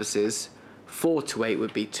 core services, 4 to 8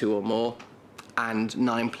 would be 2 or more, and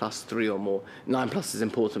 9 plus 3 or more. 9 plus is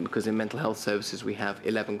important because in mental health services we have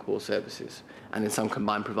 11 core services, and in some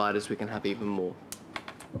combined providers we can have even more.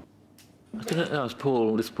 I was going to ask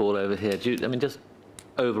Paul over here. Just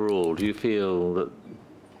overall, do you feel that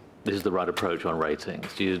this is the right approach on ratings?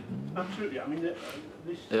 Absolutely.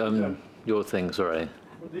 Your thing, sorry.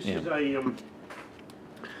 This is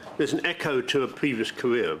there's an echo to a previous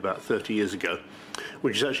career about 30 years ago,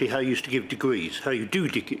 which is actually how you used to give degrees, how you do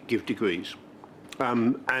give degrees.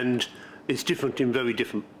 And it's different in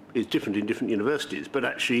different universities, but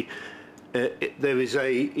actually there is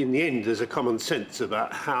in the end, there's a common sense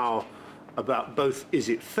about both, is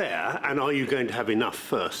it fair, and are you going to have enough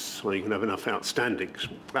firsts, or are you going to have enough outstandings?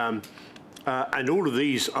 And all of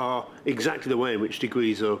these are exactly the way in which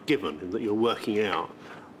degrees are given, in that you're working out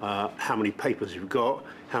how many papers you've got,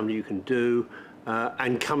 how many you can do,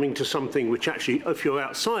 and coming to something which actually, if you're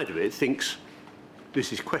outside of it, thinks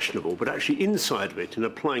this is questionable, but actually inside of it, and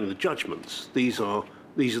applying the judgments, these are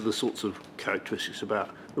the sorts of characteristics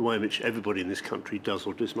about the way in which everybody in this country does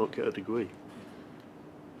or does not get a degree.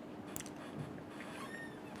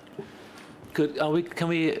 Good. Can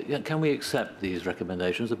we accept these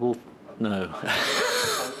recommendations? No.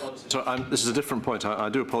 So this is a different point. I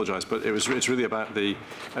do apologise, but it's really about the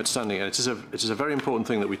outstanding. And it is a very important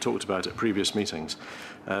thing that we talked about at previous meetings,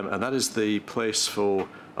 and that is the place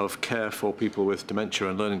of care for people with dementia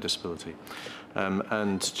and learning disability.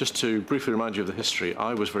 And just to briefly remind you of the history,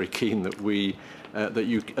 I was very keen that that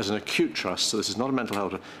you, as an acute trust, so this is not a mental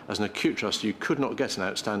health, as an acute trust, you could not get an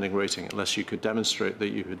outstanding rating unless you could demonstrate that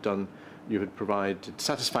you had provided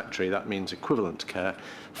satisfactory, that means equivalent care,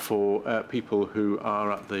 for people who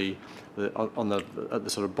are at the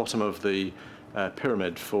sort of bottom of the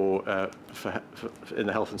pyramid in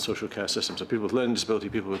the health and social care system. So people with learning disability,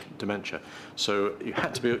 people with dementia. So you'd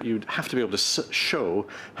have to be able to show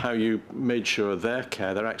how you made sure their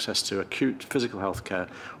access to acute physical health care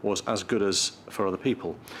was as good as for other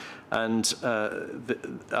people. And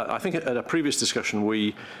I think at a previous discussion,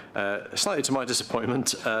 we, slightly to my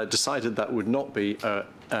disappointment, decided that would not be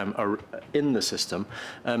in the system.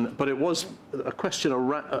 But it was a question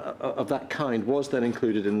of that kind was then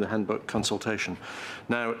included in the handbook consultation.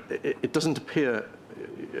 Now, it doesn't appear.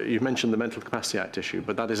 You mentioned the Mental Capacity Act issue,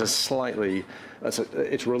 but that is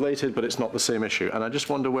it's related, but it's not the same issue. And I just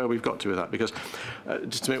wonder where we've got to with that, because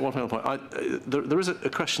just to make one final point, there is a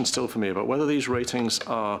question still for me about whether these ratings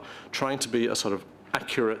are trying to be a sort of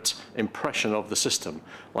accurate impression of the system,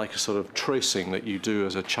 like a sort of tracing that you do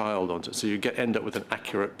as a child onto it, so you end up with an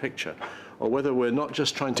accurate picture, or whether we're not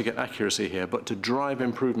just trying to get accuracy here, but to drive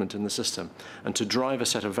improvement in the system and to drive a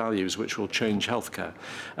set of values which will change healthcare.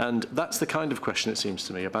 And that's the kind of question, it seems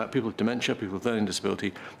to me, about people with dementia, people with learning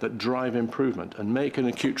disability, that drive improvement and make an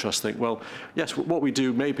acute trust think, well, yes, what we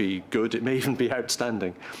do may be good, it may even be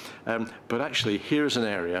outstanding, but actually here's an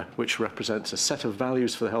area which represents a set of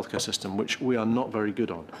values for the healthcare system which we are not very good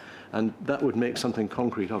on. And that would make something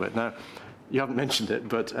concrete of it. Now, you haven't mentioned it,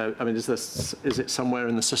 but is it somewhere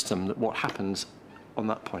in the system that what happens on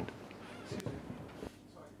that point?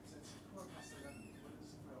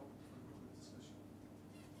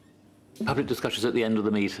 Public discussions at the end of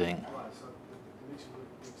the meeting.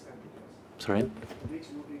 Sorry? The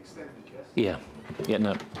meeting will be extended, yes? Yeah,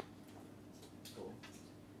 no.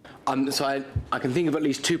 So I can think of at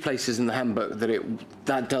least 2 places in the handbook that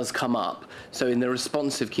that does come up. So in the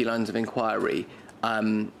responsive key lines of inquiry,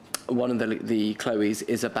 one of the Chloe's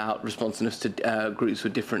is about responsiveness to groups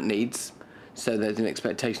with different needs. So there's an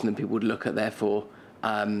expectation that people would look at, therefore,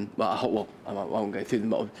 I won't go through them,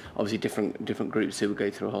 but obviously different groups who would go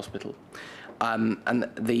through a hospital. And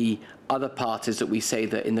the other part is that we say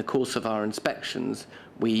that in the course of our inspections,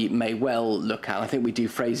 we may well look at, I think we do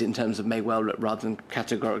phrase it in terms of may well rather than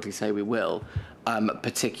categorically say we will,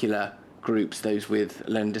 particular groups, those with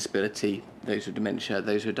learning disability, those with dementia,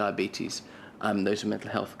 those with diabetes, those with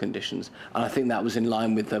mental health conditions. And I think that was in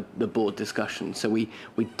line with the board discussion. So we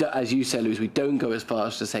as you say, Louise, we don't go as far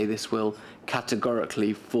as to say this will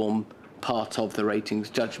categorically form part of the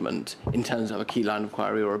ratings judgment in terms of a key line of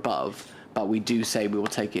inquiry or above, but we do say we will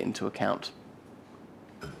take it into account.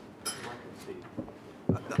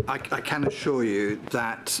 I can assure you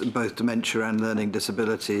that both dementia and learning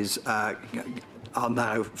disabilities are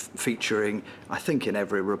now featuring, I think, in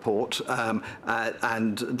every report,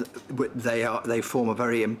 and they form a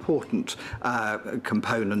very important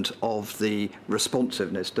component of the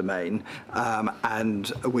responsiveness domain,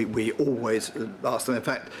 and we always ask them. In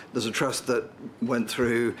fact, there's a trust that went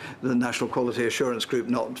through the National Quality Assurance Group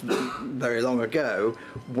not very long ago,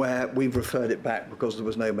 where we've referred it back because there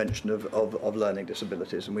was no mention of learning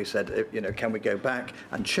disabilities, and we said, can we go back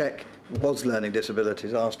and check, was learning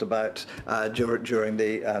disabilities asked about during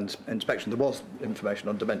the inspection? There was information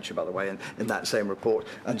on dementia, by the way, in that same report.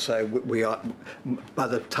 And so we are, by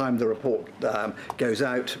the time the report goes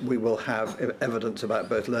out, we will have evidence about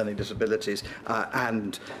both learning disabilities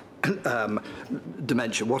and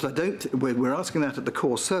dementia. What we're asking that at the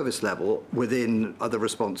core service level within the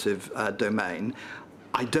responsive domain.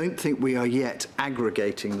 I don't think we are yet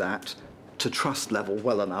aggregating that to trust level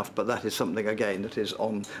well enough, but that is something, again, that is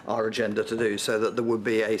on our agenda to do, so that there would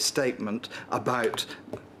be a statement about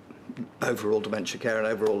overall dementia care and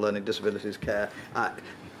overall learning disabilities care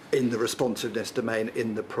in the responsiveness domain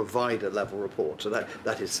in the provider level report. So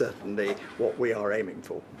that is certainly what we are aiming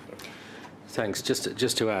for. Thanks.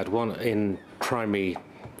 Just to add, one in primary,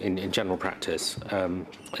 in general practice,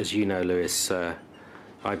 as you know, Lewis,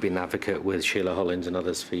 I've been an advocate with Sheila Hollins and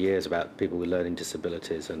others for years about people with learning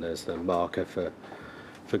disabilities, and as the marker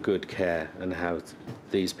for good care, and how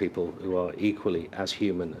these people who are equally as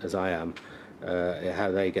human as I am,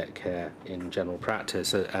 how they get care in general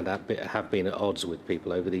practice, and have been at odds with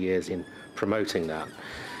people over the years in promoting that.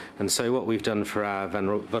 And so what we've done for our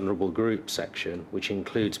vulnerable group section, which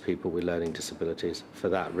includes people with learning disabilities for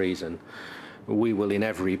that reason, we will in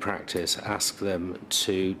every practice ask them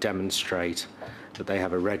to demonstrate that they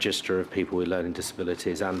have a register of people with learning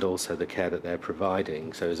disabilities and also the care that they're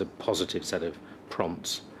providing. So there's a positive set of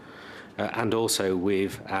prompts. And also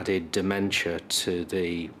we've added dementia to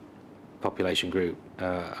the population group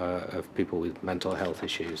of people with mental health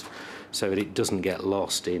issues, so that it doesn't get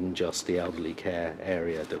lost in just the elderly care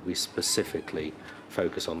area, that we specifically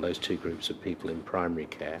focus on those two groups of people in primary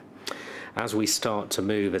care. As we start to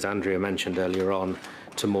move, as Andrea mentioned earlier on,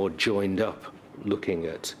 to more joined up looking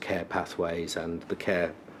at care pathways and the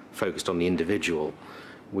care focused on the individual,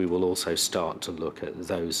 we will also start to look at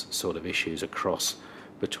those sort of issues across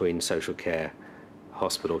between social care,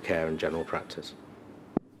 hospital care and general practice.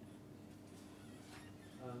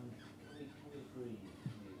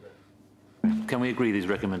 Can we agree these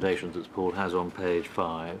recommendations that Paul has on page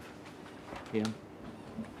 5? Yeah?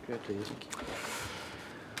 Good, please.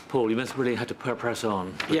 Paul, you must really have to press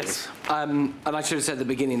on. Yes, and I should have said at the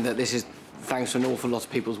beginning that this is thanks to an awful lot of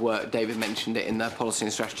people's work. David mentioned it in the policy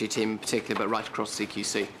and strategy team in particular, but right across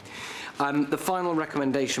CQC. The final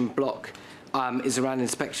recommendation block is around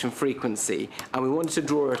inspection frequency, and we wanted to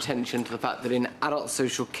draw attention to the fact that in adult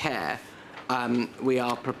social care, we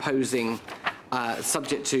are proposing,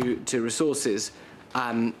 subject to resources,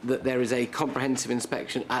 that there is a comprehensive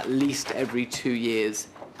inspection at least every 2 years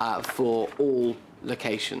for all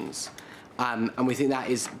locations. And we think that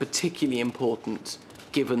is particularly important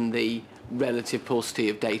given the relative paucity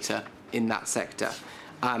of data in that sector.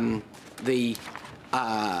 The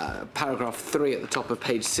paragraph 3 at the top of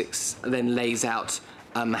page 6 then lays out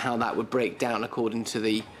how that would break down according to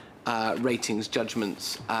the ratings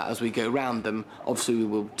judgments as we go round them. Obviously, we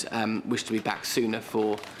would wish to be back sooner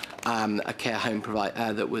for a care home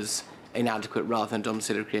provider that was inadequate rather than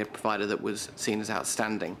domiciliary care provider that was seen as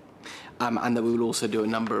outstanding. And that we will also do a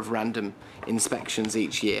number of random inspections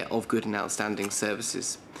each year of good and outstanding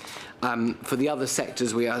services. For the other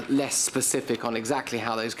sectors, we are less specific on exactly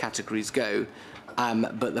how those categories go,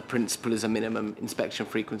 but the principle is a minimum inspection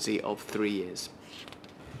frequency of 3 years.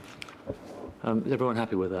 Is everyone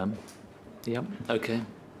happy with them? Yeah. Okay.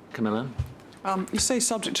 Camilla? You say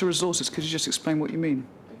subject to resources. Could you just explain what you mean?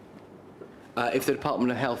 if the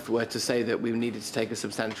Department of Health were to say that we needed to take a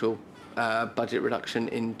substantial budget reduction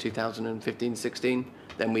in 2015-16,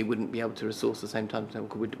 then we wouldn't be able to resource the same timetable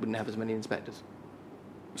because we wouldn't have as many inspectors.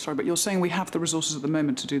 Sorry, but you're saying we have the resources at the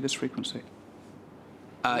moment to do this frequency?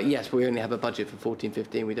 Yes, but we only have a budget for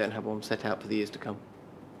 14-15. We don't have one set out for the years to come.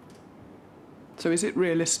 So is it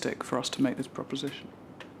realistic for us to make this proposition?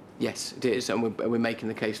 Yes, it is, and we're making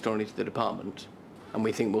the case strongly to the department, and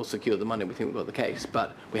we think we'll secure the money. We think we've got the case,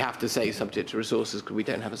 but we have to say subject to resources because we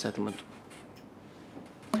don't have a settlement.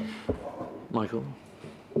 Michael?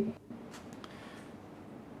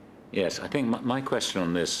 Yes, I think my question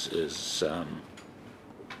on this is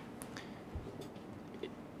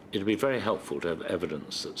it would be very helpful to have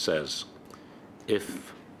evidence that says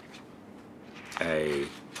if a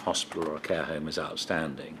hospital or a care home is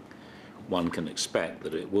outstanding, one can expect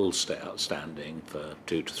that it will stay outstanding for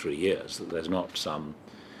 2 to 3 years, that there's not some,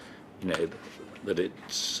 that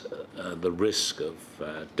it's the risk of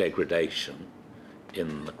degradation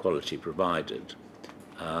in the quality provided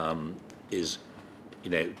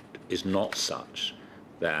is not such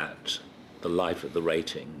that the life of the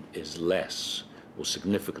rating is less or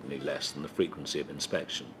significantly less than the frequency of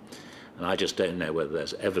inspection. And I just don't know whether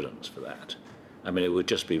there's evidence for that. I mean, it would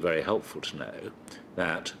just be very helpful to know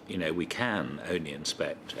that, we can only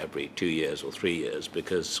inspect every 2 years or 3 years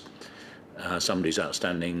because somebody's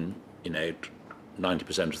outstanding,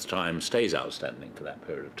 90% of the time stays outstanding for that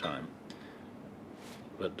period of time.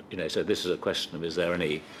 But, so this is a question of, is there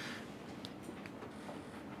any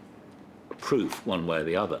proof one way or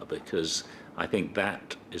the other? Because I think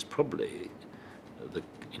that is probably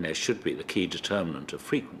should be the key determinant of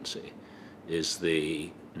frequency, is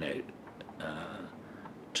the,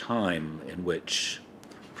 time in which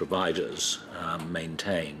providers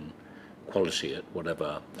maintain quality at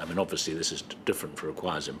whatever. I mean, obviously this is different for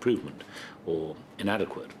requires improvement or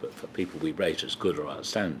inadequate, but for people we rate as good or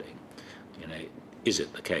outstanding, is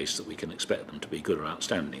it the case that we can expect them to be good or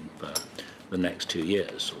outstanding for the next 2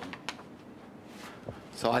 years?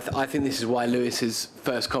 So I think this is why Lewis's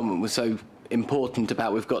first comment was so important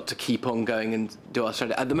about we've got to keep on going and do our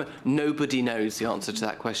strategy. At the moment, nobody knows the answer to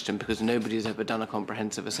that question because nobody has ever done a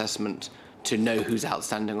comprehensive assessment to know who's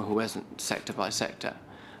outstanding or who isn't, sector by sector.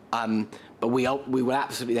 But we will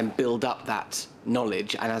absolutely then build up that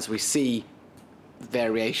knowledge, and as we see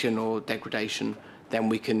variation or degradation, then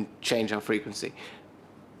we can change our frequency.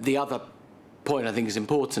 The other point I think is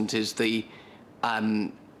important is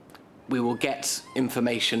we will get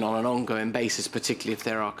information on an ongoing basis, particularly if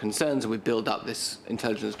there are concerns, and we build up this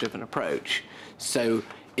intelligence-driven approach. So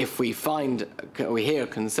if we hear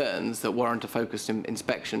concerns that warrant a focused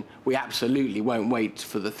inspection, we absolutely won't wait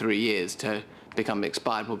for the 3 years to become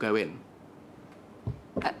expired. We'll go in.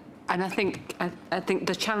 And I think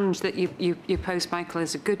the challenge that you posed, Michael,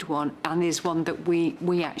 is a good one, and is one that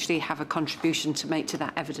we actually have a contribution to make to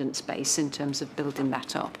that evidence base in terms of building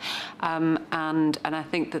that up. And I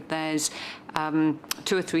think that there's 2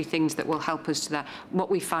 or 3 things that will help us to that. What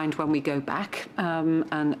we find when we go back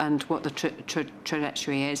and what the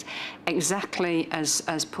trajectory is. Exactly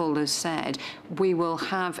as Paul has said, we will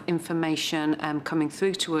have information coming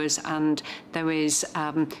through to us, and there is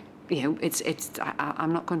I'm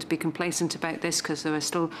not going to be complacent about this because there are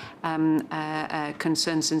still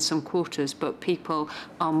concerns in some quarters, but people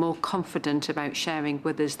are more confident about sharing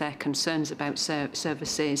with us their concerns about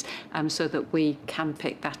services, so that we can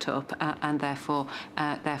pick that up and therefore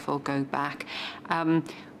go back.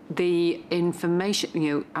 The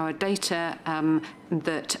information, our data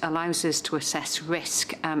that allows us to assess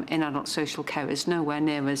risk in adult social care is nowhere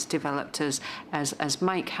near as developed as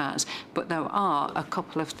Mike has, but there are a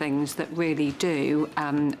couple of things that really do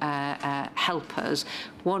help us.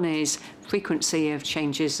 One is frequency of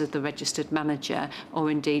changes of the registered manager,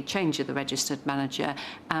 or indeed change of the registered manager,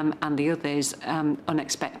 and the other is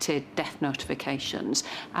unexpected death notifications.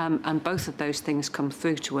 And both of those things come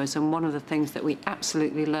through to us, and one of the things that we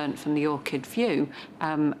absolutely learned from the Orchid View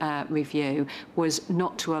review was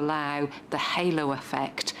not to allow the halo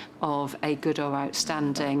effect of a good or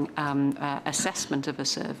outstanding assessment of a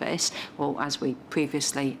service, or as we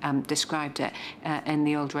previously described it in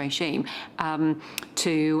the old regime,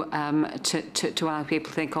 to allow people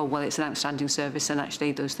to think, oh, well, it's an outstanding service and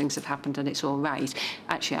actually those things have happened and it's all right.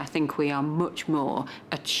 Actually, I think we are much more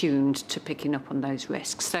attuned to picking up on those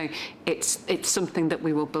risks. So it's something that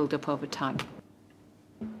we will build up over time.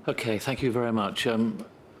 Okay, thank you very much.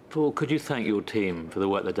 Paul, could you thank your team for the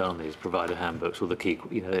work they've done on these provider handbooks? All the key,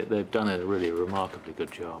 they've done a really remarkably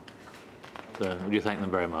good job. So would you thank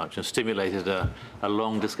them very much and stimulated a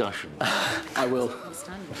long discussion? I will.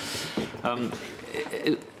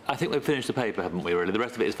 I think we've finished the paper, haven't we, really? The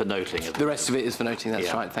rest of it is for noting. The rest of it is for noting,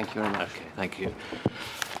 that's right. Thank you very much. Okay, thank you.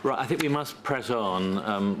 Right, I think we must press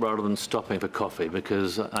on rather than stopping for coffee,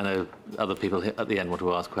 because I know other people at the end want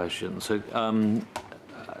to ask questions. So,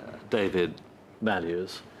 David,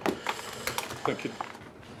 values. Thank you.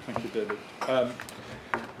 Thank you, David.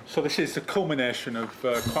 So this is the culmination of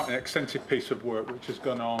quite an extensive piece of work which has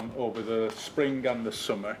gone on over the spring and the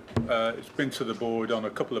summer. It's been to the board on a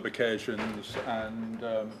couple of occasions, and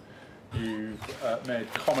you've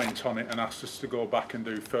made comment on it and asked us to go back and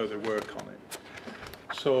do further work on it.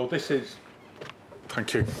 So this is,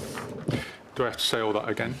 thank you. Do I have to say all that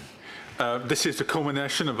again? This is the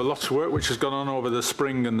culmination of a lot of work which has gone on over the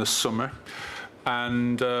spring and the summer.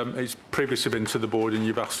 And it's previously been to the board, and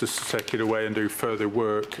you've asked us to take it away and do further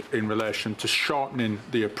work in relation to shortening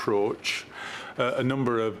the approach. A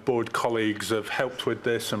number of board colleagues have helped with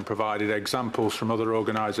this and provided examples from other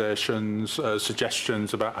organisations,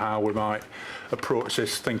 suggestions about how we might approach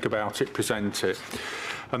this, think about it, present it.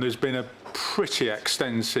 And there's been a pretty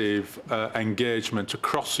extensive engagement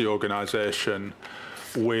across the organisation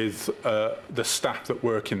with the staff that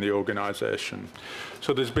work in the organisation.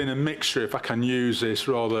 So there's been a mixture, if I can use this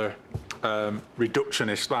rather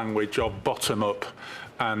reductionist language, of bottom-up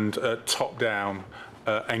and top-down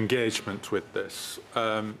engagement with this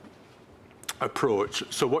approach.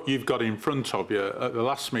 So what you've got in front of you, at the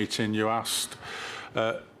last meeting you asked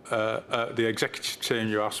the executive team,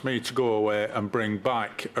 you asked me to go away and bring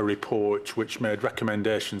back a report which made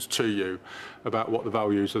recommendations to you about what the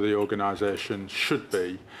values of the organisation should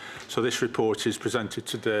be. So this report is presented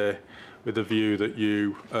today with the view that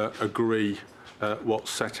you agree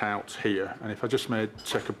what's set out here. And if I just may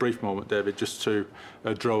take a brief moment, David, just to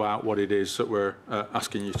draw out what it is that we're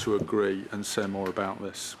asking you to agree and say more about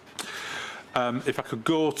this. If I could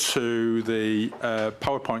go to the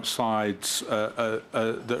PowerPoint slides that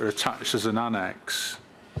are attached as an annex.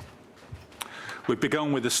 We've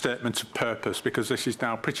begun with a statement of purpose, because this is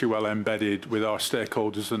now pretty well embedded with our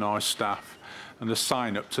stakeholders and our staff. And the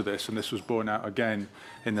sign up to this, and this was borne out again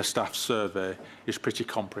in the staff survey, is pretty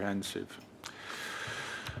comprehensive.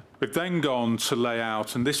 We've then gone to lay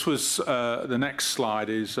out, and this was the next slide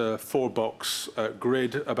is a 4-box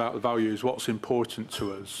grid about the values, what's important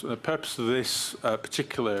to us. The purpose of this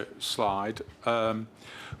particular slide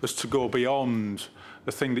was to go beyond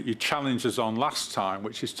the thing that you challenged us on last time,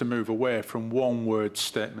 which is to move away from one-word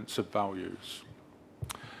statements of values.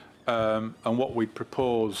 And what we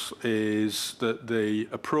propose is that the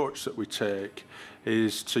approach that we take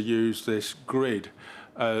is to use this grid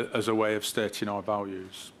as a way of stating our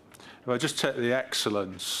values. If I just take the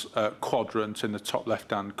excellence quadrant in the top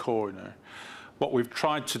left-hand corner, what we've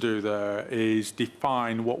tried to do there is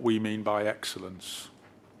define what we mean by excellence.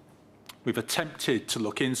 We've attempted to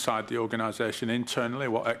look inside the organisation internally,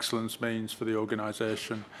 what excellence means for the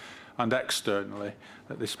organisation, and externally,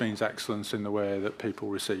 that this means excellence in the way that people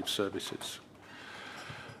receive services.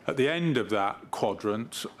 At the end of that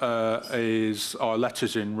quadrant is our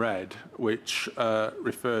letters in red, which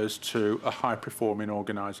refers to a high-performing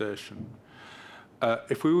organisation.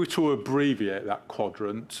 If we were to abbreviate that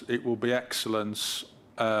quadrant, it will be excellence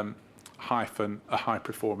hyphen a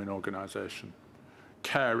high-performing organisation.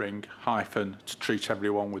 Caring hyphen to treat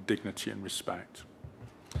everyone with dignity and respect.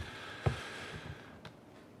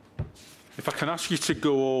 If I can ask you to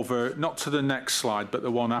go over, not to the next slide, but the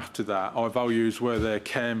one after that, our values, where they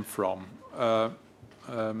came from. What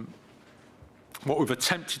we've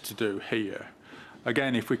attempted to do here,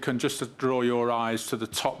 again, if we can just draw your eyes to the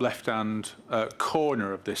top left-hand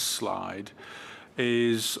corner of this slide,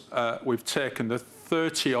 is we've taken the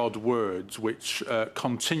 30-odd words which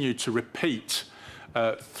continue to repeat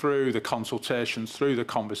through the consultations, through the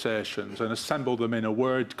conversations, and assemble them in a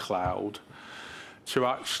word cloud to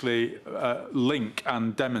actually link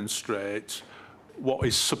and demonstrate what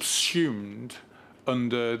is subsumed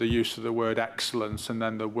under the use of the word excellence, and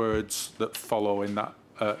then the words that follow in that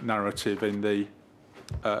narrative in the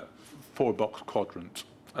 4-box quadrant,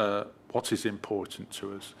 what is important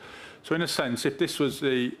to us. So in a sense, if this was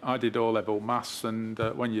I did O-level maths, and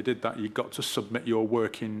when you did that, you got to submit your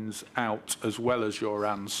workings out as well as your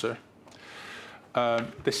answer.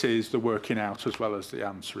 This is the working out as well as the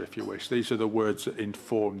answer, if you wish. These are the words that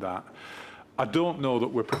inform that. I don't know that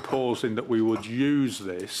we're proposing that we would use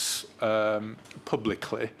this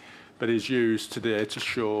publicly, but is used today to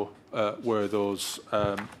show where those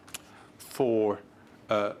four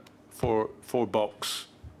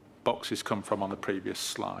boxes come from on the previous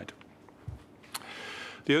slide.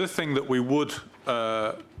 The other thing that we would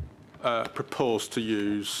propose to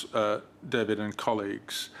use, David and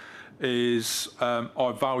colleagues, is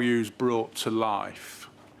our values brought to life.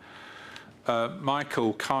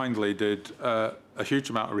 Michael kindly did a huge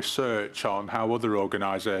amount of research on how other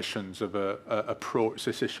organisations have approached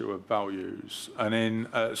this issue of values. And in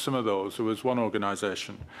some of those, there was one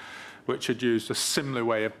organisation which had used a similar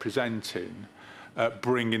way of presenting,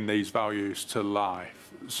 bringing these values to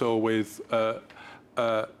life. So with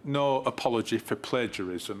no apology for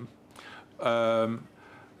plagiarism,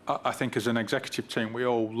 I think as an executive team, we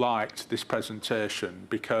all liked this presentation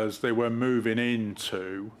because they were moving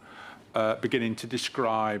into beginning to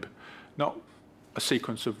describe not a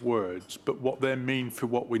sequence of words, but what they mean for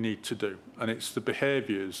what we need to do. And it's the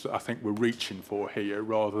behaviours that I think we're reaching for here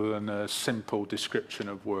rather than a simple description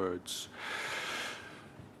of words.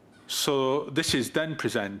 So this is then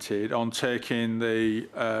presented on taking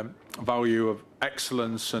the value of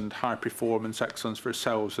excellence and high performance excellence for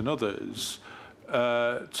ourselves and others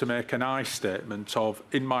to make an I statement of,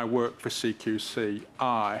 in my work for CQC,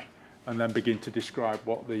 I, and then begin to describe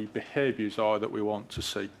what the behaviours are that we want to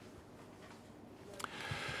see.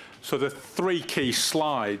 So the three key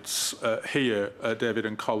slides here, David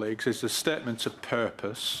and colleagues, is the statement of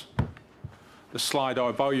purpose, the slide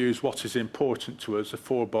our values, what is important to us, a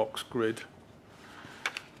 4-box grid,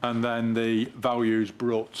 and then the values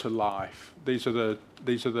brought to life. These are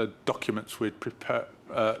the documents we'd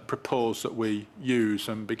propose that we use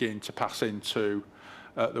and begin to pass into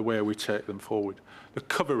the way we take them forward. The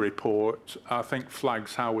cover report, I think,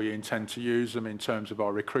 flags how we intend to use them in terms of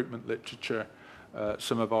our recruitment literature,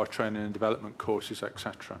 some of our training and development courses,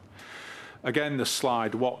 etc. Again, the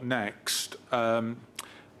slide, what next?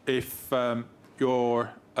 If you're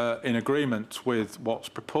in agreement with what's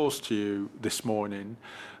proposed to you this morning,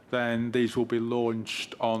 then these will be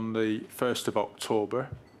launched on the 1st of October.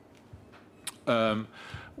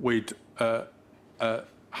 We'd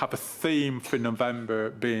have a theme for November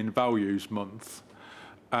being Values Month,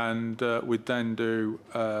 and we'd then do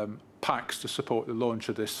packs to support the launch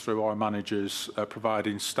of this through our managers,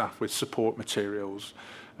 providing staff with support materials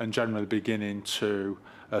and generally beginning to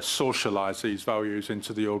socialise these values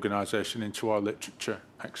into the organisation, into our literature,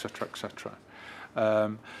 etc., etc.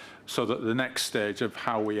 So that the next stage of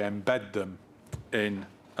how we embed them in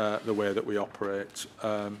the way that we operate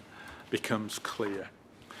becomes clear.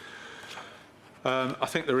 I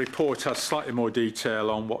think the report has slightly more detail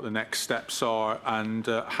on what the next steps are and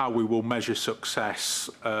how we will measure success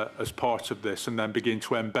as part of this, and then begin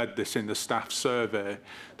to embed this in the staff survey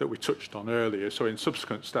that we touched on earlier. So in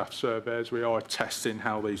subsequent staff surveys, we are testing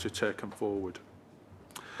how these are taken forward.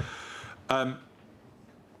 I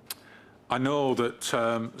know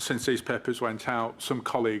that since these papers went out, some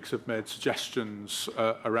colleagues have made suggestions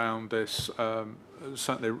around this.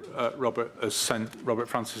 Certainly, Robert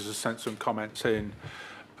Francis has sent some comments in,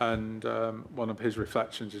 and one of his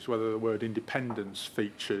reflections is whether the word independence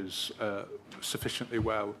features sufficiently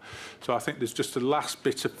well. So I think there's just a last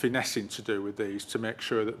bit of finessing to do with these to make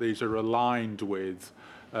sure that these are aligned with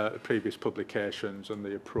the previous publications and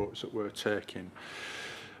the approach that we're taking.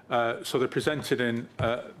 So they're presented in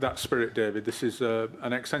that spirit, David. This is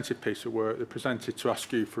an extensive piece of work. They're presented to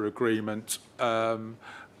ask you for agreement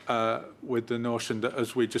with the notion that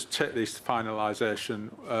as we just take these to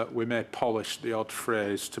finalisation, we may polish the odd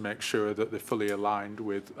phrase to make sure that they're fully aligned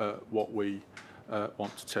with what we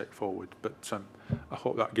want to take forward. But I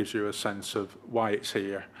hope that gives you a sense of why it's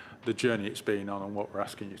here, the journey it's been on, and what we're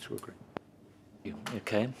asking you to agree.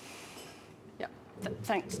 Okay.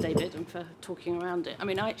 Thanks, David, and for talking around it. I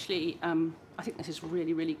mean, I think this is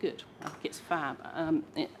really, really good. I think it's fab.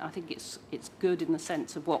 I think it's good in the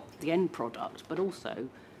sense of what the end product, but also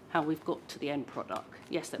how we've got to the end product.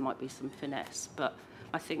 Yes, there might be some finesse, but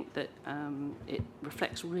I think that it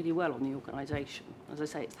reflects really well on the organisation. As I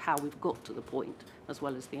say, it's how we've got to the point as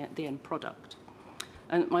well as the end product.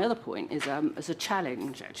 And my other point is as a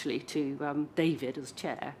challenge, actually, to David as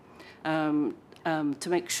chair, to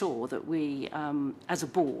make sure that we, as a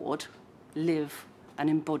board, live and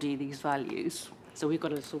embody these values. So we've got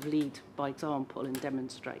to sort of lead by example and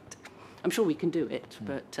demonstrate. I'm sure we can do it,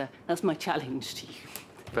 but that's my challenge to you.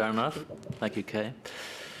 Fair enough. Thank you, Kay.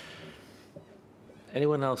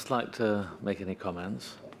 Anyone else like to make any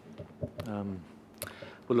comments? Well,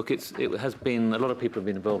 look, it has been, a lot of people have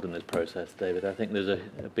been involved in this process, David. I think there's a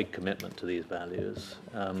big commitment to these values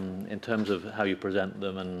in terms of how you present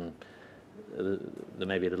them, and there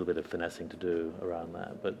may be a little bit of finessing to do around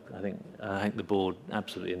that, but I think the board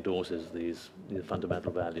absolutely endorses these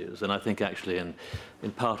fundamental values. And I think actually, in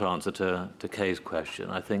part answer to Kay's question,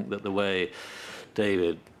 I think that the way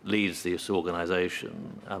David leads this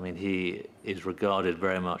organisation. I mean, he is regarded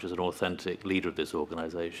very much as an authentic leader of this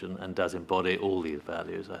organisation and does embody all these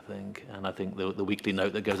values, I think. And I think the weekly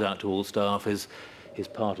note that goes out to all staff is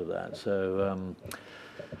part of that. So,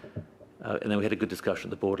 and then we had a good discussion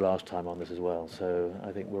at the board last time on this as well. So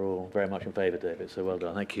I think we're all very much in favour, David. So well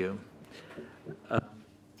done. Thank you. And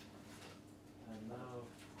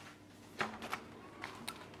now,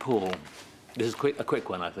 Paul, this is a quick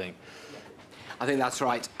one, I think. I think that's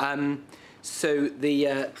right. So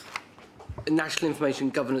the National Information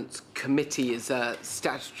Governance Committee is a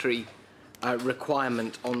statutory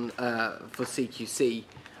requirement on for CQC,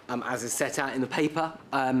 as is set out in the paper.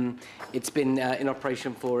 It's been in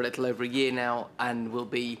operation for a little over a year now and will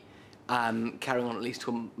be carrying on at least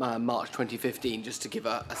till March 2015, just to give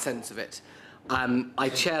a sense of it. I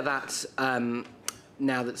chair that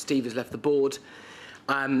now that Steve has left the board,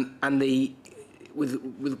 and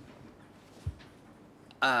with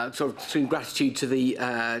sort of extreme gratitude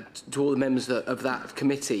to all the members of that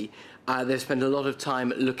committee. They've spent a lot of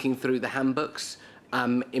time looking through the handbooks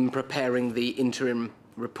in preparing the interim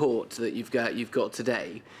report that you've got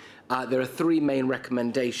today. There are three main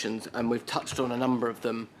recommendations, and we've touched on a number of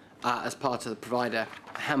them as part of the provider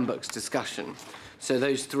handbooks discussion. So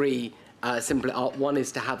those three simply are: one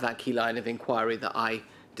is to have that key line of inquiry that I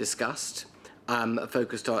discussed,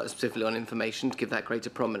 focused specifically on information to give that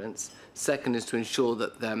greater prominence. Second is to ensure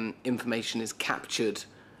that the information is captured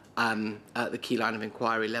at the key line of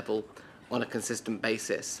inquiry level on a consistent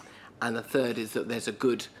basis. And the third is that there's a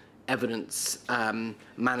good evidence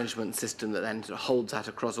management system that then sort of holds that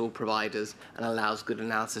across all providers and allows good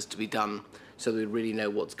analysis to be done, so we really know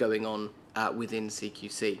what's going on within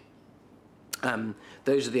CQC.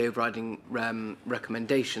 Those are the overriding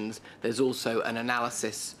recommendations. There's also an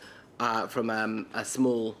analysis from a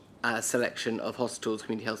small selection of hospitals,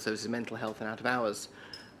 community health services, mental health and out-of-hours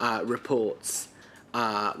reports,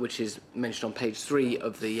 which is mentioned on page 3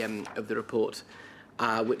 of the report,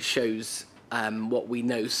 which shows what we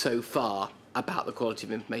know so far about the quality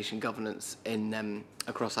of information governance in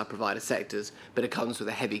across our provider sectors, but it comes with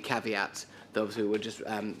a heavy caveat that obviously we're just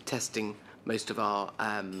testing most of our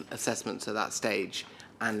assessments at that stage,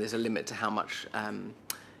 and there's a limit to how much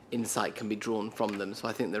insight can be drawn from them. So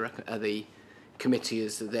I think the committee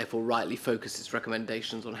is therefore rightly focused its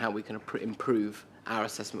recommendations on how we can improve our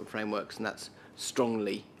assessment frameworks, and that's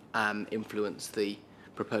strongly influenced the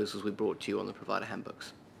proposals we brought to you on the provider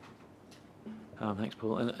handbooks. Thanks,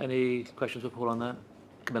 Paul. And any questions for Paul on that?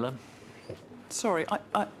 Camilla? Sorry,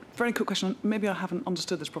 very quick question. Maybe I haven't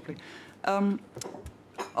understood this properly.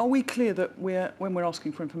 Are we clear that when we're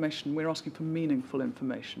asking for information, we're asking for meaningful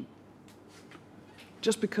information?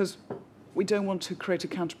 Just because we don't want to create a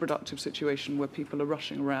counterproductive situation where people are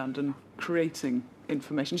rushing around and creating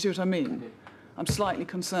information. You see what I mean? I'm slightly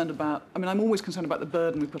concerned about, I'm always concerned about the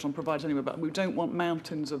burden we put on providers anyway, but we don't want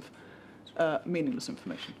mountains of meaningless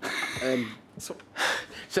information.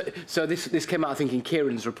 So this came out, I think, in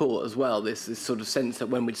Kieran's report as well, this sort of sense that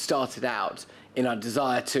when we'd started out in our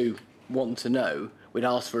desire to want to know, we'd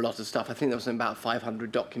asked for a lot of stuff. I think there was about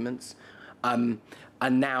 500 documents.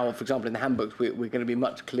 And now, for example, in the handbooks, we're going to be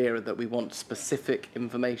much clearer that we want specific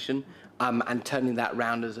information, and turning that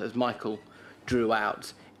round, as Michael drew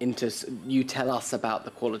out, into you tell us about the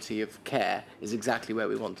quality of care is exactly where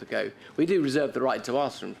we want to go. We do reserve the right to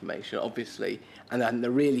ask for information, obviously, and then the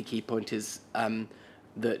really key point is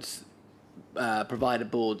that provider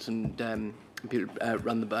boards and people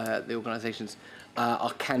run the organisations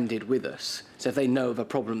are candid with us. So if they know of a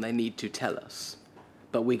problem, they need to tell us.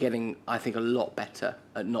 But we're getting, I think, a lot better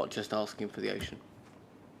at not just asking for the ocean.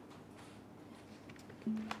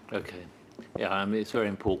 Okay. Yeah, it's very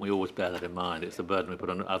important we always bear that in mind. It's the burden we put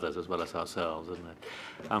on others as well as ourselves, isn't it?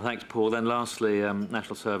 Thanks, Paul. Then lastly,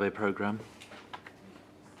 National Survey Programme.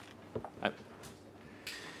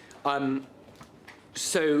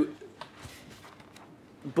 So,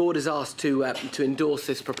 board is asked to endorse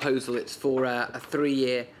this proposal. It's for a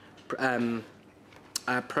 3-year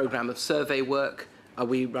programme of survey work.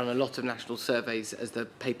 We run a lot of national surveys, as the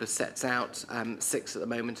paper sets out, 6 at the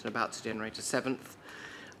moment and about to generate a 7th.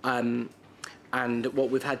 And what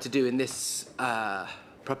we've had to do in this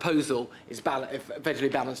proposal is effectively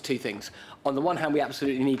balance 2 things. On the one hand, we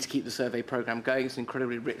absolutely need to keep the survey programme going. It's an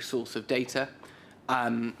incredibly rich source of data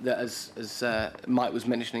that, as Mike was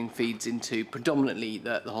mentioning, feeds into predominantly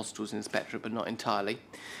the hospitals and Inspectorate, but not entirely.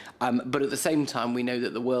 But at the same time, we know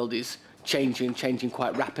that the world is changing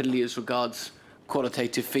quite rapidly as regards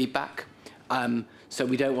qualitative feedback. So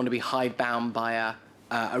we don't want to be hidebound by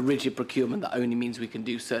a rigid procurement that only means we can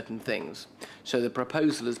do certain things. So the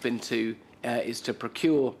proposal has been is to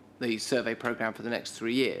procure the survey programme for the next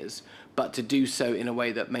 3 years, but to do so in a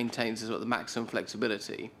way that maintains the maximum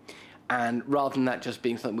flexibility. And rather than that just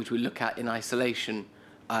being something which we look at in isolation,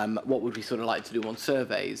 what would we like to do on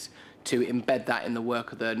surveys, to embed that in the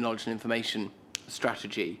work of the knowledge and information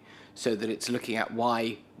strategy, so that it's looking at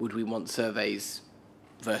why would we want surveys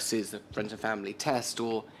versus the friends and family test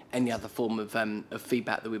or any other form of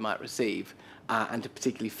feedback that we might receive, and to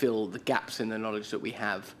particularly fill the gaps in the knowledge that we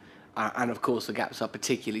have. And of course, the gaps are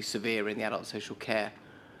particularly severe in the adult social care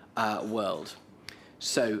world.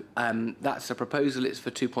 So that's a proposal. It's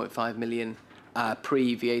for 2.5 million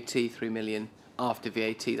pre-VAT, 3 million after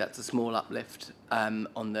VAT. That's a small uplift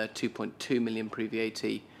on the 2.2 million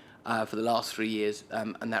pre-VAT for the last 3 years,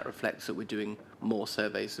 and that reflects that we're doing more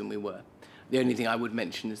surveys than we were. The only thing I would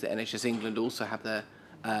mention is that NHS England also have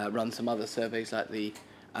run some other surveys, like the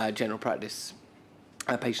general practice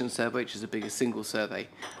patient survey, which is a bigger single survey,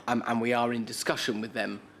 and we are in discussion with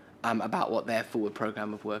them about what their forward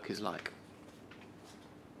programme of work is like.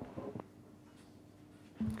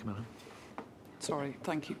 Come on. Sorry,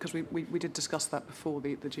 thank you, because we did discuss that before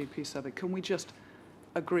the GP survey. Can we just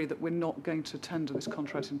agree that we're not going to tender this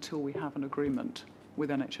contract until we have an agreement with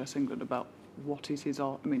NHS England about what it is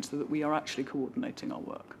means, so that we are actually coordinating our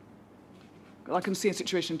work? I can see a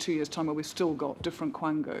situation in 2 years' time where we've still got different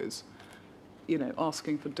quangos,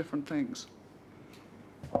 asking for different things.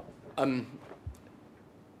 Do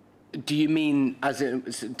you mean as in,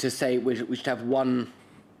 to say we should have one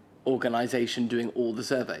organisation doing all the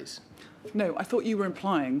surveys? No, I thought you were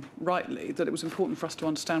implying, rightly, that it was important for us to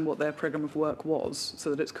understand what their programme of work was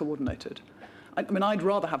so that it's coordinated. I mean, I'd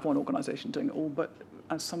rather have one organisation doing it all, but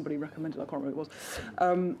as somebody recommended, I can't remember who it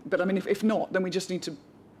was. But I mean, if not, then we just need to,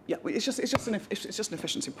 it's just an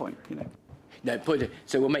efficiency point, No, point it.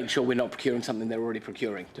 So we'll make sure we're not procuring something they're already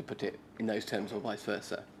procuring, to put it in those terms, or vice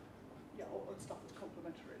versa. Yeah, or stuff that's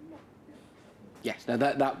complementary. Not, Yes, no,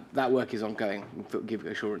 that work is ongoing. We'll give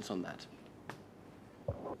assurance on that.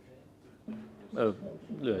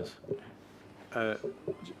 Lewis.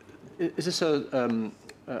 Is this a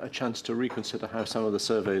chance to reconsider how some of the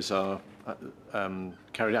surveys are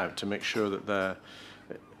carried out, to make sure that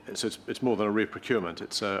it's more than a re-procurement,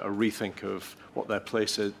 it's a rethink of what their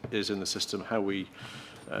place is in the system, how we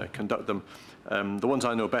conduct them. The ones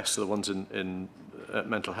I know best are the ones in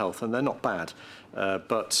mental health, and they're not bad,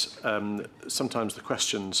 but sometimes the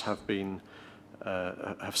questions have seemed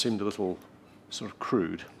a little sort of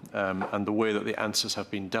crude, and the way that the answers have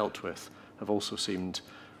been dealt with have also seemed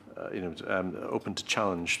open to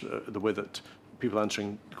challenge. The way that people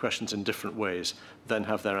answering questions in different ways then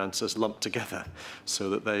have their answers lumped together so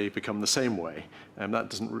that they become the same way, and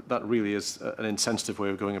that really is an insensitive way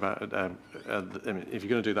of going about it. I mean, if you're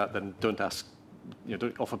going to do that, then don't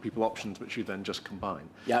offer people options which you then just combine.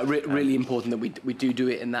 Yeah, really important that we do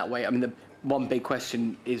it in that way. I mean, the one big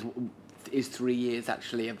question is 3 years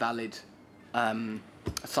actually a valid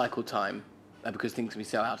cycle time, because things can be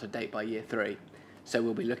so out of date by year 3. So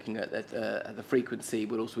we'll be looking at the frequency.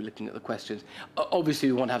 We'll also be looking at the questions.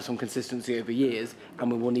 Obviously, we want to have some consistency over years,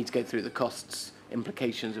 and we will need to go through the costs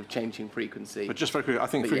implications of changing frequency. But just very quickly, I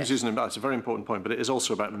think frequency is a very important point, but it is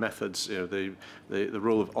also about methods. The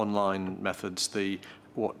role of online methods,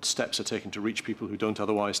 what steps are taken to reach people who don't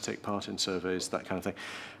otherwise take part in surveys, that kind of thing.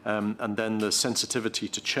 And then the sensitivity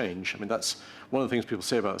to change. I mean, that's one of the things people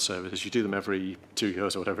say about the surveys is you do them every 2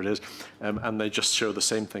 years or whatever it is, and they just show the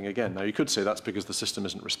same thing again. Now, you could say that's because the system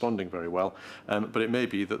isn't responding very well, but it may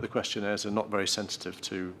be that the questionnaires are not very sensitive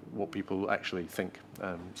to what people actually think.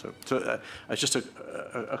 So it's just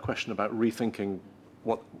a question about rethinking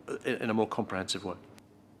what in a more comprehensive way.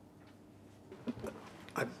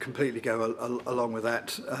 I completely go along with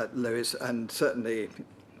that, Lewis, and certainly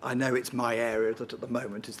I know it's my area that at the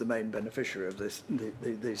moment is the main beneficiary of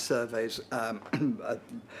these surveys,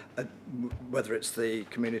 whether it's the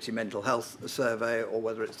community mental health survey or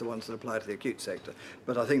whether it's the ones that apply to the acute sector.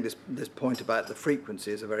 But I think this point about the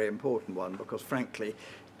frequency is a very important one, because frankly,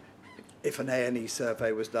 if an A&E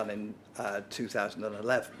survey was done in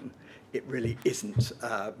 2011, it really isn't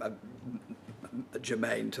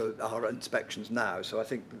germane to our inspections now. So I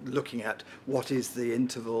think looking at what is the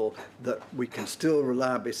interval that we can still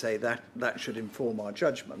reliably say that should inform our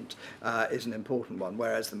judgment is an important one.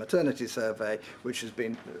 Whereas the maternity survey, which has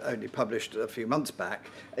been only published a few months back,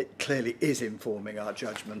 it clearly is informing our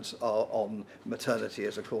judgments on maternity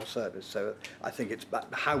as a core service. So I think it's about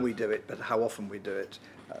how we do it, but how often we do it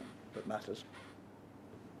that matters.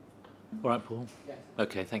 All right, Paul. Yes.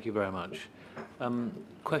 Okay, thank you very much.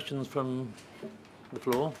 Questions from the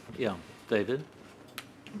floor? Yeah, David.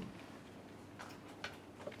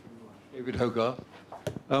 David Hogarth.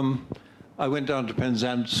 I went down to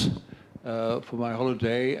Penzance for my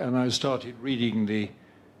holiday, and I started reading the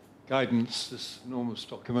guidance, this enormous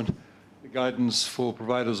document, the guidance for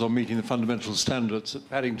providers on meeting the fundamental standards at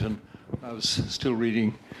Paddington. I was still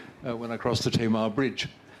reading when I crossed the Tamar Bridge.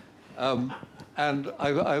 And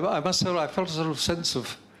I must say, I felt a sort of sense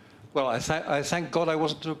of, well, I thank God I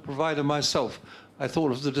wasn't a provider myself. I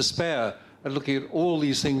thought of the despair at looking at all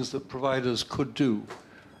these things that providers could do.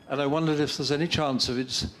 And I wondered if there's any chance of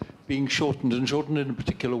it being shortened, and shortened in a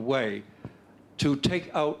particular way, to take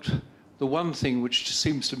out the one thing which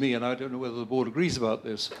seems to me, and I don't know whether the board agrees about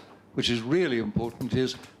this, which is really important,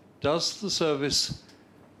 is does the service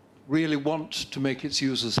really want to make its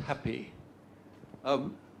users happy?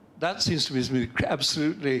 That seems to me to be the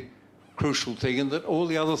absolutely crucial thing, and that all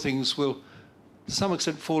the other things will, to some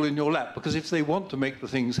extent, fall in your lap, because if they want to make the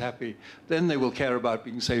things happy, then they will care about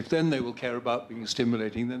being safe, then they will care about being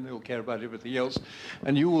stimulating, then they will care about everything else,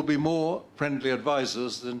 and you will be more friendly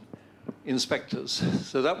advisors than inspectors.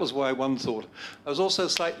 So that was why one thought. I was also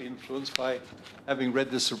slightly influenced by having read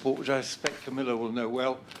this report, which I suspect Camilla will know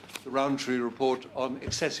well, the Roundtree report on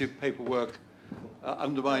excessive paperwork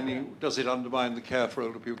does it undermine the care for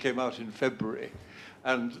older people, came out in February.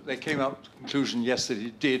 And they came out to the conclusion, yes, that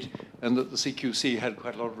it did, and that the CQC had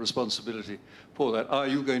quite a lot of responsibility for that. Are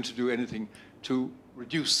you going to do anything to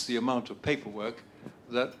reduce the amount of paperwork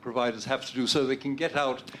that providers have to do so they can get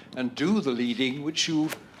out and do the leading which you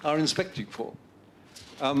are inspecting for?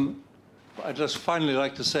 I'd just finally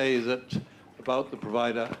like to say that about the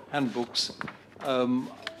provider handbooks, a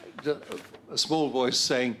small voice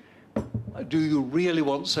saying, do you really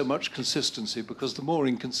want so much consistency? Because the more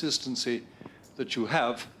inconsistency that you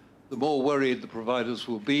have, the more worried the providers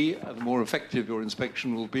will be, and the more effective your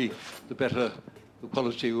inspection will be, the better the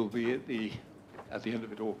quality will be at the end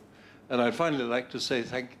of it all. And I'd finally like to say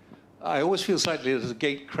I always feel slightly as a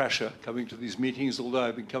gate crasher coming to these meetings, although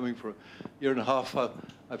I've been coming for a year and a half.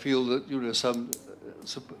 I feel that, you know,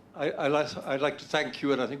 I'd like to thank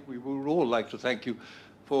you, and I think we would all like to thank you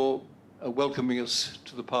for welcoming us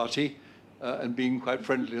to the party and being quite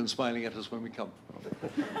friendly and smiling at us when we come.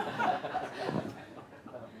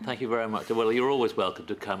 Thank you very much. Well, you're always welcome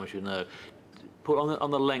to come, as you know. Put on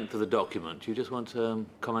the length of the document. Do you just want to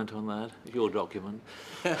comment on that? Your document.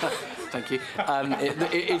 Thank you.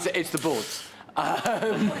 It's the board's.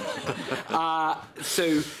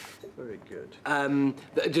 So. Very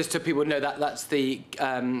good. Just so people know, that's the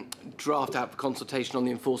draft out for consultation on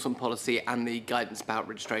the enforcement policy and the guidance about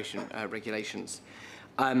registration regulations.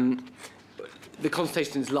 The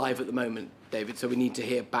consultation is live at the moment, David, so we need to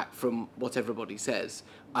hear back from what everybody says.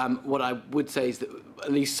 What I would say is that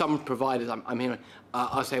at least some providers I'm hearing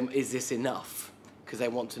are saying, is this enough? Because they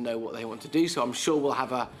want to know what they want to do. So I'm sure we'll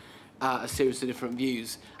have a series of different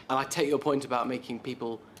views. And I take your point about making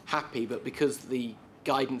people happy, but because the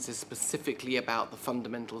guidance is specifically about the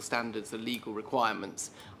fundamental standards, the legal requirements,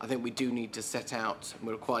 I think we do need to set out, and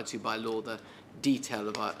we're required to by law, the detail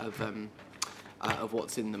of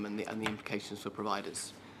what's in them and the implications for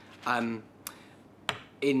providers.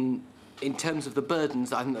 In terms of the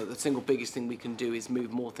burdens, I think that the single biggest thing we can do is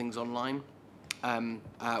move more things online.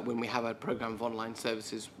 When we have a programme of online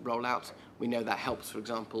services roll out, we know that helps, for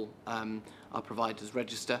example, our providers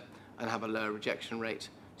register and have a lower rejection rate.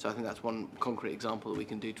 So I think that's one concrete example that we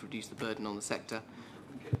can do to reduce the burden on the sector.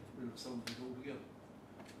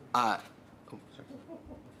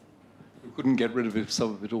 We couldn't get rid of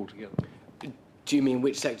some of it altogether. Do you mean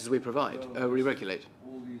which sectors we provide, we regulate?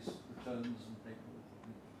 All these returns and paper,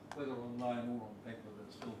 whether online or on paper,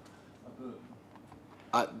 that's still a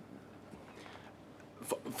burden.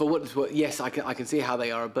 For what it's worth, yes, I can see how they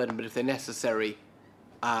are a burden, but if they're necessary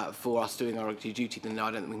for us doing our duty, then no,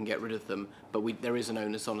 I don't think we can get rid of them. But there is an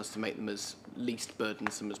onus on us to make them as least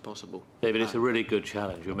burdensome as possible. David, it's a really good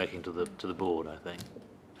challenge you're making to the board, I think.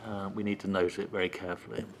 We need to note it very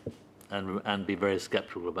carefully and be very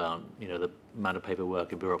sceptical about, you know, the amount of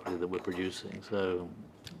paperwork and bureaucracy that we're producing. So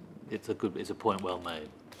it's a point well made.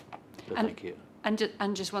 So thank you. And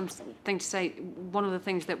just one thing to say, one of the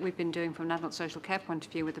things that we've been doing from an adult social care point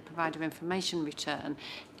of view with the provider information return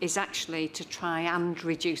is actually to try and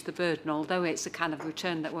reduce the burden. Although it's a kind of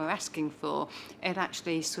return that we're asking for, it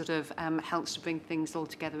actually sort of helps to bring things all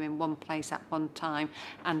together in one place at one time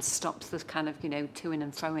and stops the kind of, you know, to-in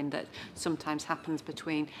and fro-in that sometimes happens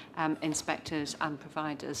between inspectors and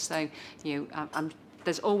providers. So, you know,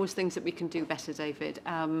 there's always things that we can do better, David,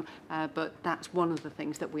 but that's one of the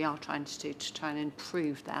things that we are trying to do to try and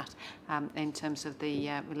improve that in terms of the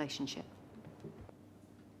relationship.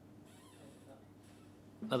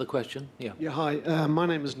 Another question? Yeah. Yeah, hi. My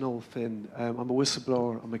name is Noel Finn. I'm a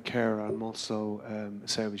whistleblower, I'm a carer, I'm also a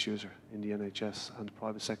service user in the NHS and the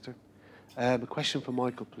private sector. A question for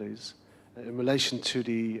Michael, please. In relation to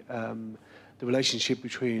the relationship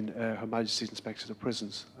between Her Majesty's Inspectorate of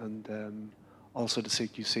Prisons and also the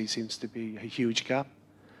CQC seems to be a huge gap.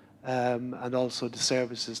 And also the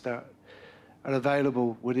services that are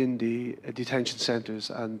available within the detention centres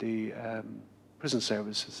and the prison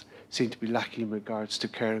services seem to be lacking in regards to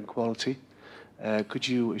care and quality. Could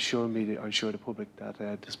you assure me or assure the public that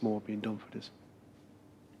there's more being done for this?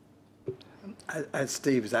 As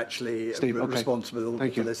Steve is actually responsible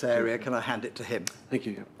for this area, can I hand it to him? Thank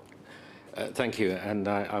you. Thank you, and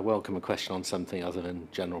I welcome a question on something other than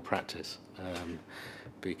general practice,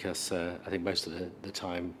 because I think most of the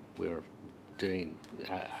time we're doing,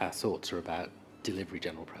 our thoughts are about delivery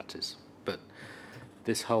general practice. But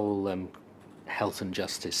this whole health and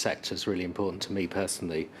justice sector is really important to me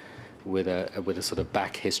personally, with a sort of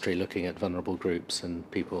back history looking at vulnerable groups and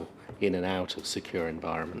people in and out of secure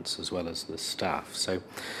environments, as well as the staff. So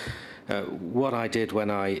what I did when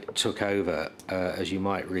I took over, as you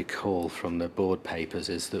might recall from the board papers,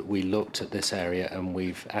 is that we looked at this area and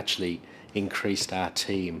we've actually increased our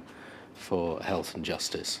team for health and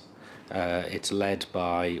justice. It's led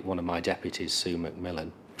by one of my deputies, Sue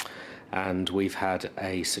McMillan, and we've had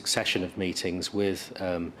a succession of meetings with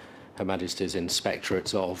Her Majesty's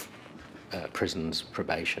inspectorates of prisons,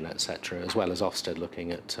 probation, etc., as well as Ofsted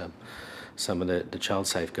looking at some of the child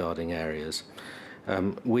safeguarding areas.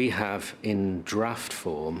 We have in draft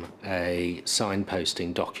form a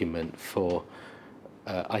signposting document for,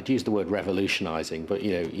 I'd use the word revolutionising, but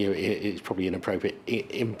it's probably inappropriate,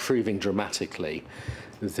 improving dramatically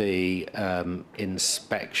the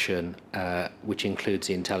inspection, which includes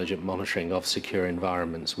the intelligent monitoring of secure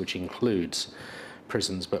environments, which includes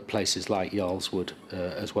prisons, but places like Yarlswood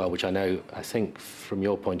as well, which I think from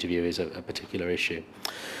your point of view is a particular issue.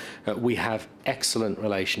 We have excellent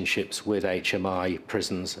relationships with HMI,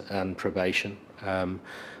 prisons and probation.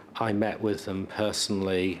 I met with them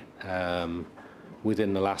personally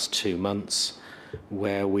within the last 2 months,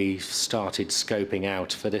 where we started scoping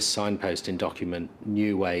out for this signposting document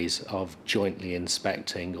new ways of jointly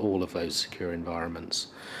inspecting all of those secure environments.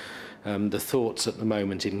 The thoughts at the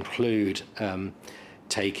moment include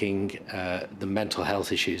taking the mental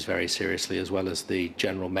health issues very seriously, as well as the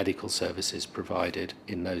general medical services provided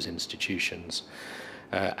in those institutions,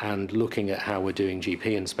 and looking at how we're doing GP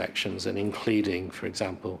inspections and including, for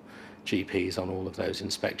example, GPs on all of those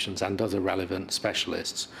inspections and other relevant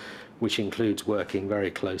specialists, which includes working very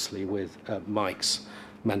closely with Mike's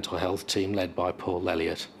mental health team led by Paul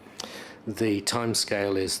Elliott. The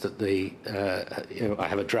timescale is that I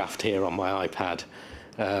have a draft here on my iPad.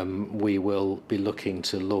 We will be looking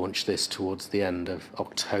to launch this towards the end of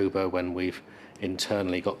October, when we've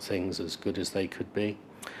internally got things as good as they could be.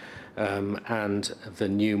 And the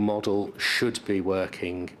new model should be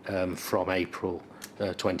working from April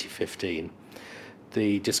 2015.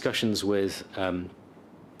 The discussions with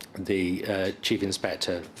the Chief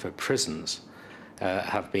Inspector for Prisons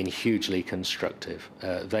have been hugely constructive.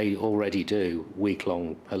 They already do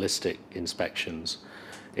week-long holistic inspections.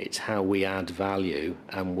 It's how we add value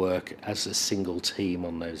and work as a single team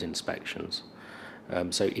on those inspections.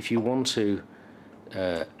 So if you want to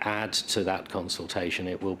add to that consultation,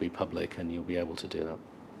 it will be public and you'll be able to do that.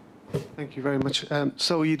 Thank you very much.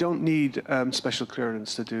 So you don't need special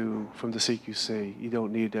clearance to do from the CQC. You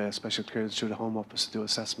don't need special clearance through the Home Office to do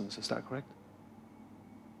assessments. Is that correct?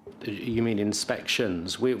 You mean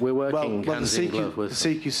inspections? We're working hands in glove with the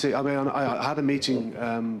CQC. I mean, I had a meeting,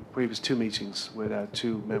 previous 2 meetings with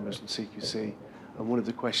 2 members from CQC, and one of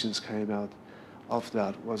the questions came out of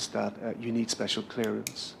that was that you need special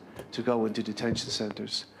clearance to go into detention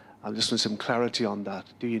centres. I just want some clarity on that.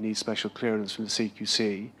 Do you need special clearance from the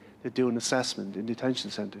CQC to do an assessment in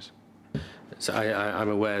detention centres? So I'm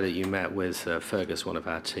aware that you met with Fergus, one of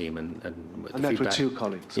our team, and I met with 2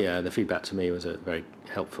 colleagues. Yeah, the feedback to me was a very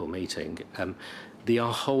helpful meeting.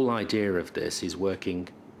 Our whole idea of this is working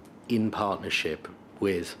in partnership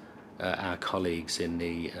with our colleagues in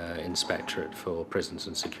the Inspectorate for Prisons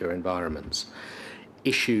and Secure Environments.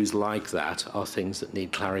 Issues like that are things that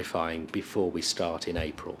need clarifying before we start in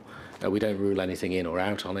April. We don't rule anything in or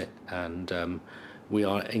out on it, and we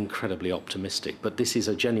are incredibly optimistic, but this is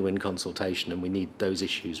a genuine consultation and we need those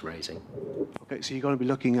issues raising. Okay, so you're going to be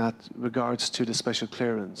looking at regards to the special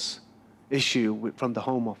clearance issue from the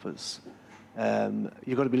Home Office.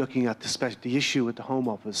 You're going to be looking at the issue with the Home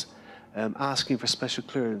Office asking for special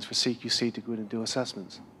clearance for CQC to go in and do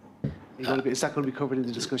assessments. Is that going to be covered in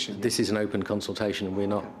the discussion? This is an open consultation, and we're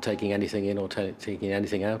not taking anything in or taking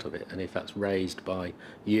anything out of it. And if that's raised by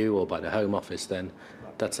you or by the Home Office, then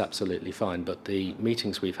that's absolutely fine. But the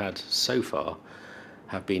meetings we've had so far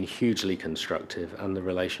have been hugely constructive, and the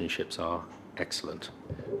relationships are excellent.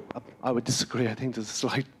 I would disagree. I think there's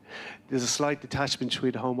a slight detachment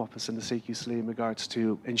between the Home Office and the CQC in regards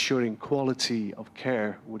to ensuring quality of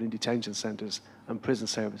care within detention centres and prison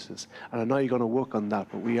services. And I know you're going to work on that,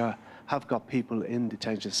 but we have got people in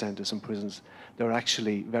detention centres and prisons that are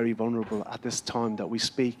actually very vulnerable at this time that we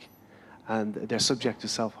speak, and they're subject to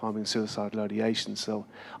self-harming, suicidal ideation. So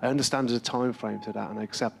I understand there's a time frame to that, and I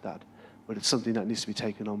accept that, but it's something that needs to be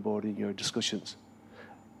taken on board in your discussions.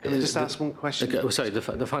 Can I just ask one question? Okay, sorry, the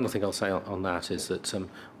final thing I'll say on that is that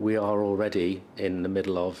we are already in the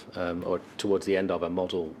middle of, or towards the end of, a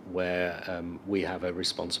model where we have a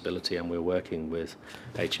responsibility, and we're working with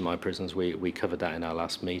HMI prisons. We covered that in our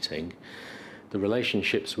last meeting. The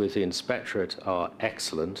relationships with the inspectorate are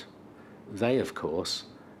excellent. They, of course,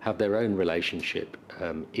 have their own relationship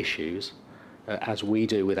issues, as we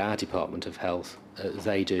do with our Department of Health,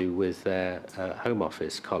 they do with their Home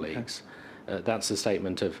Office colleagues. That's a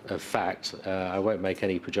statement of fact. I won't make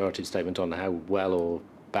any pejorative statement on how well or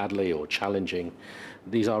badly or challenging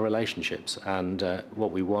these are relationships. And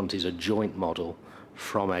what we want is a joint model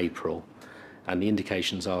from April. And the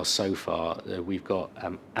indications are so far we've got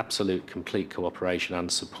absolute complete cooperation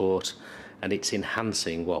and support, and it's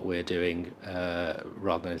enhancing what we're doing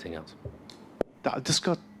rather than anything else. I've just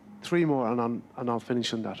got three more, and I'll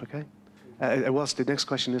finish on that, okay? The next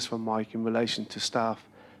question is from Mike in relation to staff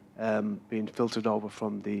being filtered over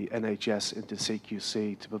from the NHS into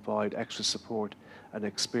CQC to provide extra support and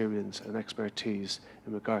experience and expertise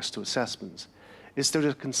in regards to assessments. Is there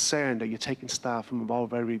a concern that you're taking staff from a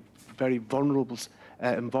very, very vulnerable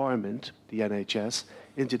environment, the NHS,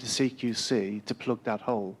 into the CQC to plug that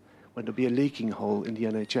hole when there'll be a leaking hole in the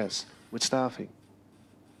NHS with staffing?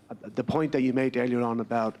 The point that you made earlier on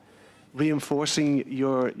about reinforcing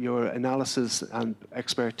your analysis and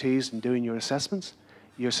expertise in doing your assessments,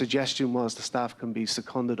 your suggestion was the staff can be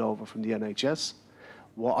seconded over from the NHS.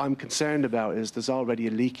 What I'm concerned about is there's already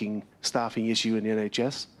a leaking staffing issue in the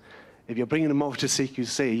NHS. If you're bringing them over to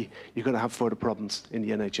CQC, you're going to have further problems in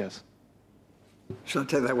the NHS. Shall I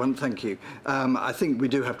take that one? Thank you. I think we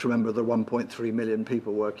do have to remember the 1.3 million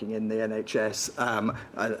people working in the NHS.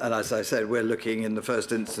 And as I said, we're looking in the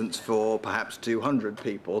first instance for perhaps 200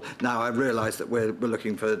 people. Now, I realise that we're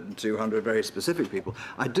looking for 200 very specific people.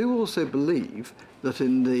 I do also believe that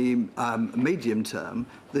in the medium term,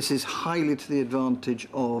 this is highly to the advantage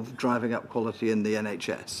of driving up quality in the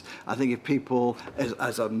NHS. I think if people,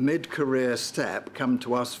 as a mid-career step, come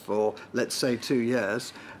to us for, let's say, 2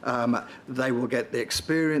 years, they will get the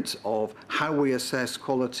experience of how we assess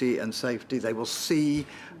quality and safety. They will see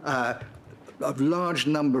a large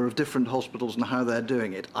number of different hospitals and how they're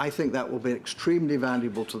doing it. I think that will be extremely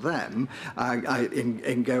valuable to them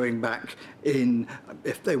in going back in,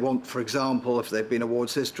 if they want, for example, if they've been a ward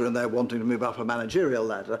sister and they're wanting to move up a managerial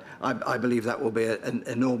ladder, I believe that will be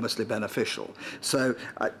enormously beneficial. So,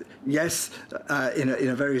 yes, in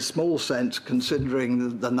a very small sense,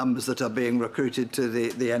 considering the numbers that are being recruited to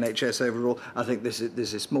the NHS overall, I think this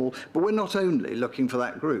is small. But we're not only looking for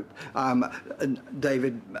that group.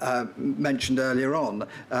 David mentioned earlier on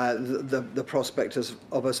the prospect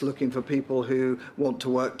of us looking for people who want to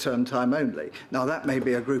work term time only. Now, that may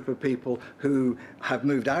be a group of people who have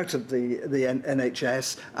moved out of the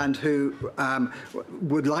NHS and who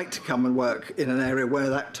would like to come and work in an area where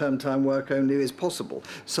that term time work only is possible.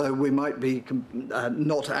 So we might be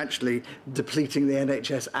not actually depleting the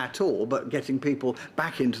NHS at all, but getting people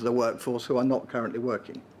back into the workforce who are not currently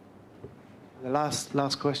working. The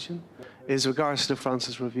last question is regards to the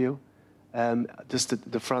Francis review. Just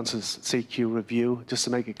the Francis CQ review, just to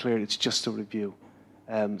make it clear, it's just a review.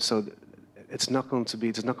 So there's not going to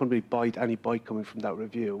be any bite coming from that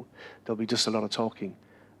review. There'll be just a lot of talking,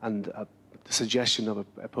 and the suggestion of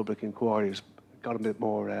a public inquiry has got a bit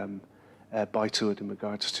more bite to it in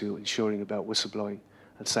regards to ensuring about whistleblowing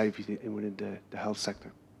and safety within the health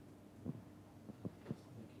sector.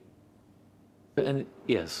 And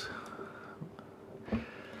yes.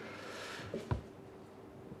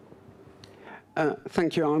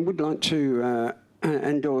 Thank you. I would like to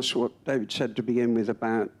endorse what David said to begin with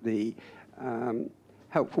about the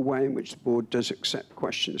helpful way in which the board does accept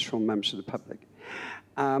questions from members of the public.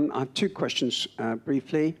 I have two questions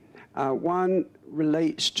briefly. One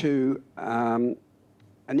relates to an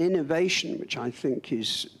innovation which I think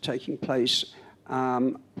is taking place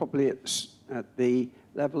probably at the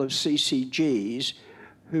level of CCGs,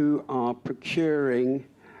 who are procuring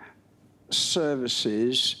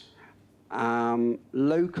services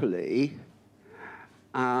locally.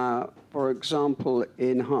 For example,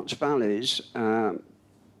 in Hearts Valleys,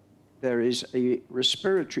 there is a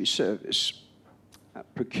respiratory service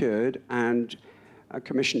procured and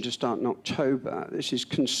commissioned to start in October. This is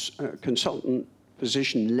consultant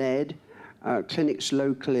physician-led, clinics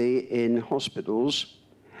locally in hospitals.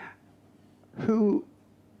 Who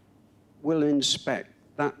will inspect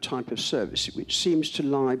that type of service, which seems to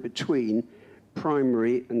lie between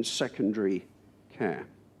primary and secondary care?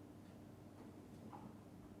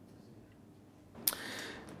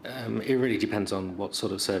 It really depends on what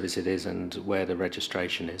sort of service it is and where the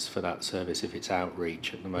registration is for that service. If it's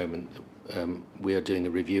outreach at the moment, we are doing a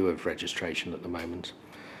review of registration at the moment.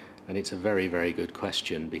 And it's a very, very good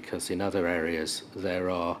question, because in other areas there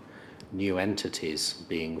are new entities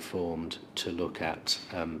being formed to look at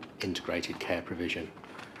integrated care provision.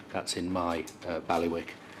 That's in my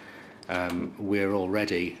bailiwick. We're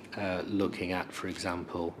already looking at, for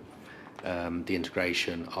example, the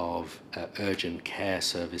integration of urgent care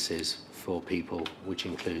services for people, which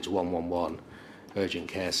includes 111 urgent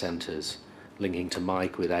care centres, linking to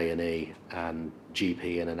Mike with A&E and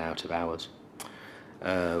GP in and out of hours.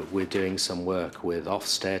 We're doing some work with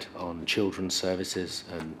Ofsted on children's services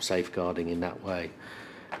and safeguarding in that way,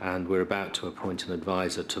 and we're about to appoint an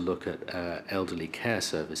advisor to look at elderly care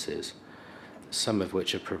services, some of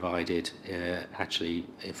which are provided actually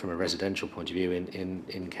from a residential point of view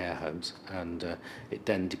in care homes, and it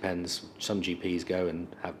then depends. Some GPs go and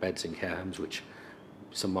have beds in care homes, which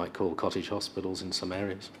some might call cottage hospitals in some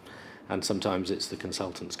areas, and sometimes it's the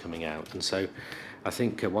consultants coming out. And so I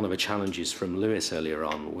think one of the challenges from Lewis earlier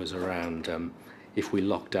on was around if we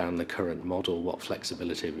lock down the current model, what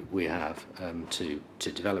flexibility we have to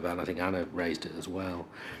develop that. And I think Anna raised it as well.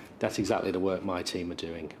 That's exactly the work my team are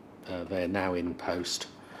doing. They're now in post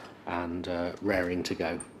and raring to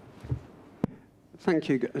go. Thank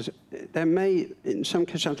you. There may, in some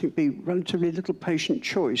cases, I think, be relatively little patient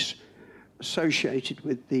choice associated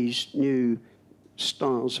with these new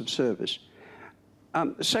styles of service.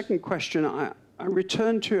 The second question, I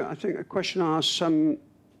return to, I think, a question I asked some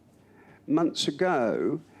months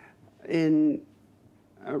ago in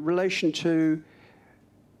relation to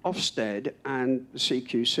Ofsted and the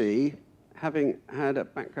CQC, having had a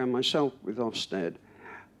background myself with Ofsted,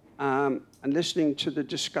 and listening to the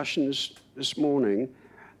discussions this morning.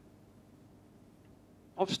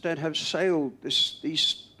 Ofsted have sailed these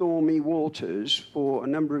stormy waters for a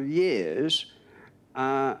number of years,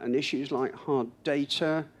 and issues like hard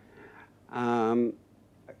data,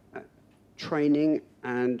 training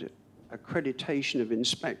and accreditation of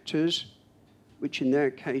inspectors, which in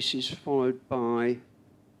their case is followed by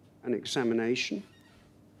an examination,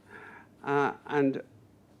 and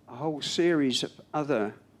a whole series of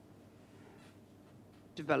other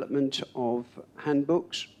development of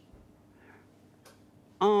handbooks.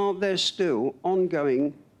 Are there still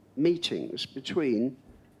ongoing meetings between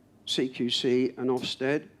CQC and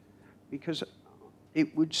Ofsted? Because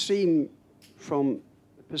it would seem from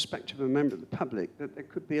the perspective of a member of the public that there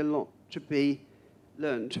could be a lot to be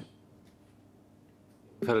learned.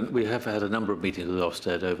 We have had a number of meetings with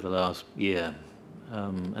Ofsted over the last year,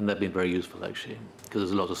 and they've been very useful, actually, because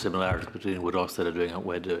there's a lot of similarities between what Ofsted are doing and what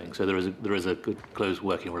we're doing. So there is a good, close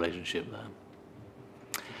working relationship there.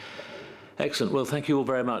 Excellent. Well, thank you all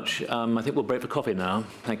very much. I think we'll break for coffee now.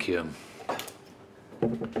 Thank you.